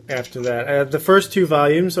after that. The first 2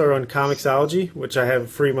 volumes are on Comixology, which I have a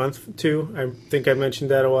free month to. I think I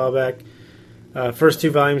mentioned that a while back. First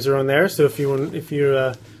 2 volumes are on there, so if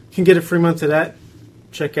you can get a free month of that,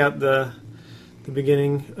 check out the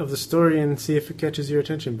beginning of the story and see if it catches your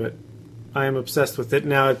attention. But I am obsessed with it.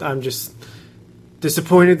 Now I'm just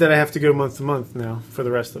disappointed that I have to go month to month now for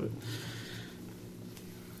the rest of it.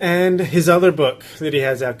 And his other book that he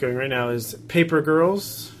has out going right now is Paper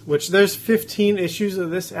Girls, which there's 15 issues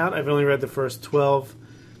of this out. I've only read the first 12.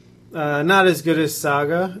 Not as good as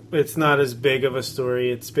Saga. It's not as big of a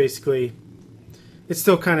story. It's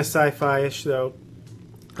still kind of sci-fi-ish, though.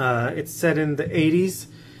 It's set in the 80s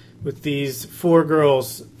with these 4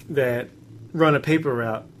 girls that run a paper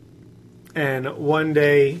route. And one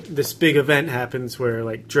day, this big event happens where,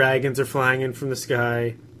 like, dragons are flying in from the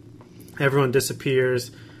sky. Everyone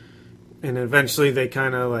disappears. And eventually they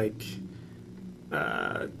kind of, like,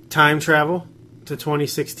 time travel to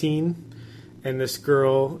 2016. And this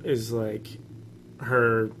girl is, like,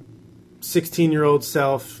 her 16-year-old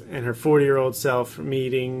self and her 40-year-old self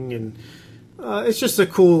meeting. And it's just a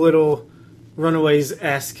cool little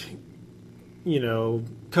Runaways-esque,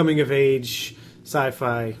 coming-of-age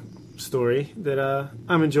sci-fi story that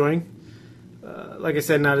I'm enjoying. Like I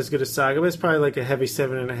said, not as good as Saga, but it's probably like a heavy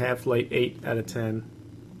 7.5, light 8 out of 10.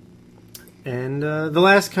 And the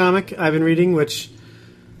last comic I've been reading, which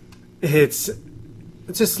it's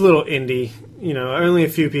just a little indie, only a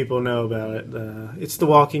few people know about it. It's The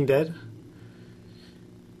Walking Dead.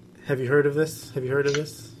 Have you heard of this?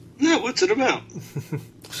 No, what's it about?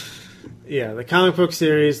 Yeah, the comic book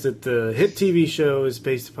series that the hit TV show is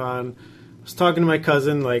based upon. I was talking to my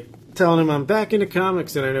cousin, telling him I'm back into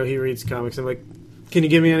comics, and I know he reads comics. I'm like, can you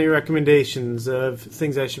give me any recommendations of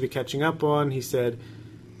things I should be catching up on? He said,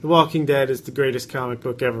 The Walking Dead is the greatest comic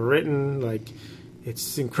book ever written.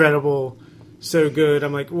 It's incredible, so good.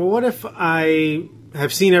 I'm like, well, what if I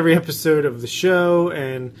have seen every episode of the show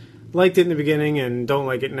and liked it in the beginning and don't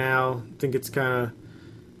like it now, think it's kind of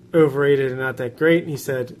overrated and not that great? And he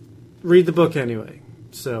said, read the book anyway.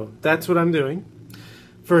 So that's what I'm doing.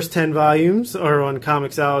 First 10 volumes are on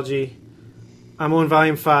Comixology. I'm on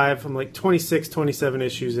volume 5. I'm like 26, 27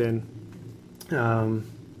 issues in.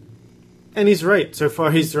 And he's right. So far,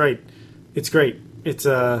 he's right. It's great. It's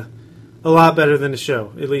a lot better than the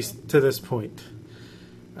show, at least to this point.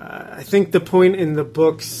 I think the point in the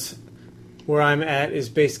books where I'm at is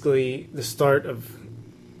basically the start of...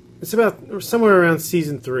 It's about somewhere around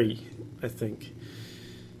season 3, I think.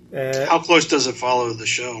 How close does it follow the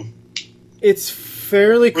show? It's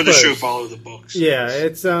fairly close. Or the show follow the books? Yeah,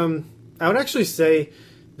 it's... I would actually say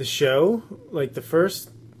the show, like the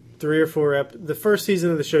first 3 or 4... the first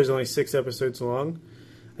season of the show is only 6 episodes long.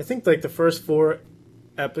 I think like the first 4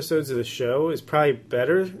 episodes of the show is probably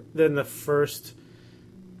better than the first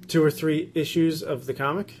 2 or 3 issues of the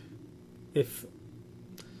comic. If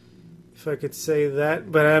I could say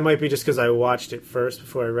that. But that might be just because I watched it first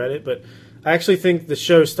before I read it. But I actually think the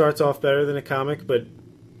show starts off better than a comic, but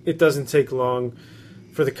it doesn't take long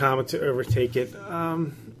for the comic to overtake it.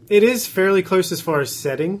 It is fairly close as far as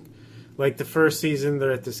setting. Like the first season,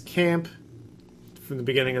 they're at this camp. From the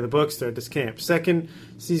beginning of the books, they're at this camp. Second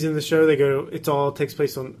season of the show, it all takes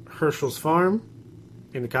place on Herschel's farm.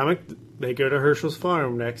 In the comic, they go to Herschel's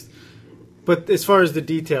farm next. But as far as the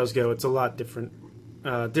details go, it's a lot different.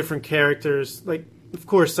 Different characters. Like, of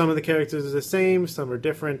course, some of the characters are the same, some are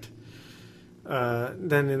different.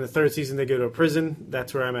 Then in the third season, they go to a prison.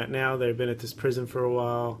 That's where I'm at now. They've been at this prison for a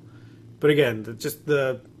while. But again, just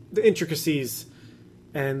the intricacies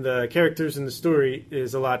and the characters in the story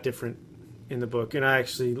is a lot different in the book. And I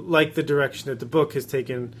actually like the direction that the book has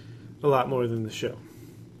taken a lot more than the show.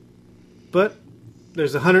 But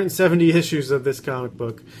there's 170 issues of this comic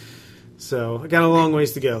book. So I got a long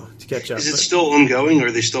ways to go to catch up. Is it still ongoing, or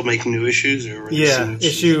are they still making new issues? Or yeah,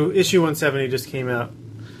 issue 170 just came out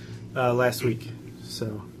last week.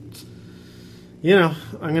 So, I'm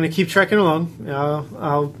going to keep trekking along.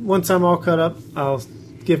 I'll once I'm all caught up, I'll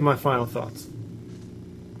give my final thoughts.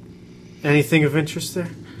 Anything of interest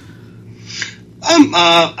there?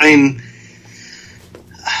 I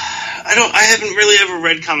haven't really ever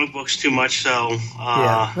read comic books too much, so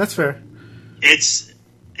yeah, that's fair.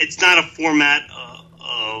 It's not a format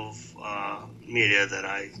of media that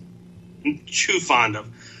I'm too fond of.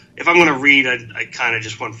 If I'm going to read, I kind of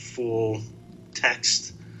just want full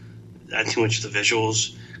text, not too much of the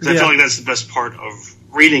visuals. Because I feel like that's the best part of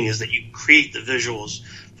reading, is that you create the visuals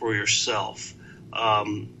for yourself.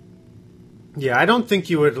 Yeah, I don't think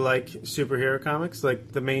you would like superhero comics,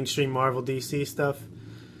 like the mainstream Marvel DC stuff.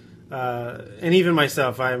 And even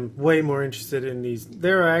myself, I'm way more interested in these.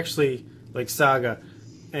 There are actually, like, Saga,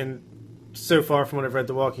 and so far from what I've read,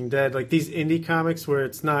 The Walking Dead, like these indie comics where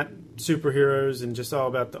it's not superheroes and just all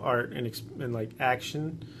about the art and like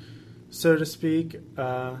action, so to speak.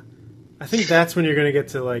 I think that's when you're going to get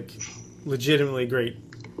to like legitimately great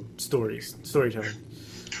storytelling.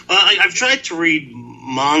 I've tried to read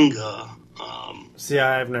manga. See,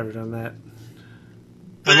 I've never done that.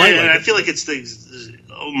 But I feel like it's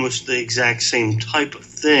almost the exact same type of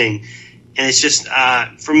thing. And it's just,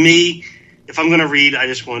 for me, if I'm going to read, I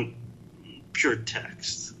just want pure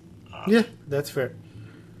text. Yeah, that's fair.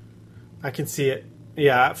 I can see it.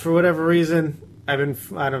 Yeah, for whatever reason, I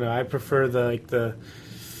don't know, I prefer the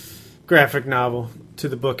graphic novel to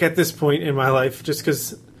the book at this point in my life, just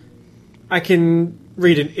because I can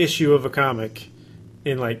read an issue of a comic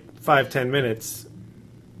in like 5-10 minutes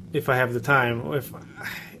if I have the time.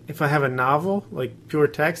 If I have a novel, like pure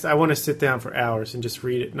text, I want to sit down for hours and just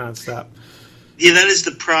read it nonstop. Yeah, that is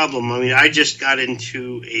the problem. I mean, I just got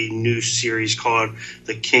into a new series called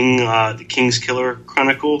The King's Killer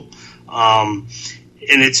Chronicle, and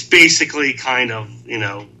it's basically kind of,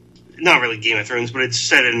 not really Game of Thrones, but it's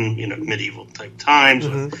set in medieval type times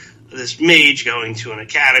with this mage going to an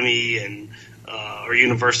academy and or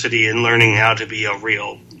university and learning how to be a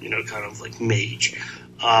real kind of like mage,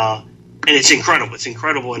 and it's incredible. It's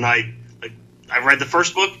incredible, and I read the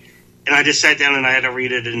first book. And I just sat down and I had to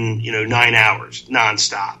read it in 9 hours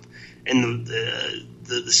nonstop. And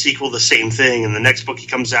the sequel, the same thing, and the next book he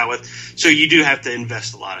comes out with. So you do have to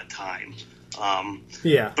invest a lot of time.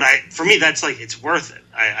 Yeah. But for me, that's like it's worth it.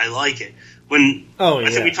 I like it. I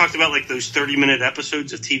think we talked about like those 30-minute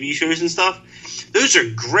episodes of TV shows and stuff. Those are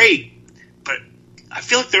great, but I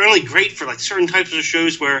feel like they're only great for like certain types of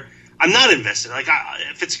shows where I'm not invested. Like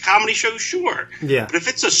if it's a comedy show, sure. Yeah. But if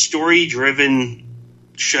it's a story-driven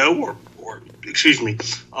show or excuse me,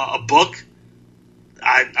 a book,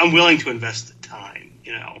 I'm willing to invest the time,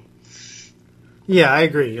 Yeah, I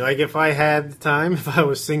agree. Like if I had the time, if I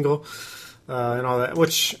was single and all that,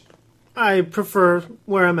 which I prefer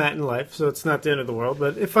where I'm at in life, so it's not the end of the world.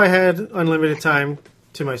 But if I had unlimited time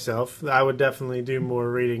to myself, I would definitely do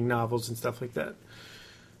more reading novels and stuff like that.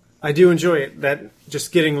 I do enjoy it. That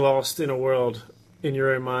just getting lost in a world in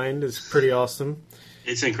your own mind is pretty awesome.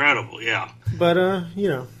 It's incredible, yeah. But,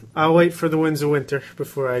 I'll wait for the winds of winter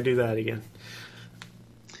before I do that again.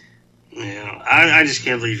 Yeah, I just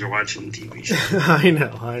can't believe you're watching the TV show. I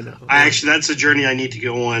know. Actually, that's a journey I need to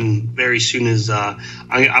go on very soon.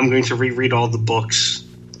 I'm going to reread all the books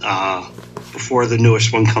before the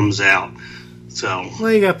newest one comes out. So,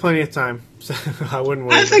 well, you got plenty of time, so I wouldn't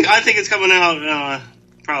worry. I think it's coming out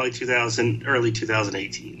probably early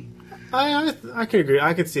 2018. I could agree.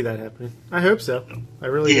 I could see that happening. I hope so. I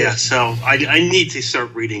really do. Yeah, so I need to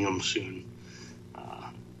start reading them soon.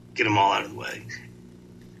 Get them all out of the way.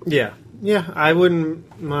 Yeah. I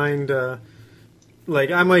wouldn't mind. I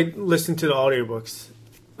might listen to the audiobooks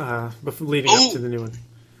before leading up to the new one.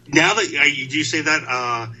 Now that you do say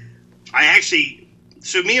that,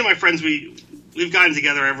 so me and my friends, we've gotten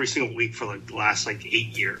together every single week for like the last 8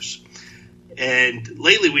 years, and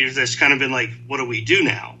lately we've just kind of been like, what do we do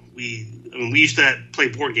now? We used to play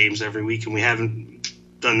board games every week, and we haven't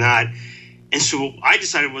done that. And so I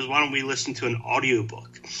decided why don't we listen to an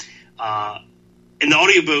audiobook? And the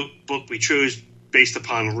audiobook we chose based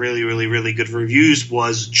upon really, really, really good reviews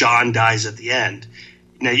was John Dies at the End.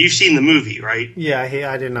 Now, you've seen the movie, right? Yeah,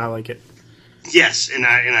 I did not like it. Yes, and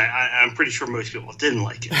I'm pretty sure most people didn't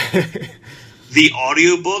like it. The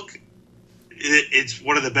audiobook, it's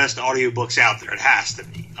one of the best audiobooks out there. It has to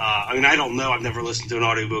be. I don't know. I've never listened to an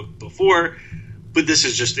audiobook before, but this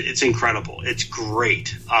is it's incredible. It's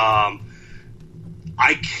great. I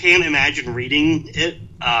can't imagine reading it,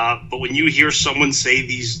 but when you hear someone say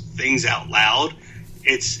these things out loud,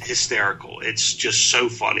 it's hysterical. It's just so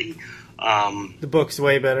funny. The book's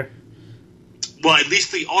way better. Well, at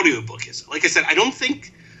least the audiobook is. Like I said, I don't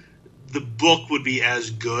think the book would be as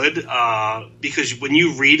good because when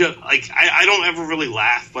you read it, I don't ever really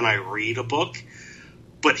laugh when I read a book,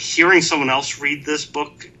 but hearing someone else read this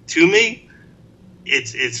book to me,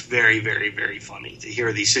 it's very, very, very funny to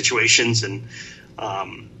hear these situations. And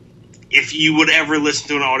if you would ever listen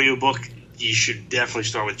to an audiobook, you should definitely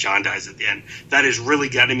start with John Dies at the End. That has really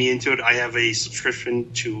gotten me into it. I have a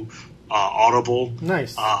subscription to Audible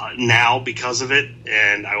now because of it,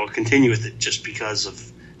 and I will continue with it just because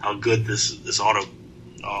of how good this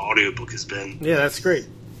audiobook has been. Yeah, that's great.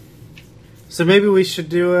 So maybe we should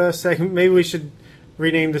do a segment. Maybe we should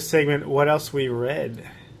rename the segment "What Else We Read."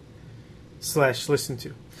 / listen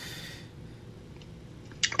to.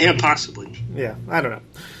 Yeah, possibly. Yeah, I don't know.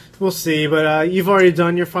 We'll see, but you've already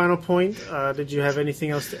done your final point. Did you have anything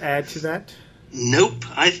else to add to that? Nope.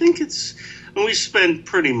 I think we spent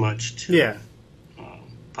pretty much 2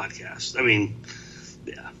 podcasts. I mean,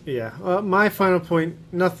 yeah. Yeah. My final point,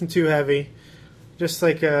 nothing too heavy. Just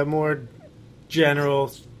like a more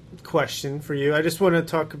general question for you. I just want to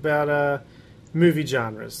talk about movie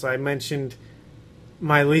genres. I mentioned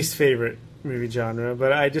my least favorite movie genre,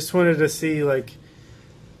 but I just wanted to see,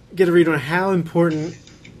 get a read on how important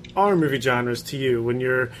are movie genres to you when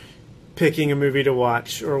you're picking a movie to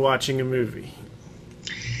watch or watching a movie?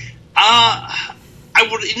 I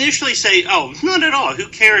would initially say, not at all. Who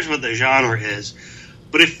cares what the genre is?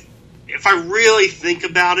 But if I really think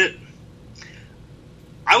about it,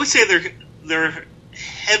 I would say they're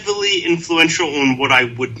heavily influential on what I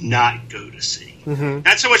would not go to see. Mm-hmm.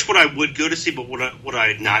 Not so much what I would go to see, but what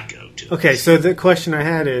I'd not go to. Okay, so the question I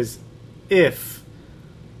had is, if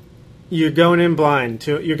you're going in blind,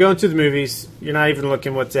 you're going to the movies, you're not even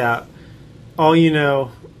looking what's out, all you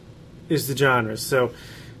know is the genres. So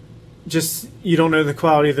just, you don't know the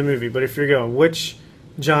quality of the movie, but if you're going, which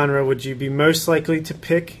genre would you be most likely to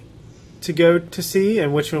pick to go to see,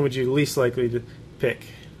 and which one would you least likely to pick?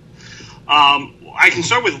 I can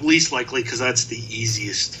start with least likely because that's the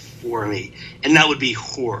easiest for me, and that would be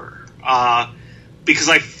horror. Because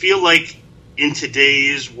I feel like in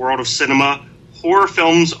today's world of cinema, horror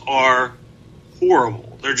films are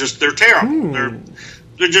horrible. They're terrible.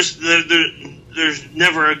 There's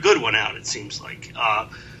never a good one out, it seems like.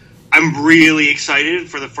 I'm really excited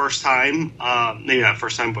for the first time, maybe not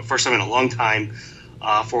first time, but first time in a long time,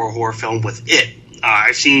 for a horror film with It.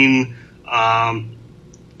 I've seen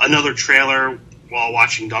another trailer while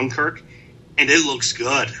watching Dunkirk, and it looks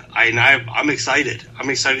good. I'm excited. I'm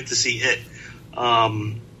excited to see It.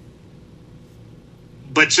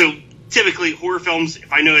 But so typically horror films,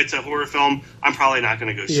 if I know it's a horror film, I'm probably not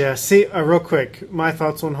going to go see it. Yeah, see, real quick, my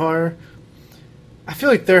thoughts on horror. I feel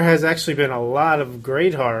like there has actually been a lot of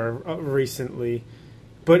great horror recently,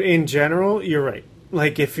 but in general, you're right.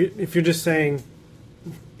 Like, if you're just saying,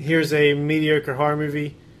 here's a mediocre horror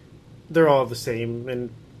movie, they're all the same, and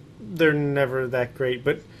they're never that great.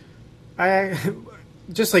 But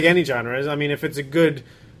just like any genre, I mean, if it's a good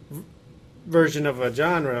version of a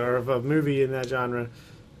genre or of a movie in that genre,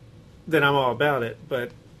 then I'm all about it.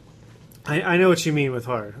 But I know what you mean with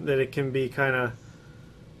horror, that it can be kind of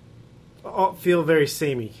feel very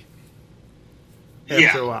samey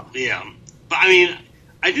after a while. Yeah. But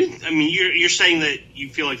you're saying that you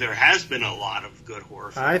feel like there has been a lot of good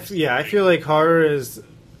horror films. I feel like horror is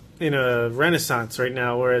in a renaissance right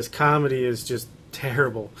now, whereas comedy is just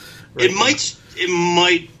terrible. Right now.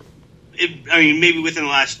 Maybe within the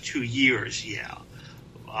last 2 years, yeah.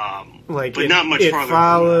 But not much It farther.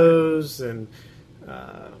 Follows, and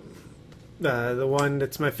the one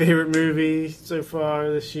that's my favorite movie so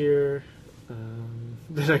far this year,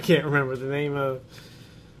 that I can't remember the name of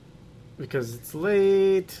because it's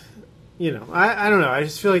late. I don't know. I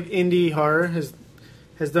just feel like indie horror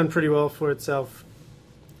has done pretty well for itself.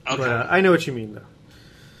 Okay. But I know what you mean, though.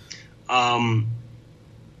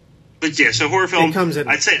 But yeah, so horror film.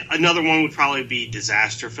 I'd say another one would probably be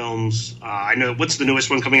disaster films. I know, what's the newest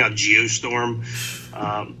one coming out? Geostorm.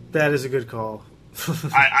 That is a good call.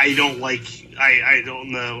 I don't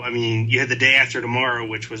know. I mean, you had The Day After Tomorrow,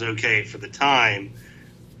 which was okay for the time,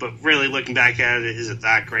 but really looking back at it, is it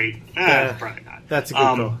that great? Probably not. That's a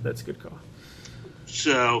good call.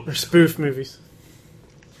 So or spoof movies.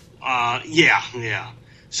 Yeah.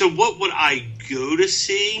 So what would I go to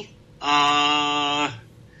see?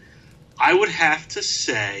 I would have to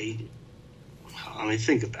say, let me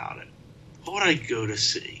think about it. What would I go to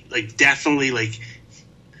see? Definitely,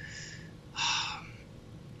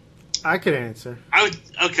 I could answer.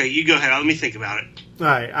 Okay, you go ahead. Let me think about it. All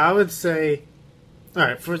right, I would say,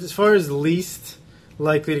 as far as least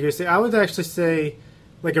likely to go see, I would actually say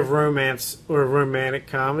like a romance or a romantic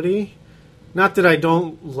comedy. Not that I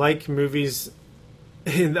don't like movies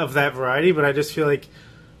of that variety, but I just feel like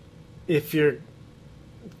if you're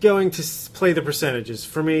going to play the percentages,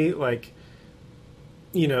 for me,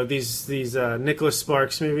 these Nicholas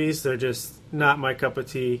Sparks movies, they're just not my cup of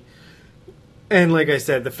tea. And like I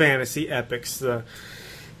said, the fantasy epics, the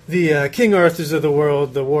King Arthurs of the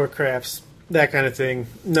world, the Warcrafts, that kind of thing,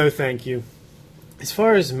 no thank you. As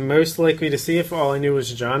far as most likely to see, if all I knew was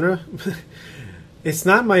genre, it's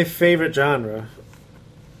not my favorite genre,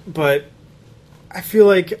 but I feel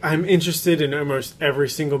like I'm interested in almost every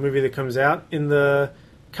single movie that comes out in the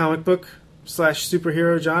comic book /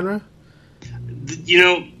 superhero genre.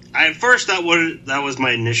 At first, that was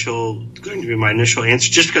going to be my initial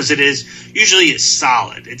answer, just because it is usually it's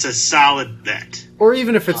solid. It's a solid bet. Or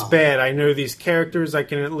even if it's bad, I know these characters. I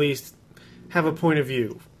can at least have a point of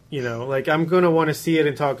view. You know, like I'm going to want to see it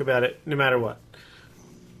and talk about it no matter what.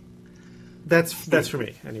 That's for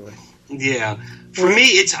me anyway. Yeah, for me,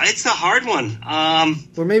 it's a hard one.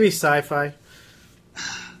 Or maybe sci-fi.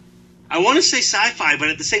 I want to say sci-fi, but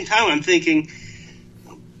at the same time, I'm thinking,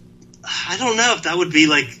 I don't know if that would be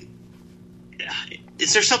like.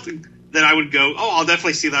 Is there something that I would go? Oh, I'll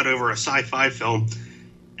definitely see that over a sci-fi film.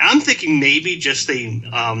 I'm thinking maybe just a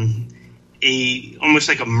almost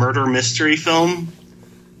like a murder mystery film.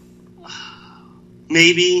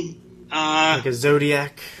 Maybe like a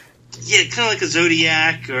Zodiac. Yeah, kind of like a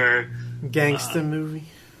Zodiac or gangster movie.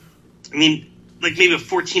 I mean, like maybe a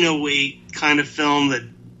 1408 kind of film that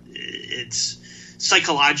it's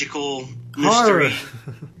psychological mystery.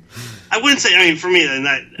 Horror. I wouldn't say. I mean, for me, then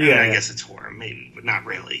that. I Yeah. guess it's horror, maybe, but not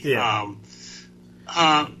really. Yeah.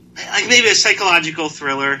 Like maybe a psychological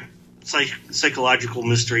thriller, psychological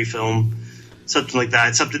mystery film, something like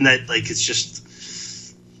that. Something that like it's just.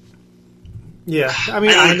 Yeah, I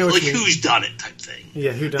mean, I know what like you mean. who's done it type thing.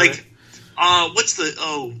 Yeah, who done Like, it? what's the?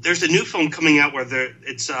 Oh, there's a new film coming out where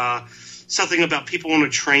it's something about people on a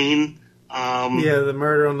train. Yeah, the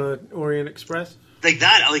Murder on the Orient Express. Like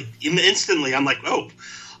that. Like instantly, I'm like, oh.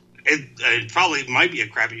 It probably might be a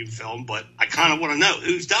crappy film, but I kind of want to know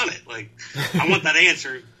who's done it. Like, I want that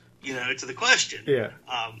answer, to the question. Yeah.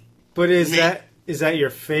 But is that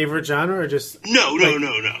your favorite genre, or just no?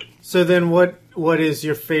 So then, what is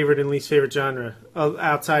your favorite and least favorite genre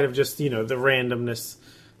outside of just the randomness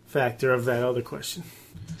factor of that other question?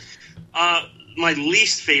 My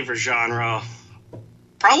least favorite genre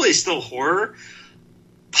probably still horror,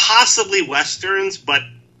 possibly westerns, but.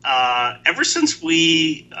 Ever since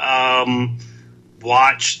we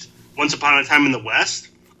watched Once Upon a Time in the West,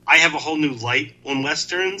 I have a whole new light on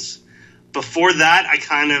westerns. Before that, I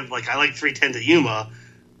kind of I like 310 to Yuma,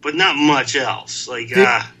 but not much else. Like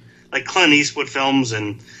Clint Eastwood films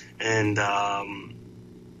and like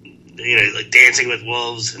Dancing with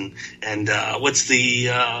Wolves and what's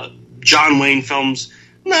the John Wayne films.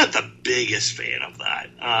 Not the biggest fan of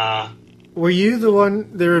that. Were you the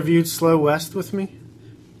one that reviewed Slow West with me?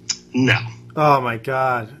 No. Oh my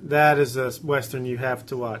God, that is a western you have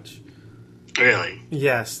to watch. Really?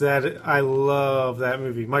 Yes, I love that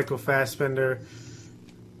movie. Michael Fassbender.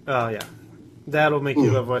 Oh yeah, that'll make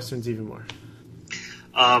you love westerns even more.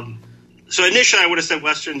 So initially I would have said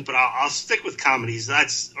westerns, but I'll stick with comedies.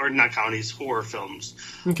 Not comedies, horror films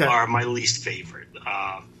are my least favorite.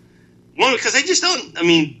 One, because I just don't. I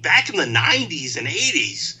mean, back in the '90s and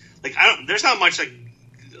 '80s, there's not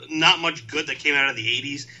much good that came out of the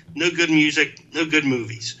 '80s. No good music, no good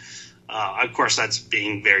movies. Of course, that's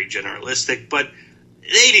being very generalistic, but the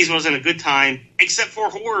 '80s wasn't a good time, except for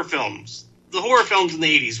horror films. The horror films in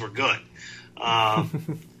the '80s were good,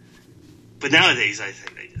 but nowadays I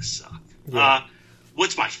think they just suck. Yeah.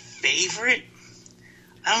 What's my favorite?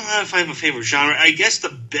 I don't know if I have a favorite genre. I guess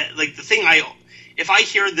if I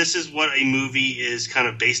hear this is what a movie is kind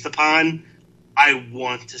of based upon, I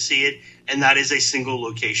want to see it, and that is a single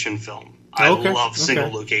location film. I love single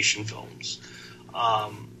location films.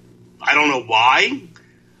 I don't know why.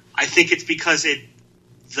 I think it's because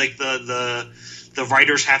the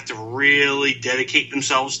writers have to really dedicate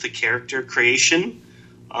themselves to character creation,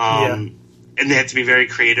 and they have to be very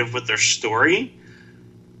creative with their story.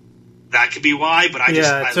 That could be why, but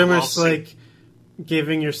it's almost like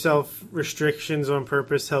giving yourself restrictions on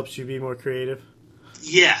purpose helps you be more creative.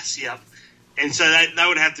 Yes, yep. And so that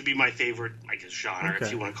would have to be my favorite, I guess, genre,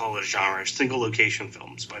 if you want to call it a genre. Single location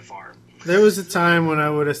films, by far. There was a time when I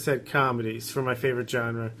would have said comedies for my favorite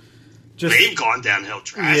genre. They've gone downhill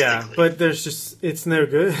drastically. Yeah, but it's no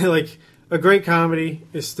good. Like, a great comedy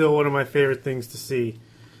is still one of my favorite things to see.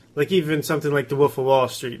 Like, even something like The Wolf of Wall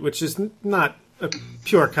Street, which is not a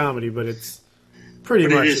pure comedy, but it's pretty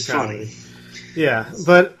much a comedy. Funny. Yeah,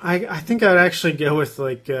 but I think I'd actually go with,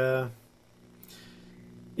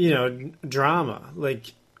 drama.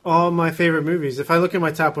 Like, all my favorite movies, if I look at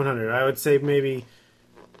my top 100, I would say maybe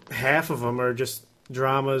half of them are just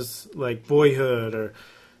dramas like Boyhood or,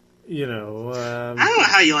 I don't know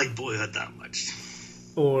how you like Boyhood that much.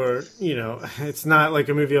 Or, it's not like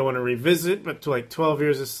a movie I want to revisit, but like 12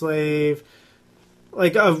 Years a Slave.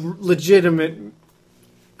 Like a legitimate,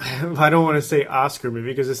 I don't want to say Oscar movie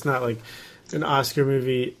because it's not like an Oscar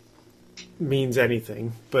movie means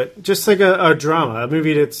anything, but just like a drama, a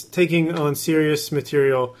movie that's taking on serious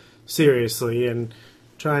material seriously and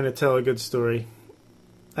trying to tell a good story.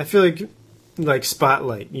 I feel like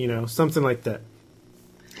Spotlight, something like that.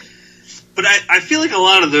 But I feel like a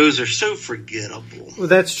lot of those are so forgettable. Well,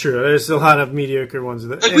 that's true. There's a lot of mediocre ones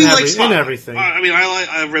that, Like we like in Spotlight. everything. I mean,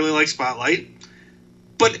 I really like Spotlight,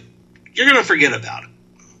 but you're gonna forget about it.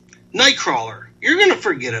 Nightcrawler, you're gonna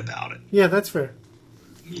forget about it. Yeah, that's fair.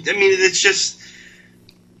 I mean, it's just.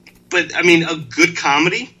 But I mean, a good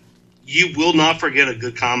comedy, you will not forget a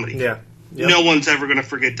good comedy. Yeah. Yep. No one's ever gonna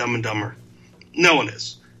forget Dumb and Dumber. No one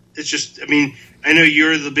is. It's just. I mean, I know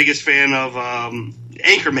you're the biggest fan of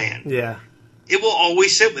Anchorman. Yeah. It will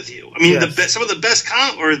always sit with you. I mean, Yes. some of the best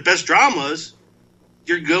best dramas,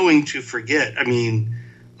 you're going to forget. I mean,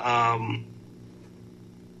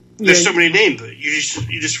 there's so many names, but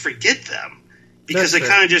you just forget them because That's they fair.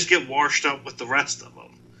 kind of just get washed up with the rest of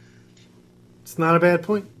them. It's not a bad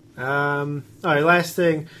point. All right, last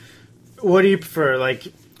thing. What do you prefer? Like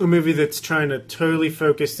a movie that's trying to totally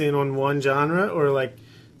focus in on one genre, or like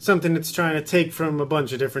something that's trying to take from a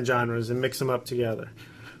bunch of different genres and mix them up together?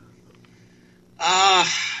 I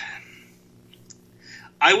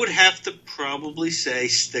would have to probably say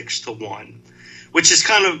sticks to one, which is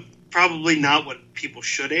kind of probably not what people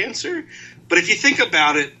should answer. But if you think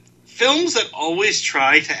about it, films that always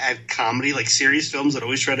try to add comedy, like serious films that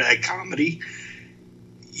always try to add comedy,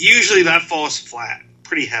 usually that falls flat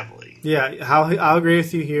pretty heavily. Yeah, I'll agree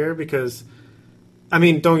with you here because, I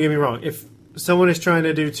mean, don't get me wrong. If someone is trying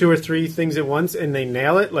to do 2 or 3 things at once and they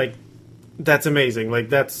nail it, like, that's amazing. Like,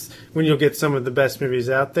 that's when you'll get some of the best movies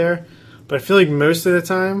out there. But I feel like most of the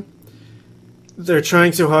time, they're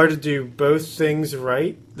trying so hard to do both things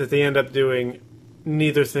right that they end up doing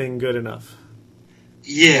neither thing good enough.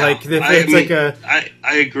 Yeah, Like, I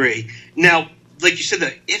agree. Now, like you said,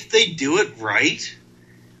 that if they do it right,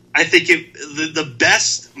 I think the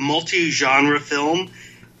best multi-genre film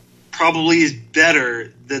probably is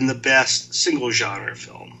better than the best single-genre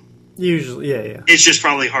film. Usually, yeah. It's just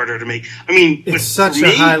probably harder to make. I mean, It's such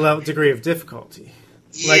a high level degree of difficulty.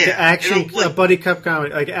 Like yeah, action, and, like, a buddy cup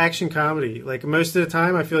comedy, like action comedy. Like most of the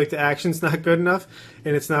time, I feel like the action's not good enough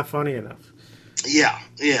and it's not funny enough. Yeah.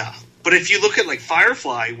 But if you look at like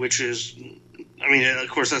Firefly, which is, I mean, of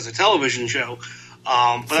course that's a television show,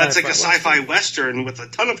 but that's like a sci-fi western with a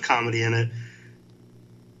ton of comedy in it.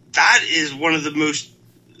 That is one of the most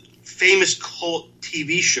famous cult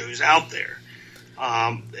TV shows out there,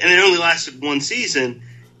 and it only lasted 1 season,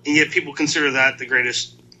 and yet people consider that the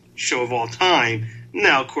greatest show of all time.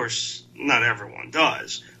 Now, of course, not everyone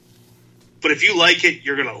does, but if you like it,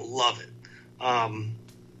 you're gonna love it.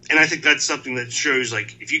 And I think that's something that shows,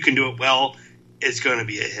 like, if you can do it well, it's going to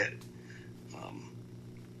be a hit.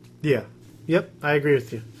 Yeah. Yep, I agree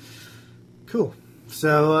with you. Cool.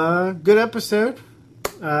 So, good episode.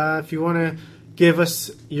 If you want to give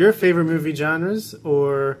us your favorite movie genres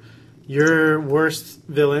or your worst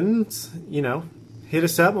villains, hit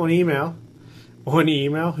us up on email. On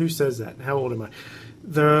email? Who says that? How old am I?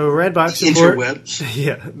 The Redbox Report. Interwebs.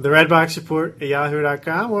 Yeah, the Redbox Report at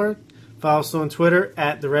yahoo.com, or follow us on Twitter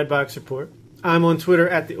at the Redbox Report. I'm on Twitter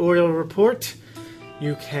at the Oriole Report.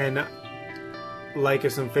 You can like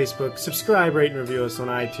us on Facebook, subscribe, rate, and review us on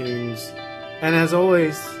iTunes. And as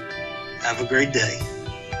always, Have a great day.